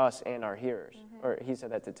us and our hearers. Or he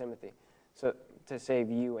said that to Timothy. So to save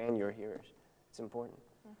you and your hearers, it's important.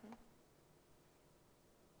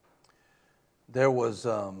 There was,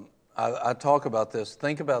 I talk about this.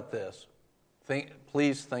 Think about this.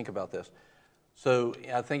 Please think about this. So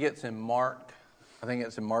I think it's in Mark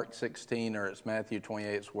 16 or it's Matthew 28.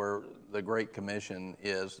 It's where the Great Commission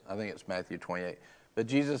is. I think it's Matthew 28. But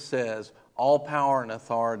Jesus says, all power and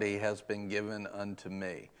authority has been given unto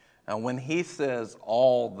me. And when he says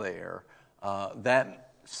all there,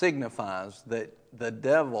 that signifies that the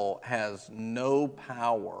devil has no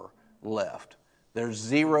power left. There's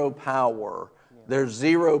zero power. There's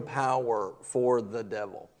zero power for the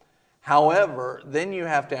devil. However, then you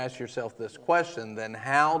have to ask yourself this question, then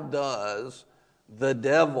how does the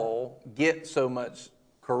devil get so much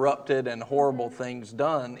corrupted and horrible things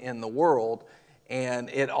done in the world? And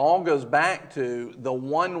it all goes back to the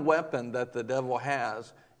one weapon that the devil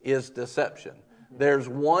has is deception. There's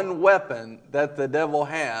one weapon that the devil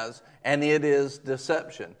has, and it is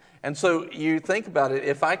deception. And so you think about it,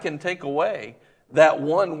 if I can take away that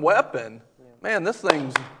one weapon, man, this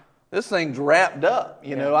thing's wrapped up.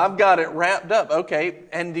 I've got it wrapped up. Okay,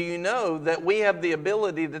 and do you know that we have the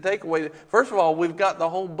ability to take away, first of all, we've got the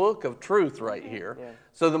whole book of truth right here.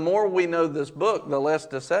 So the more we know this book, the less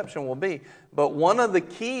deception will be. But one of the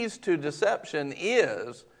keys to deception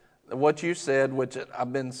is what you said, which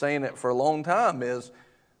I've been saying it for a long time, is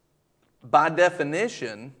by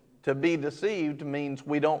definition, to be deceived means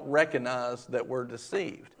we don't recognize that we're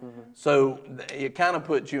deceived. So it kind of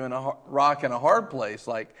puts you in a rock and a hard place.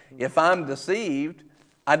 Like, if I'm deceived,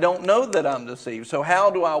 I don't know that I'm deceived. So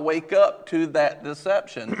how do I wake up to that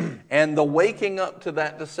deception? And the waking up to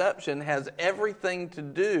that deception has everything to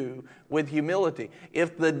do with humility.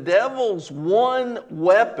 If the devil's one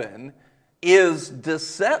weapon is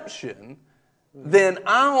deception, then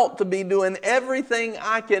I ought to be doing everything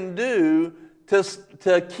I can do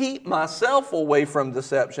to keep myself away from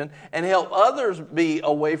deception and help others be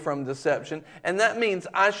away from deception. And that means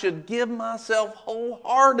I should give myself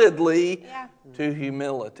wholeheartedly to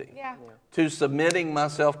humility, to submitting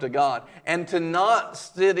myself to God, and to not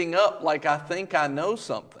sitting up like I think I know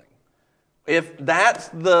something. If that's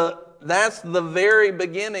the very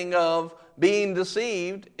beginning of being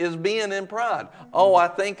deceived, is being in pride. Oh, I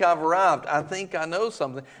think I've arrived. I think I know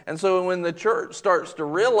something. And so when the church starts to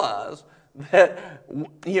realize that,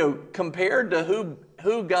 compared to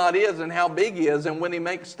who God is and how big He is, and when He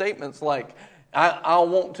makes statements like, I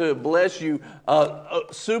want to bless you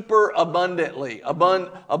super abundantly,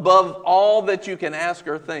 above all that you can ask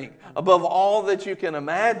or think, above all that you can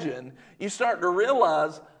imagine, you start to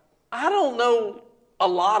realize, I don't know a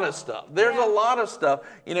lot of stuff. There's a lot of stuff.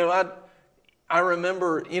 I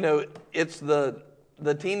remember, it's the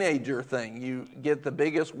teenager thing. You get the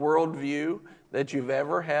biggest worldview that you've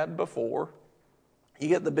ever had before. You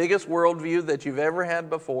get the biggest worldview that you've ever had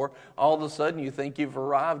before. All of a sudden, you think you've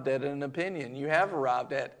arrived at an opinion. You have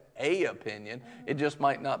arrived at a opinion. It just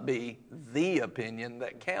might not be the opinion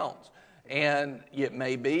that counts. And it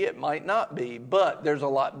may be, it might not be. But there's a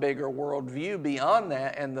lot bigger worldview beyond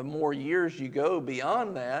that. And the more years you go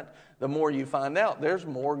beyond that, the more you find out there's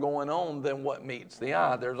more going on than what meets the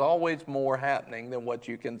eye. There's always more happening than what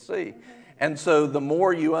you can see. And so the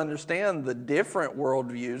more you understand the different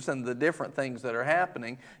worldviews and the different things that are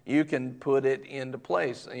happening, you can put it into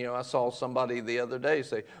place. You know, I saw somebody the other day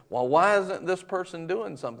say, well, why isn't this person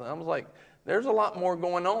doing something? I was like, there's a lot more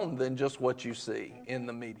going on than just what you see in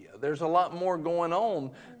the media. There's a lot more going on.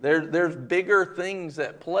 There's bigger things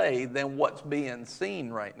at play than what's being seen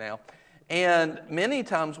right now. And many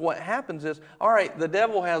times what happens is, all right, the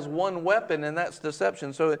devil has one weapon, and that's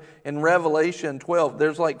deception. So in Revelation 12,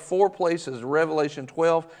 there's like 4 places, Revelation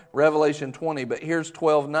 12, Revelation 20, but here's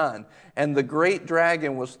 12:9. And the great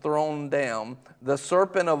dragon was thrown down, the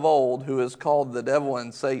serpent of old, who is called the devil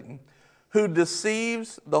and Satan, who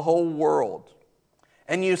deceives the whole world.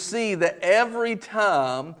 And you see that every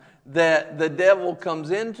time that the devil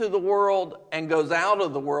comes into the world and goes out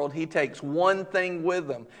of the world, he takes one thing with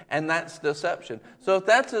him, and that's deception. So if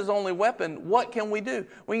that's his only weapon, what can we do?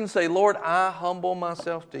 We can say, Lord, I humble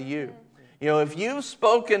myself to you. You know, if you've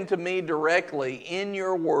spoken to me directly in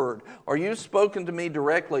your word, or you've spoken to me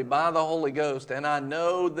directly by the Holy Ghost, and I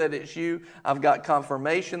know that it's you, I've got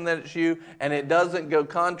confirmation that it's you, and it doesn't go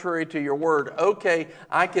contrary to your word, okay,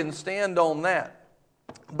 I can stand on that.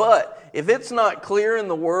 But if it's not clear in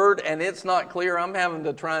the Word and it's not clear, I'm having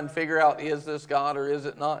to try and figure out, is this God or is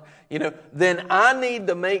it not? You know, then I need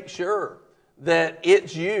to make sure that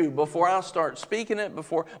it's you before I start speaking it,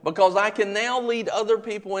 because I can now lead other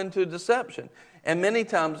people into deception. And many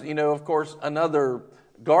times, you know, of course, another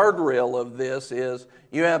guardrail of this is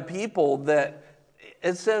you have people that,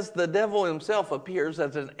 it says the devil himself appears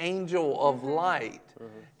as an angel of light.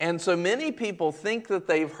 And so many people think that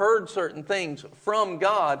they've heard certain things from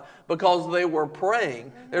God because they were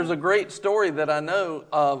praying. There's a great story that I know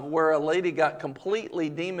of where a lady got completely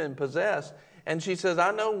demon-possessed. And she says, I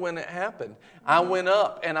know when it happened. I went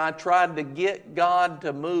up and I tried to get God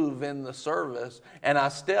to move in the service. And I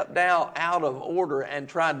stepped out of order and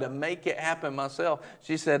tried to make it happen myself.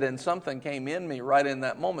 She said, and something came in me right in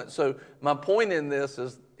that moment. So my point in this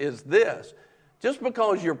is this. Just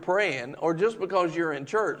because you're praying or just because you're in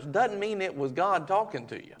church doesn't mean it was God talking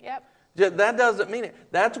to you. Yep. That doesn't mean it.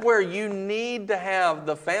 That's where you need to have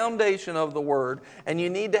the foundation of the Word, and you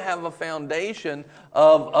need to have a foundation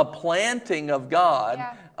of a planting of God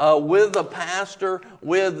with a pastor,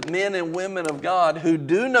 with men and women of God who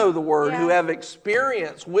do know the Word, who have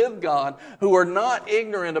experience with God, who are not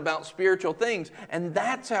ignorant about spiritual things. And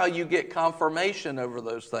that's how you get confirmation over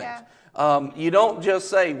those things. Yeah. You don't just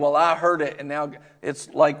say, well, I heard it, and now it's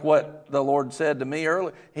like what the Lord said to me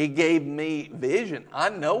earlier. He gave me vision. I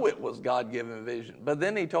know it was God-given vision, but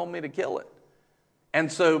then He told me to kill it.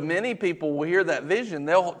 And so many people will hear that vision.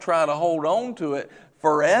 They'll try to hold on to it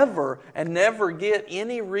forever and never get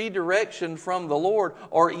any redirection from the Lord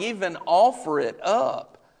or even offer it up.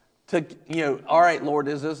 To, you know, all right, Lord,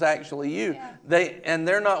 is this actually you? Yeah.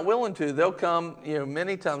 They're not willing to. They'll come, you know,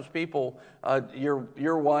 many times people,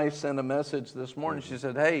 your wife sent a message this morning. She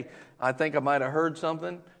said, hey, I think I might have heard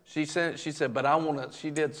something. She said, but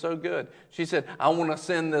she did so good. She said, I want to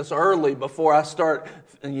send this early before I start,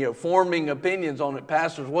 you know, forming opinions on it.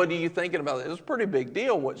 Pastors, what are you thinking about it? It was a pretty big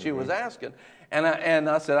deal what she was asking. And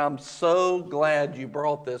I said, I'm so glad you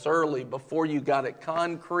brought this early before you got it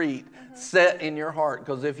concrete set in your heart.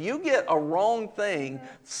 Because if you get a wrong thing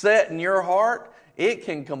set in your heart, it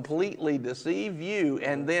can completely deceive you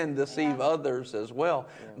and then deceive others as well.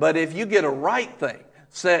 But if you get a right thing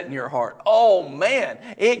set in your heart, oh man,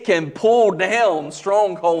 it can pull down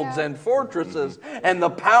strongholds and fortresses, and the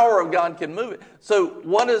power of God can move it. So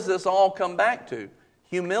what does this all come back to?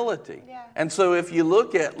 Humility. Yeah. And so if you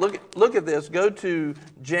look at this, go to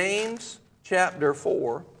James chapter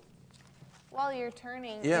 4. While you're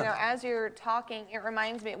turning, you know, as you're talking, it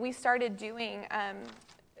reminds me, we started doing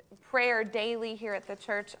prayer daily here at the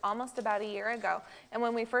church almost about a year ago. And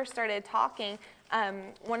when we first started talking,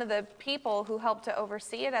 one of the people who helped to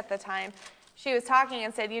oversee it at the time, she was talking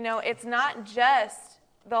and said, you know, it's not just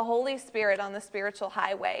the Holy Spirit on the spiritual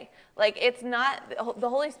highway. Like, it's not, the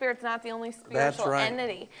Holy Spirit's not the only spiritual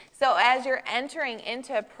entity. So as you're entering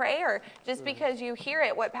into prayer, just because you hear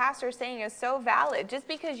it, what Pastor's saying is so valid. Just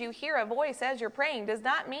because you hear a voice as you're praying does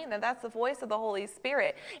not mean that that's the voice of the Holy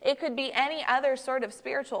Spirit. It could be any other sort of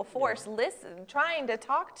spiritual force trying to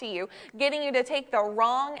talk to you, getting you to take the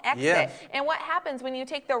wrong exit. Yes. And what happens when you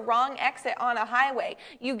take the wrong exit on a highway?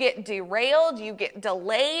 You get derailed, you get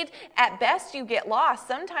delayed, at best you get lost.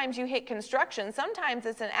 sometimes you hit construction, sometimes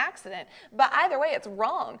it's an accident, but either way it's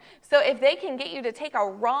wrong. So if they can get you to take a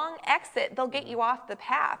wrong exit, they'll get you off the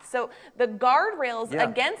path. So the guardrails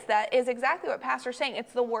against that is exactly what Pastor's saying.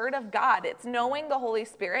 It's the Word of God. It's knowing the Holy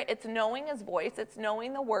Spirit. It's knowing His voice. It's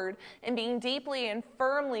knowing the Word and being deeply and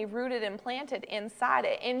firmly rooted and planted inside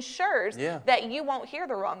it ensures that you won't hear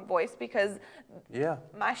the wrong voice, because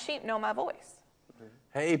my sheep know my voice.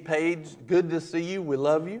 Hey, Paige, good to see you. We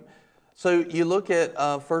love you. So you look at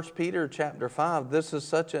 1 Peter chapter 5. This is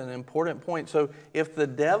such an important point. So if the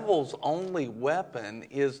devil's only weapon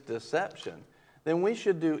is deception, then we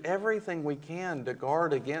should do everything we can to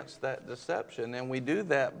guard against that deception. And we do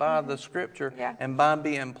that by the Scripture and by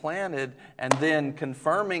being planted and then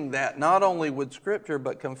confirming that not only with Scripture,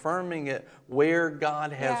 but confirming it where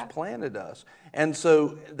God has planted us. And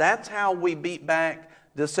so that's how we beat back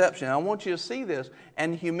deception. I want you to see this.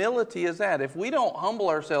 And humility is that. If we don't humble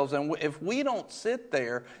ourselves and if we don't sit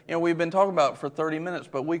there, we've been talking about it for 30 minutes,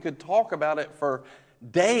 but we could talk about it for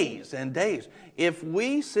days and days. If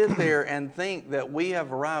we sit there and think that we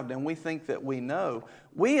have arrived and we think that we know,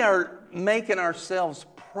 we are making ourselves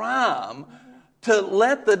prime to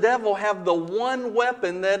let the devil have the one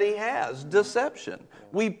weapon that he has, deception.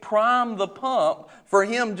 We prime the pump for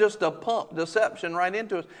him just to pump deception right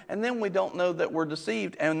into us. And then we don't know that we're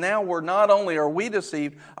deceived. And now we're not only are we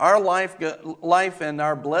deceived, our life and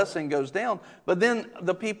our blessing goes down, but then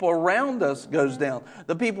the people around us goes down.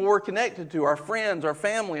 The people we're connected to, our friends, our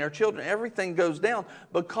family, our children, everything goes down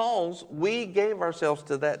because we gave ourselves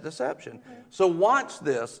to that deception. So watch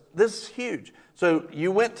this. This is huge. So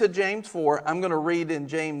you went to James 4. I'm going to read in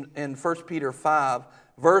 1 Peter 5,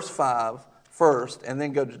 verse 5 first, and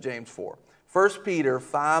then go to James 4. 1 Peter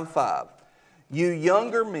 5:5. You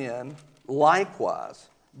younger men, likewise,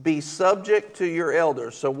 be subject to your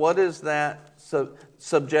elders. So what is that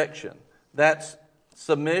subjection? That's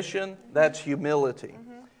submission. That's humility.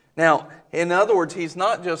 Now, in other words, he's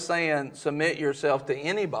not just saying submit yourself to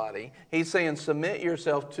anybody. He's saying submit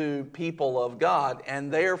yourself to people of God,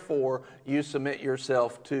 and therefore you submit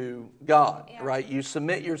yourself to God, right? You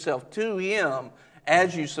submit yourself to Him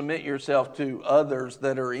as you submit yourself to others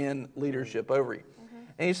that are in leadership over you.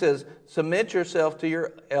 And he says, submit yourself to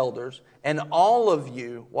your elders, and all of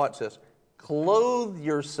you, watch this, clothe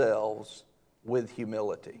yourselves with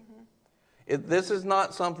humility. This is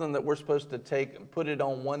not something that we're supposed to take and put it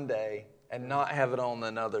on one day and not have it on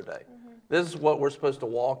another day. This is what we're supposed to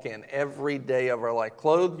walk in every day of our life.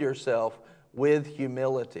 Clothe yourself with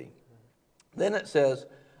humility. Then it says,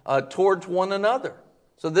 towards one another.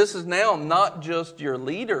 So this is now not just your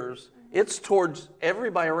leaders, it's towards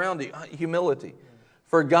everybody around you, humility.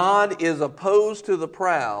 For God is opposed to the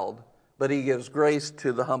proud, but He gives grace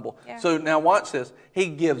to the humble. So now watch this. He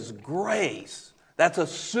gives grace. That's a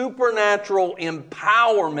supernatural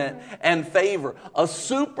empowerment and favor. A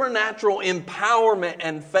supernatural empowerment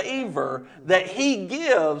and favor that He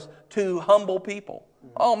gives to humble people.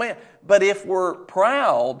 Oh man, but if we're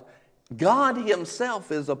proud, God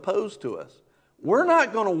Himself is opposed to us. We're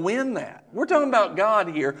not going to win that. We're talking about God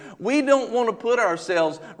here. We don't want to put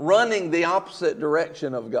ourselves running the opposite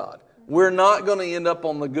direction of God. We're not going to end up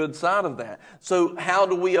on the good side of that. So how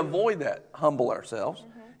do we avoid that? Humble ourselves.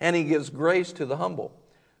 And He gives grace to the humble.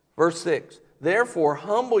 Verse 6, therefore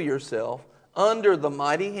humble yourself under the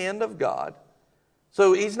mighty hand of God.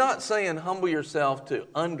 So He's not saying humble yourself to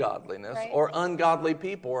ungodliness or ungodly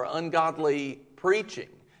people or ungodly preaching.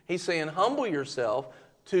 He's saying humble yourself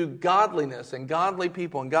to godliness and godly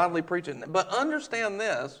people and godly preaching. But understand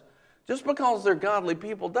this, just because they're godly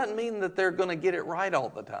people doesn't mean that they're going to get it right all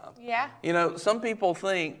the time. Some people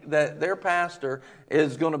think that their pastor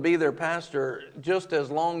is going to be their pastor just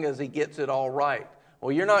as long as he gets it all right.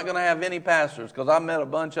 Well, you're not going to have any pastors, because I met a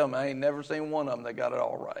bunch of them. I ain't never seen one of them that got it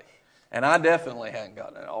all right. And I definitely hadn't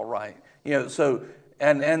gotten it all right. So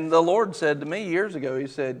the Lord said to me years ago, He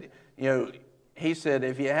said,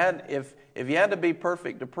 if you had to be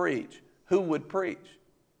perfect to preach, who would preach?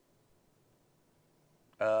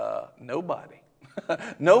 Nobody.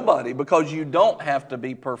 Nobody, because you don't have to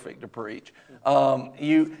be perfect to preach.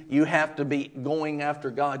 You have to be going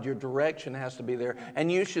after God. Your direction has to be there.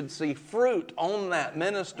 And you should see fruit on that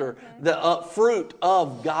minister, the fruit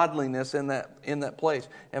of godliness in that place.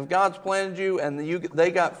 And if God's planted you and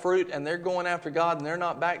they got fruit and they're going after God and they're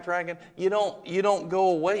not backtracking, you don't go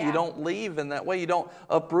away. Yeah. You don't leave in that way. You don't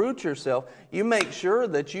uproot yourself. You make sure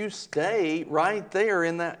that you stay right there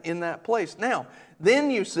in that place. Now,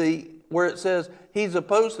 then you see where it says, He's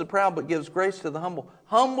opposed to the proud but gives grace to the humble.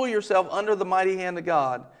 Humble yourself under the mighty hand of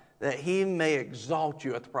God, that He may exalt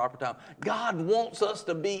you at the proper time. God wants us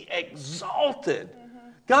to be exalted.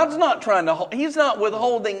 God's not He's not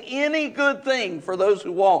withholding any good thing for those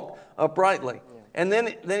who walk uprightly. And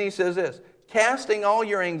then he says this, casting all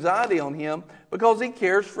your anxiety on Him because He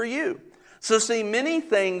cares for you. So see, many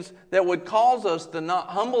things that would cause us to not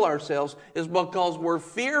humble ourselves is because we're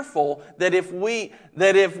fearful that if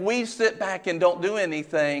we sit back and don't do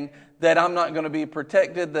anything, that I'm not going to be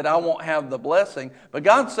protected, that I won't have the blessing. But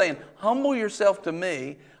God's saying, humble yourself to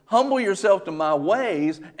me, humble yourself to my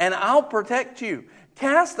ways, and I'll protect you.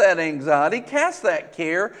 Cast that anxiety, cast that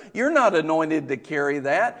care. You're not anointed to carry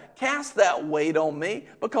that. Cast that weight on me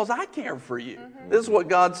because I care for you. This is what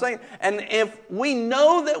God's saying. And if we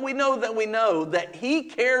know that He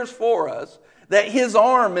cares for us, that His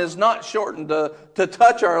arm is not shortened to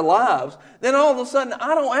touch our lives, then all of a sudden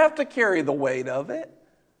I don't have to carry the weight of it.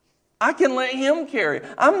 I can let Him carry it.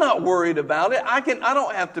 I'm not worried about it. I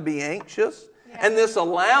don't have to be anxious. Yeah. And this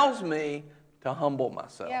allows me to humble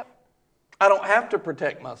myself. Yep. I don't have to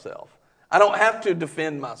protect myself. I don't have to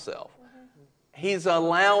defend myself. He's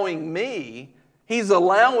allowing me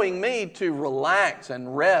to relax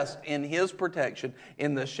and rest in His protection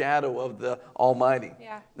in the shadow of the Almighty.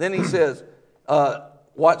 Yeah. Then he says,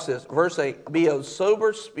 watch this, verse 8, be of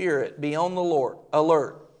sober spirit, be on the Lord,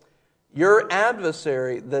 alert. Your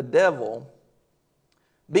adversary, the devil,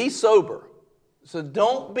 be sober. So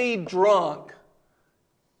don't be drunk.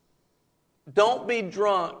 Don't be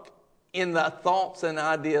drunk in the thoughts and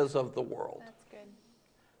ideas of the world. That's good.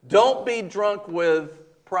 Don't be drunk with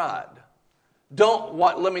pride.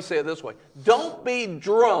 Let me say it this way. Don't be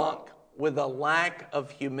drunk with a lack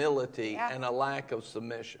of humility and a lack of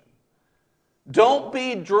submission. Don't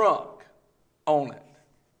be drunk on it.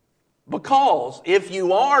 Because if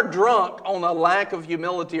you are drunk on a lack of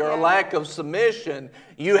humility or a lack of submission,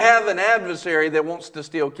 you have an adversary that wants to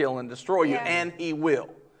steal, kill, and destroy you, and he will.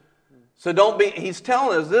 So don't be, he's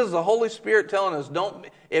telling us, this is the Holy Spirit telling us,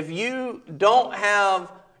 if you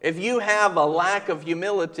have a lack of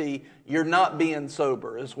humility, you're not being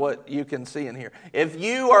sober, is what you can see in here. If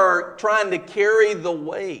you are trying to carry the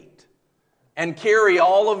weight and carry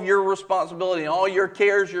all of your responsibility and all your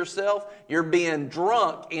cares yourself, you're being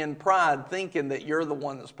drunk in pride, thinking that you're the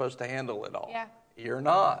one that's supposed to handle it all. Yeah. You're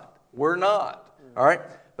not. We're not. All right?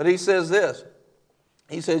 But he says this.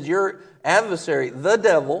 He says, your adversary, the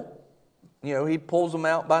devil, he pulls them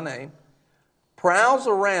out by name, prowls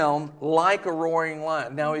around like a roaring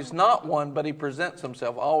lion. Now, he's not one, but he presents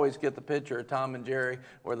himself. I always get the picture of Tom and Jerry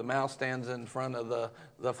where the mouse stands in front of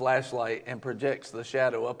the flashlight and projects the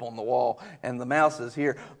shadow up on the wall, and the mouse is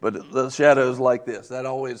here, but the shadow's like this. I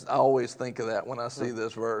always think of that when I see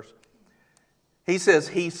this verse. He says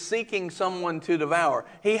he's seeking someone to devour.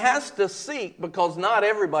 He has to seek because not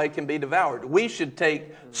everybody can be devoured. We should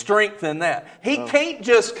take strength in that. He can't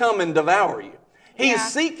just come and devour you. He's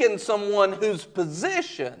seeking someone who's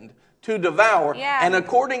positioned to devour. Yeah. And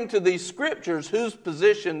according to these scriptures, who's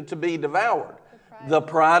positioned to be devoured? The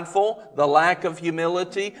prideful, the lack of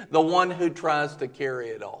humility, the one who tries to carry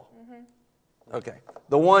it all. Mm-hmm. Okay.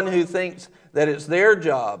 The one who thinks that it's their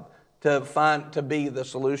job to be the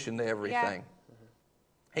solution to everything. Yeah.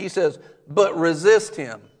 He says, but resist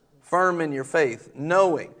him, firm in your faith,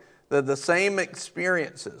 knowing that the same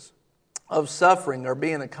experiences of suffering are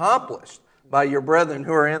being accomplished by your brethren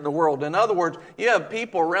who are in the world. In other words, you have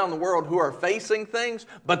people around the world who are facing things,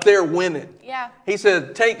 but they're winning. Yeah. He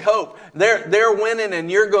said, take hope. They're winning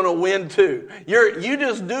and you're going to win too. You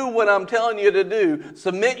just do what I'm telling you to do.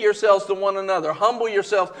 Submit yourselves to one another. Humble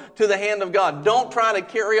yourself to the hand of God. Don't try to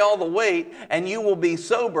carry all the weight and you will be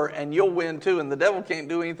sober and you'll win too. And the devil can't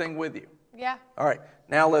do anything with you. Yeah. All right.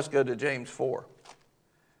 Now let's go to James 4.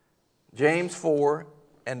 James 4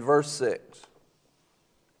 and verse 6.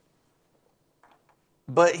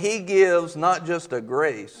 But he gives not just a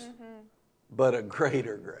grace, but a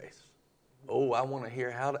greater grace. Oh, I want to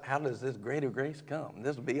hear how does this greater grace come?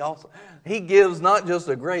 This would be awesome. He gives not just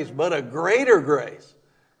a grace, but a greater grace.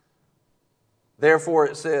 Therefore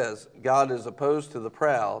it says, God is opposed to the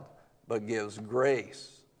proud, but gives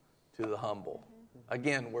grace to the humble.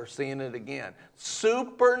 Again, we're seeing it again.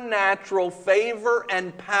 Supernatural favor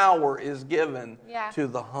and power is given to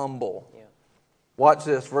the humble. Yeah. Watch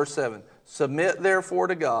this, verse 7. Submit therefore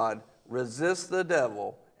to God, resist the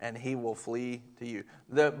devil, and he will flee to you.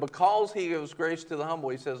 Because he gives grace to the humble,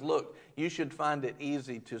 he says, look, you should find it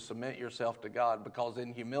easy to submit yourself to God because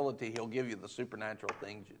in humility he'll give you the supernatural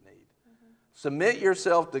things you need. Submit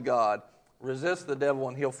yourself to God, resist the devil,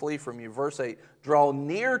 and he'll flee from you. Verse 8, draw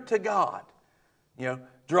near to God.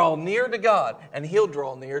 Draw near to God, and he'll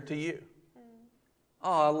draw near to you.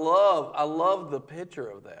 Oh, I love the picture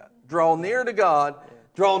of that. Draw near to God.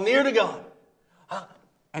 Draw near to God,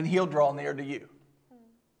 and he'll draw near to you.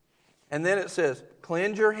 And then it says,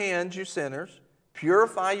 cleanse your hands, you sinners.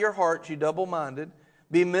 Purify your hearts, you double-minded.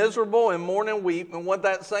 Be miserable and mourn and weep. And what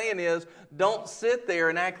that's saying is, don't sit there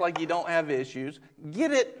and act like you don't have issues.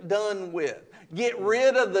 Get it done with. Get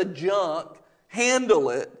rid of the junk. Handle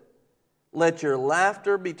it. Let your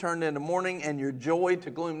laughter be turned into mourning and your joy to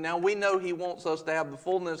gloom. Now, we know He wants us to have the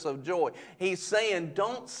fullness of joy. He's saying,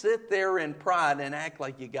 don't sit there in pride and act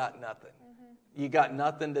like you got nothing. You got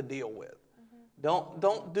nothing to deal with.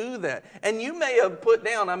 Don't do that. And you may have put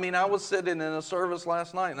down, I was sitting in a service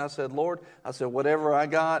last night and I said, Lord, whatever I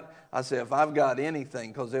got, if I've got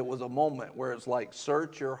anything, because it was a moment where it's like,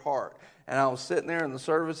 search your heart. And I was sitting there in the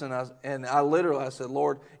service and I said,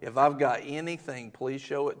 Lord, if I've got anything, please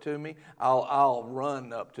show it to me. I'll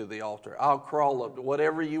run up to the altar. I'll crawl up to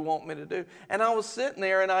whatever you want me to do. And I was sitting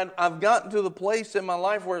there and I've gotten to the place in my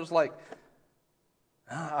life where it's like,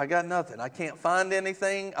 I got nothing. I can't find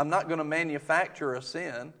anything. I'm not going to manufacture a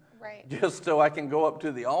sin just so I can go up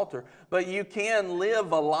to the altar. But you can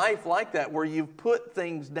live a life like that where you've put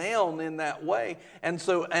things down in that way. And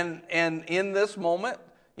so, and in this moment,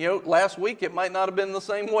 last week it might not have been the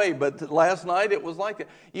same way, but last night it was like that.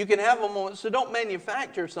 You can have a moment. So don't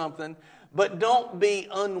manufacture something, but don't be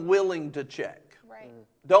unwilling to check. Right.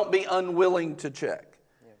 Don't be unwilling to check.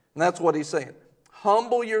 Yeah. And that's what he's saying.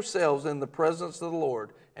 Humble yourselves in the presence of the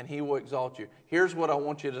Lord, and He will exalt you. Here's what I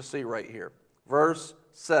want you to see right here. Verse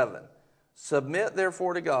 7. Submit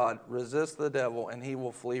therefore to God, resist the devil, and he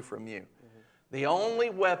will flee from you. The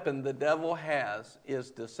only weapon the devil has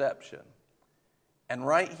is deception. And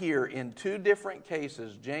right here, in two different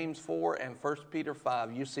cases, James 4 and 1 Peter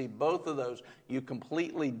 5, you see both of those. You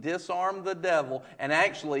completely disarm the devil, and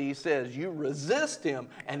actually he says you resist him,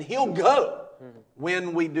 and he'll go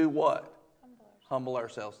when we do what? Humble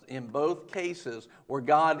ourselves. In both cases where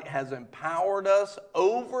God has empowered us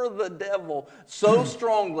over the devil so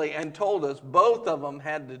strongly and told us, both of them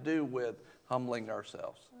had to do with humbling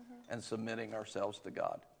ourselves and submitting ourselves to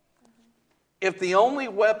God. If the only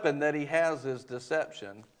weapon that he has is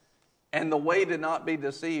deception, and the way to not be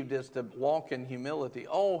deceived is to walk in humility,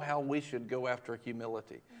 oh, how we should go after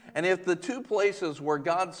humility. And if the two places where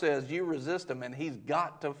God says you resist him and he's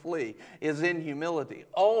got to flee is in humility,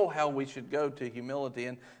 oh, how we should go to humility.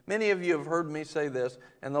 And many of you have heard me say this,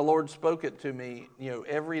 and the Lord spoke it to me,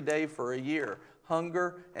 every day for a year.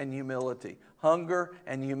 Hunger and humility. Hunger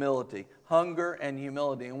and humility. Hunger and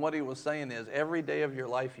humility. And what he was saying is, every day of your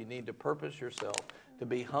life you need to purpose yourself to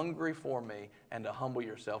be hungry for me and to humble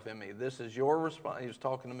yourself in me. This is your response. He was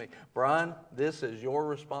talking to me. Brian, this is your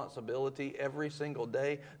responsibility every single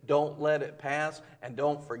day. Don't let it pass and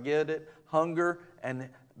don't forget it. Hunger and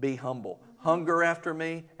be humble. Hunger after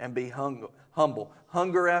me and be humble.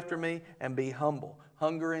 Hunger after me and be humble.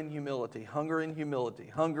 Hunger and humility, hunger and humility,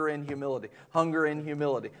 hunger and humility, hunger and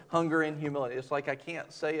humility, hunger and humility. It's like I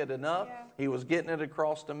can't say it enough. Yeah. He was getting it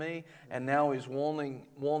across to me, and now he's wanting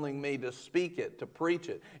me to speak it, to preach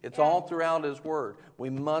it. It's all throughout his word. We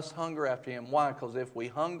must hunger after him. Why? Because if we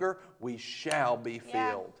hunger, we shall be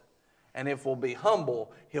filled. Yeah. And if we'll be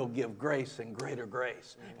humble, he'll give grace and greater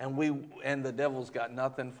grace. And the devil's got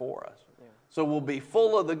nothing for us. So we'll be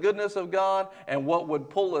full of the goodness of God, and what would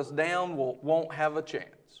pull us down won't have a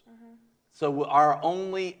chance. So our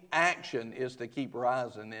only action is to keep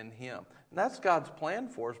rising in him. And that's God's plan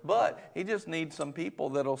for us. But he just needs some people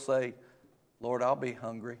that'll say, Lord, I'll be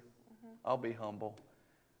hungry. I'll be humble.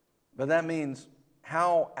 But that means,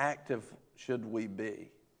 how active should we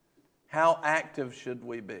be? How active should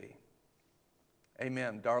we be?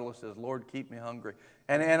 Amen. Darla says, Lord, keep me hungry.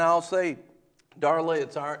 And I'll say, Darla,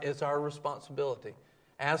 it's our responsibility.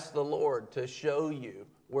 Ask the Lord to show you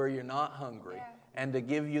where you're not hungry and to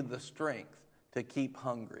give you the strength to keep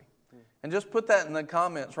hungry. And just put that in the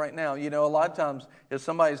comments right now. A lot of times if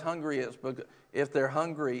somebody's hungry, if they're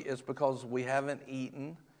hungry, it's because we haven't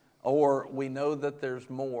eaten, or we know that there's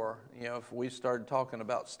more. If we started talking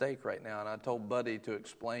about steak right now, and I told Buddy to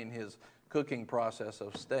explain his cooking process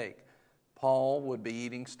of steak, Paul would be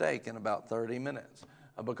eating steak in about 30 minutes.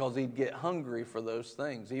 Because he'd get hungry for those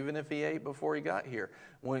things, even if he ate before he got here.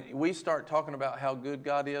 When we start talking about how good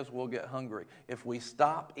God is, we'll get hungry. If we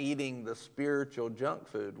stop eating the spiritual junk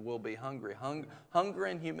food, we'll be hungry. Hunger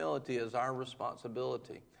and humility is our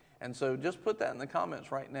responsibility. And so just put that in the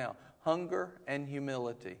comments right now. Hunger and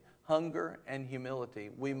humility. Hunger and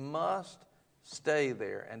humility. We must stay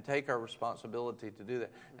there and take our responsibility to do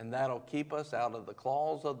that. And that'll keep us out of the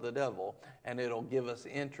claws of the devil, and it'll give us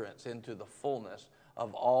entrance into the fullness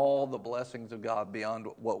of all the blessings of God beyond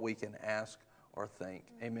what we can ask or think.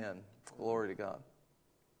 Amen. Glory to God.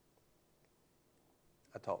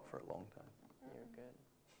 I talked for a long time. You're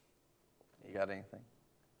good. You got anything?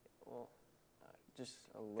 Well, just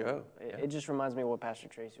a little. Go. It just reminds me of what Pastor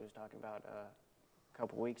Tracy was talking about a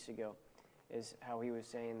couple weeks ago, is how he was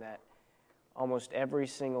saying that almost every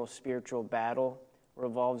single spiritual battle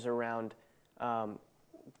revolves around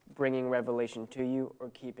bringing revelation to you or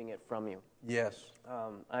keeping it from you. Yes.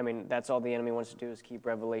 I mean, that's all the enemy wants to do is keep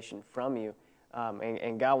revelation from you,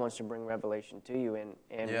 and God wants to bring revelation to you.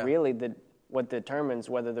 And really, what determines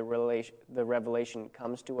whether the revelation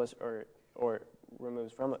comes to us or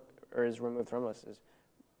removes from it, or is removed from us, is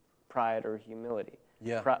pride or humility.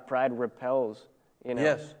 Yeah. Pride repels,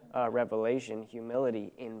 Yes. Revelation.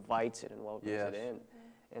 Humility invites it and welcomes Yes. it in.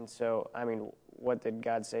 And so, I mean, what did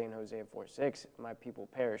God say in Hosea 4:6? My people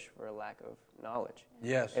perish for a lack of knowledge.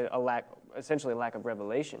 Yes. Essentially a lack of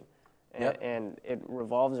revelation. Yep. And it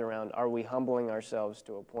revolves around, are we humbling ourselves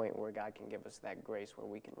to a point where God can give us that grace where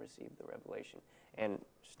we can receive the revelation and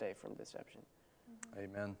stay from deception?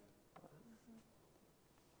 Amen.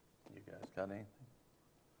 You guys got anything?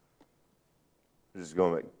 Just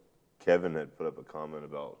going back, Kevin had put up a comment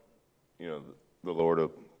about, the Lord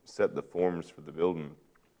will set the forms for the building,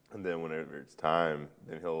 and then whenever it's time,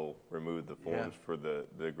 then He'll remove the forms for the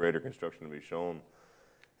greater construction to be shown.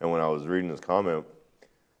 And when I was reading this comment,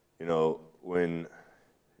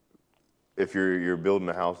 if you're building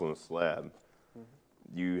a house on a slab,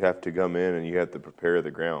 you have to come in and you have to prepare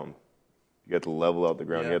the ground. You have to level out the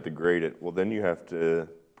ground. You have to grade it. Well, then you have to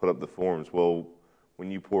put up the forms. Well, when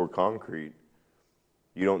you pour concrete,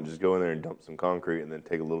 you don't just go in there and dump some concrete and then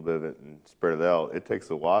take a little bit of it and spread it out. It takes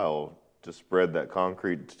a while to spread that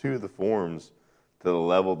concrete to the forms to the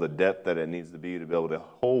level, the depth that it needs to be able to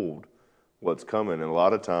hold what's coming. And a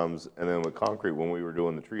lot of times, and then with concrete, when we were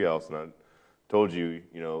doing the treehouse, and I told you,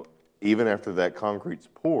 even after that concrete's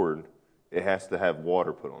poured, it has to have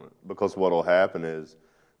water put on it. Because what will happen is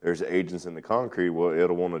there's agents in the concrete,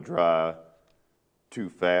 it'll want to dry too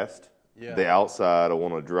fast. Yeah. The outside will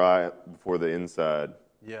want to dry before the inside.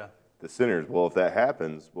 Yeah. The centers. Well, if that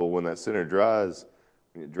happens, when that center dries,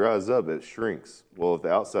 when it dries up, it shrinks. Well, if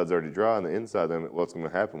the outside's already dry and the inside, then what's going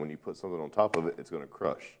to happen when you put something on top of it? It's going to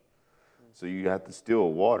crush. So you have to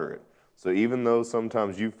still water it. So even though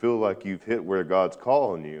sometimes you feel like you've hit where God's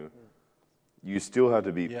calling you, you still have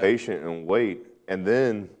to be patient and wait. And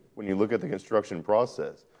then when you look at the construction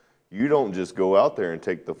process, you don't just go out there and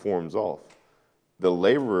take the forms off. The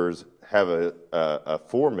laborers have a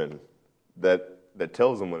foreman that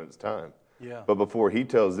tells them when it's time. Yeah. But before he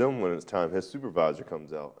tells them when it's time, his supervisor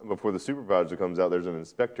comes out. And before the supervisor comes out, there's an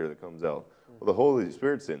inspector that comes out. Well, the Holy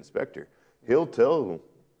Spirit's the inspector. He'll tell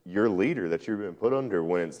your leader that you've been put under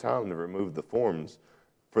when it's time to remove the forms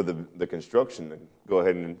for the construction to go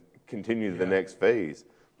ahead and continue to the next phase.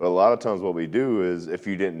 But a lot of times what we do is, if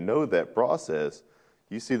you didn't know that process,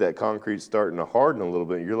 you see that concrete starting to harden a little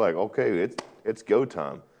bit. You're like, okay, it's go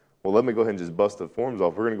time. Well, let me go ahead and just bust the forms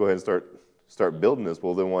off. We're going to go ahead and start building this.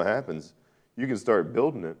 Well, then what happens? You can start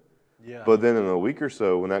building it. Yeah. But then in a week or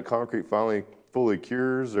so, when that concrete finally fully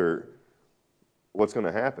cures, or what's going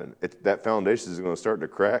to happen? That foundation is going to start to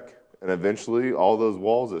crack, and eventually all those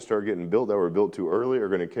walls that start getting built that were built too early are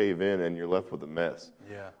going to cave in, and you're left with a mess.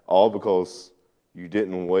 Yeah. All because you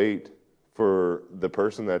didn't wait for the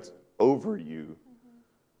person that's over you,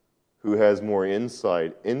 who has more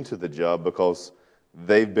insight into the job, because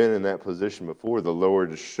they've been in that position before. The Lord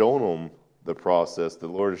has shown them the process. The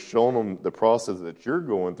Lord has shown them the process that you're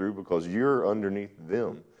going through because you're underneath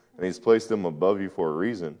them. And He's placed them above you for a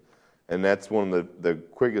reason. And that's one of the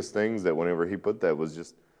quickest things that whenever He put that was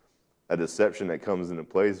just a deception that comes into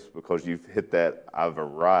place because you've hit that I've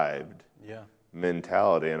arrived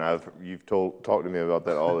mentality. And you've talked to me about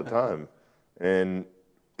that all the time. And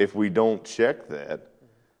if we don't check that,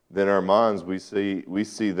 then our minds, we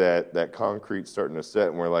see that concrete starting to set,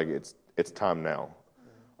 and we're like, it's time now.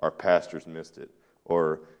 Our pastors missed it,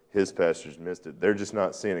 or his pastors missed it. They're just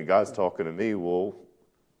not seeing it. God's talking to me. Well,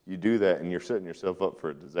 you do that, and you're setting yourself up for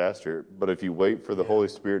a disaster. But if you wait for the Holy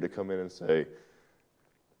Spirit to come in and say,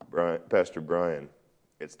 Pastor Brian,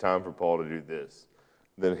 it's time for Paul to do this,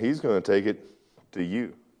 then he's going to take it to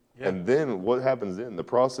you. Yeah. And then what happens then? The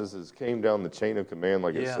processes came down the chain of command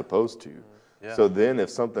like it's supposed to. Yeah. So then if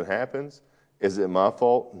something happens, is it my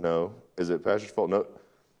fault? No. Is it Pastor's fault? No.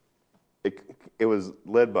 It was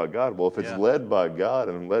led by God. Well, if it's led by God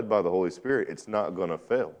and led by the Holy Spirit, it's not going to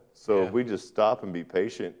fail. So if we just stop and be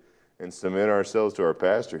patient and submit ourselves to our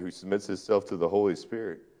pastor who submits himself to the Holy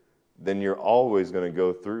Spirit, then you're always going to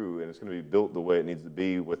go through, and it's going to be built the way it needs to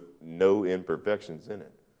be with no imperfections in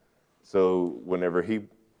it. So whenever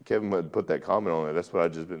Kevin would put that comment on it, that's what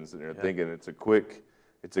I've just been sitting there thinking. It's a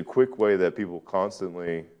quick way that people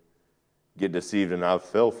constantly get deceived, and I've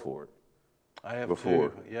fell for it. I have before.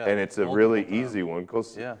 too. Yeah, and it's a really easy one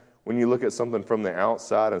because Yeah. when you look at something from the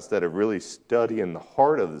outside instead of really studying the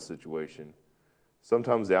heart of the situation,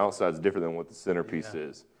 sometimes the outside is different than what the centerpiece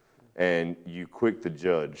is. And you quick to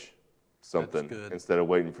judge something good. instead of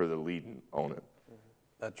waiting for the leading on it.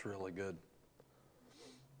 That's really good.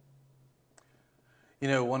 You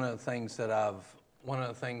know, one of the things that I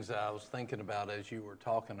was thinking about as you were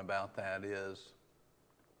talking about that is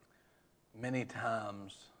many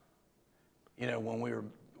times, you know, when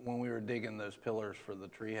we were digging those pillars for the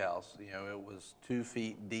treehouse, you know, it was 2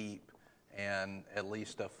 feet deep and at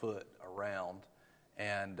least a foot around,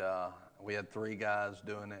 and we had 3 guys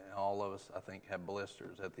doing it, and all of us, I think, had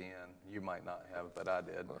blisters at the end. You might not have, but I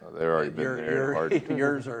did. They've already been there. Hard.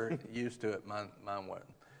 Yours are used to it. Mine weren't.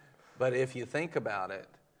 But if you think about it,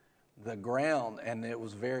 the ground, and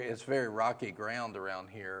it's very rocky ground around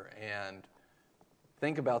here, and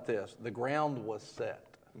think about this. The ground was set.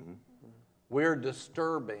 Mm-hmm. We're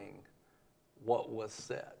disturbing what was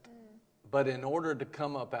set. But in order to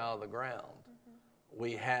come up out of the ground,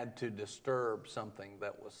 we had to disturb something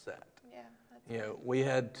that was set. Yeah, you know, we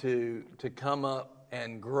had to come up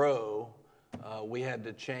and grow. We had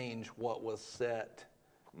to change what was set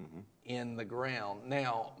in the ground.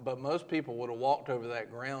 Now, but most people would have walked over that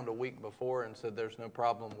ground a week before and said, there's no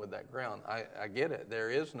problem with that ground. I get it. There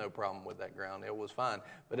is no problem with that ground. It was fine.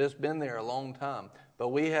 But it's been there a long time. But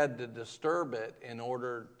we had to disturb it in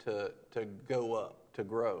order to go up, to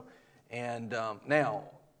grow. And now,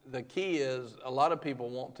 the key is a lot of people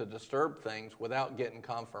want to disturb things without getting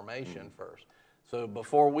confirmation first. So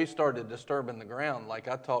before we started disturbing the ground, like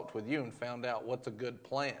I talked with you and found out what's a good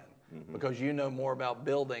plan. Because you know more about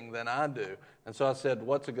building than I do. And so I said,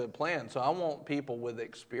 what's a good plan? So I want people with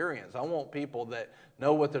experience. I want people that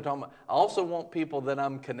know what they're talking about. I also want people that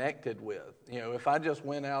I'm connected with. You know, if I just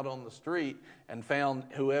went out on the street and found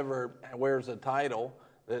whoever wears a title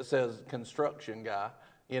that says construction guy,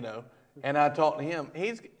 you know, and I talked to him,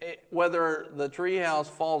 whether the treehouse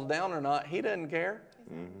falls down or not, he doesn't care.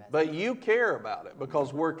 But you care about it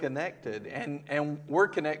because we're connected, and we're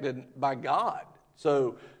connected by God.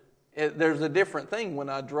 So there's a different thing when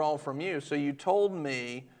I draw from you. So you told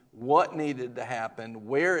me what needed to happen,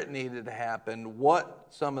 where it needed to happen, what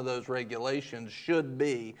some of those regulations should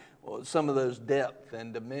be, some of those depth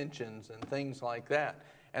and dimensions and things like that.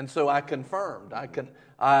 And so I confirmed.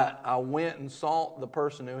 I went and sought the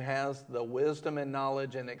person who has the wisdom and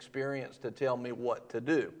knowledge and experience to tell me what to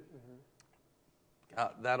do.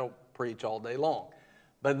 That'll preach all day long.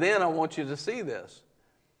 But then I want you to see this.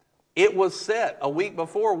 It was set a week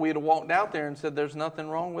before. We'd have walked out there and said there's nothing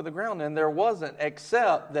wrong with the ground, and there wasn't,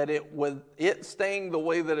 except that it staying the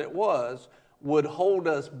way that it was would hold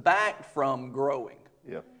us back from growing.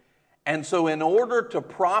 Yep. And so in order to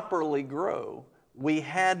properly grow, we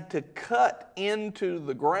had to cut into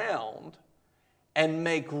the ground and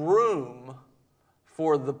make room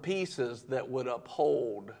for the pieces that would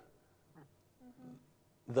uphold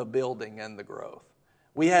the building and the growth.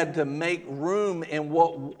 We had to make room in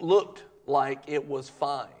what looked like it was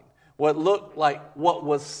fine, what looked like what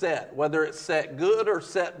was set, whether it's set good or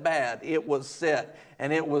set bad, it was set,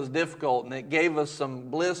 and it was difficult, and it gave us some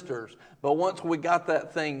blisters. But once we got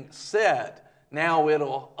that thing set, now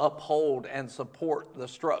it'll uphold and support the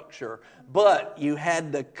structure. But you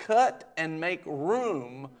had to cut and make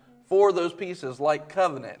room for those pieces, like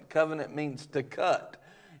covenant. Covenant means to cut.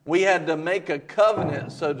 We had to make a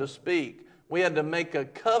covenant, so to speak. We had to make a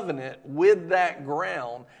covenant with that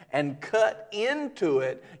ground and cut into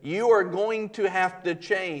it. You are going to have to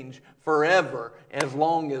change forever as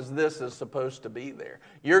long as this is supposed to be there.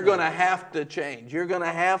 You're going to have to change. You're going to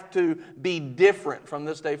have to be different from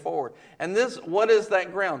this day forward. And what is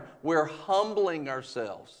that ground? We're humbling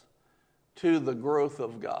ourselves to the growth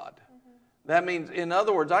of God. That means, in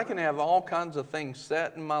other words, I can have all kinds of things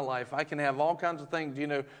set in my life. I can have all kinds of things,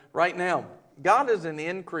 right now. God is an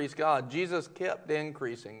increase God. Jesus kept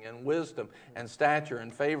increasing in wisdom and stature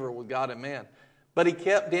and favor with God and man. But he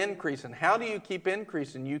kept increasing. How do you keep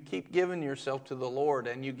increasing? You keep giving yourself to the Lord,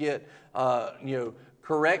 and you get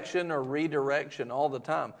correction or redirection all the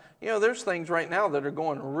time. There's things right now that are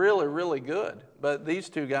going really, really good. But these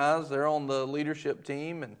 2 guys, they're on the leadership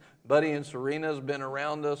team, and Buddy and Serena's been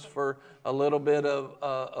around us for a little bit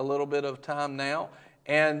of time now,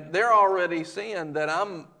 and they're already seeing that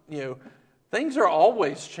things are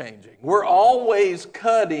always changing. We're always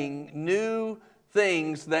cutting new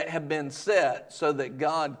things that have been set so that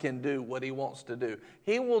God can do what he wants to do.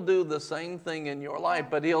 He will do the same thing in your life,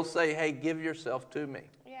 but he'll say, hey, give yourself to me.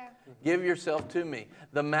 Yeah. Give yourself to me.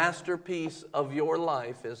 The masterpiece of your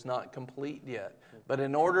life is not complete yet. But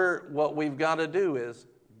in order, what we've got to do is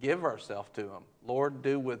give ourselves to Him. Lord,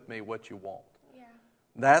 do with me what you want. Yeah.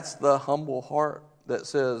 That's the humble heart that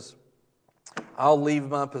says, I'll leave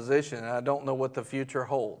my position and I don't know what the future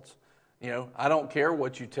holds. I don't care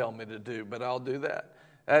what you tell me to do, but I'll do that.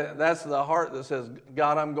 That's the heart that says,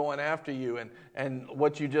 God, I'm going after you. And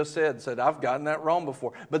what you just said, I've gotten that wrong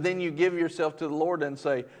before. But then you give yourself to the Lord and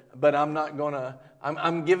say, but I'm not going to,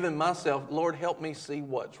 I'm giving myself, Lord, help me see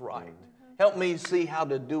what's right. Help me see how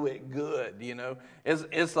to do it good,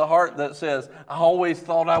 It's the heart that says, I always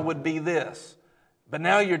thought I would be this. But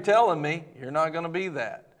now you're telling me you're not going to be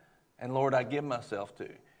that. And Lord, I give myself to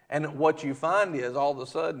you. And what you find is all of a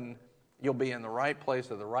sudden, you'll be in the right place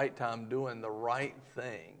at the right time doing the right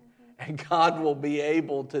thing. And God will be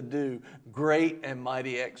able to do great and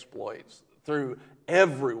mighty exploits through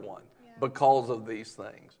everyone because of these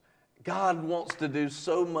things. God wants to do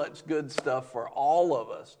so much good stuff for all of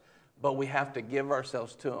us, but we have to give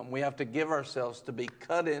ourselves to Him. We have to give ourselves to be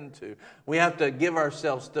cut into. We have to give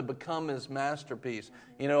ourselves to become His masterpiece.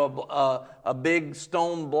 A big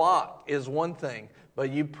stone block is one thing, but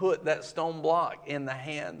you put that stone block in the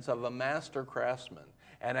hands of a master craftsman,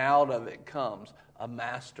 and out of it comes a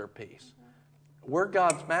masterpiece. We're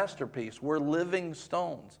God's masterpiece. We're living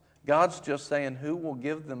stones. God's just saying, who will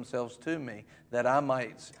give themselves to me that I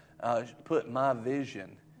might put my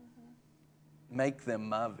vision, make them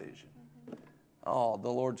my vision. Oh, the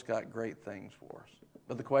Lord's got great things for us.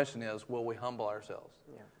 But the question is, will we humble ourselves?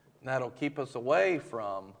 Yeah. And that'll keep us away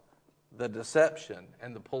from the deception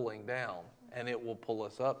and the pulling down, and it will pull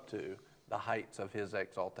us up to the heights of His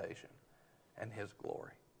exaltation and His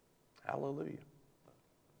glory. Hallelujah.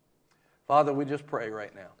 Father, we just pray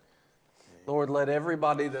right now. Lord, let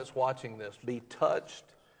everybody that's watching this be touched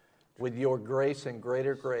with your grace and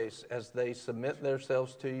greater grace as they submit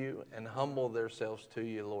themselves to you and humble themselves to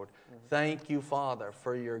you, Lord. Thank you, Father,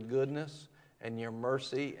 for your goodness and your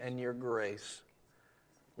mercy and your grace.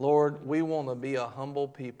 Lord, we want to be a humble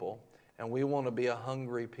people and we want to be a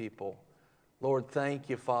hungry people. Lord, thank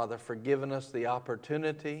you, Father, for giving us the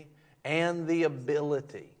opportunity and the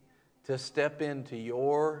ability to step into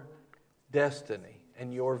your destiny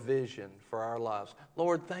and your vision for our lives.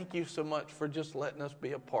 Lord, thank you so much for just letting us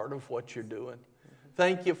be a part of what you're doing.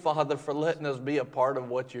 Thank you, Father, for letting us be a part of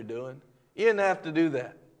what you're doing. You didn't have to do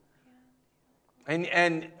that.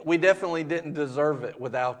 And we definitely didn't deserve it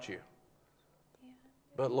without you.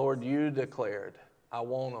 But Lord, you declared, I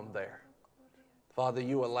want them there. Father,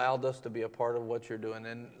 you allowed us to be a part of what you're doing.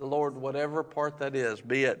 And Lord, whatever part that is,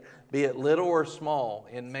 be it little or small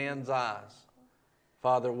in man's eyes,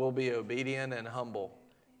 Father, we'll be obedient and humble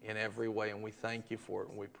in every way. And we thank you for it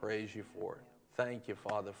and we praise you for it. Thank you,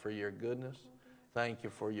 Father, for your goodness. Thank you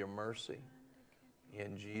for your mercy.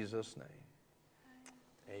 In Jesus' name.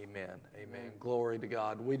 Amen. Amen. Glory to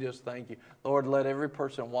God. We just thank you. Lord, let every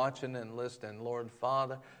person watching and listening, Lord,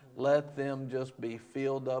 Father, let them just be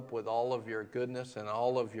filled up with all of your goodness and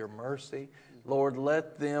all of your mercy. Lord,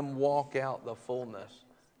 let them walk out the fullness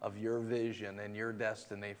of your vision and your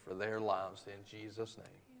destiny for their lives in Jesus' name.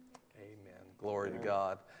 Amen. Glory to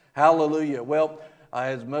God. Hallelujah. Well,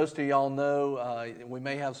 as most of y'all know, we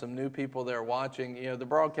may have some new people that are watching. You know, the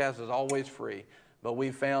broadcast is always free. But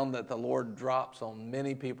we found that the Lord drops on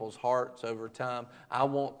many people's hearts over time. I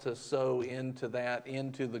want to sow into that,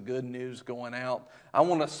 into the good news going out. I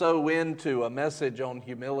want to sow into a message on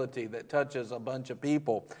humility that touches a bunch of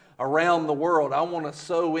people around the world. I want to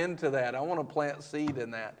sow into that. I want to plant seed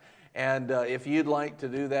in that. And if you'd like to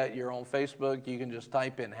do that, you're on Facebook. You can just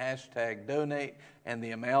type in #donate and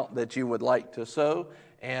the amount that you would like to sow.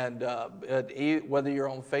 And whether you're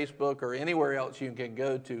on Facebook or anywhere else, you can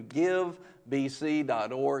go to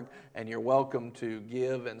givebc.org, and you're welcome to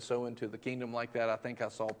give and sow into the kingdom like that. I think I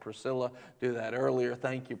saw Priscilla do that earlier.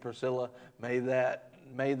 Thank you, Priscilla. May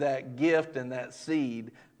that gift and that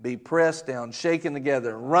seed be pressed down, shaken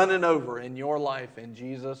together, running over in your life in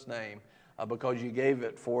Jesus' name. Because you gave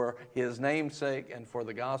it for His name's sake and for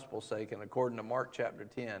the gospel's sake. And according to Mark chapter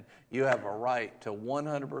 10, you have a right to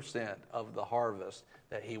 100% of the harvest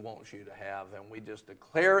that He wants you to have. And we just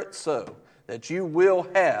declare it so that you will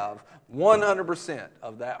have 100%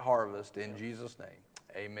 of that harvest in Jesus' name.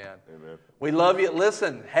 Amen. Amen. We love you.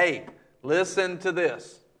 Listen, hey, listen to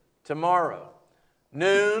this. Tomorrow,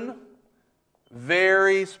 noon,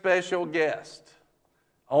 very special guest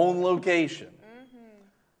on location.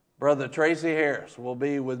 Brother Tracy Harris will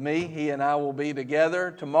be with me. He and I will be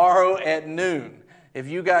together tomorrow at noon. If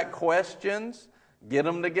you got questions, get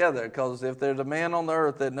them together, because if there's a man on the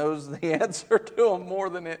earth that knows the answer to them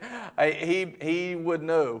more than he would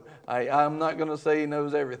know. I'm not going to say he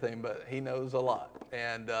knows everything, but he knows a lot.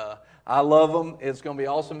 And I love him. It's going to be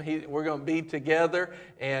awesome. We're going to be together.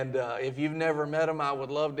 And if you've never met him, I would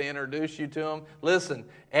love to introduce you to him. Listen,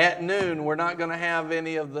 at noon, we're not going to have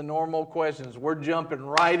any of the normal questions. We're jumping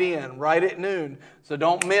right in, right at noon. So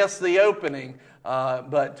don't miss the opening.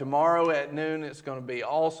 But tomorrow at noon, it's going to be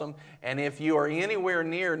awesome. And if you are anywhere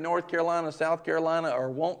near North Carolina, South Carolina, or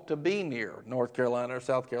want to be near North Carolina or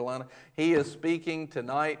South Carolina, he is speaking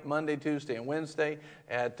tonight, Monday, Tuesday, and Wednesday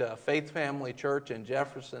at Faith Family Church in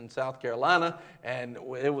Jefferson, South Carolina. And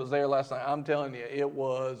it was there last night. I'm telling you, it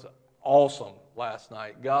was awesome last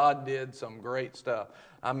night. God did some great stuff.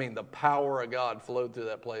 I mean, the power of God flowed through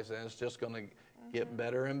that place, and it's just going to get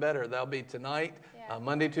better and better. That'll be tonight,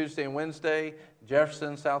 Monday, Tuesday, and Wednesday,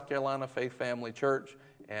 Jefferson, South Carolina, Faith Family Church.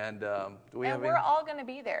 And we're all going to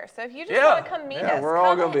be there. So if you just want to come meet us, we're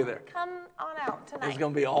all going to be there. Come on out tonight. It's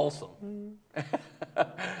going to be awesome.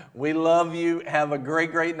 We love you. Have a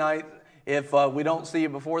great, great night. If we don't see you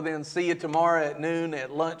before then, see you tomorrow at noon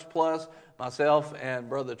at Lunch Plus, myself and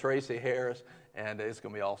Brother Tracy Harris. And it's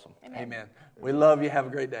going to be awesome. Amen. We love you. Have a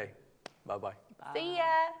great day. Bye-bye. See ya.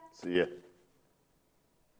 See ya.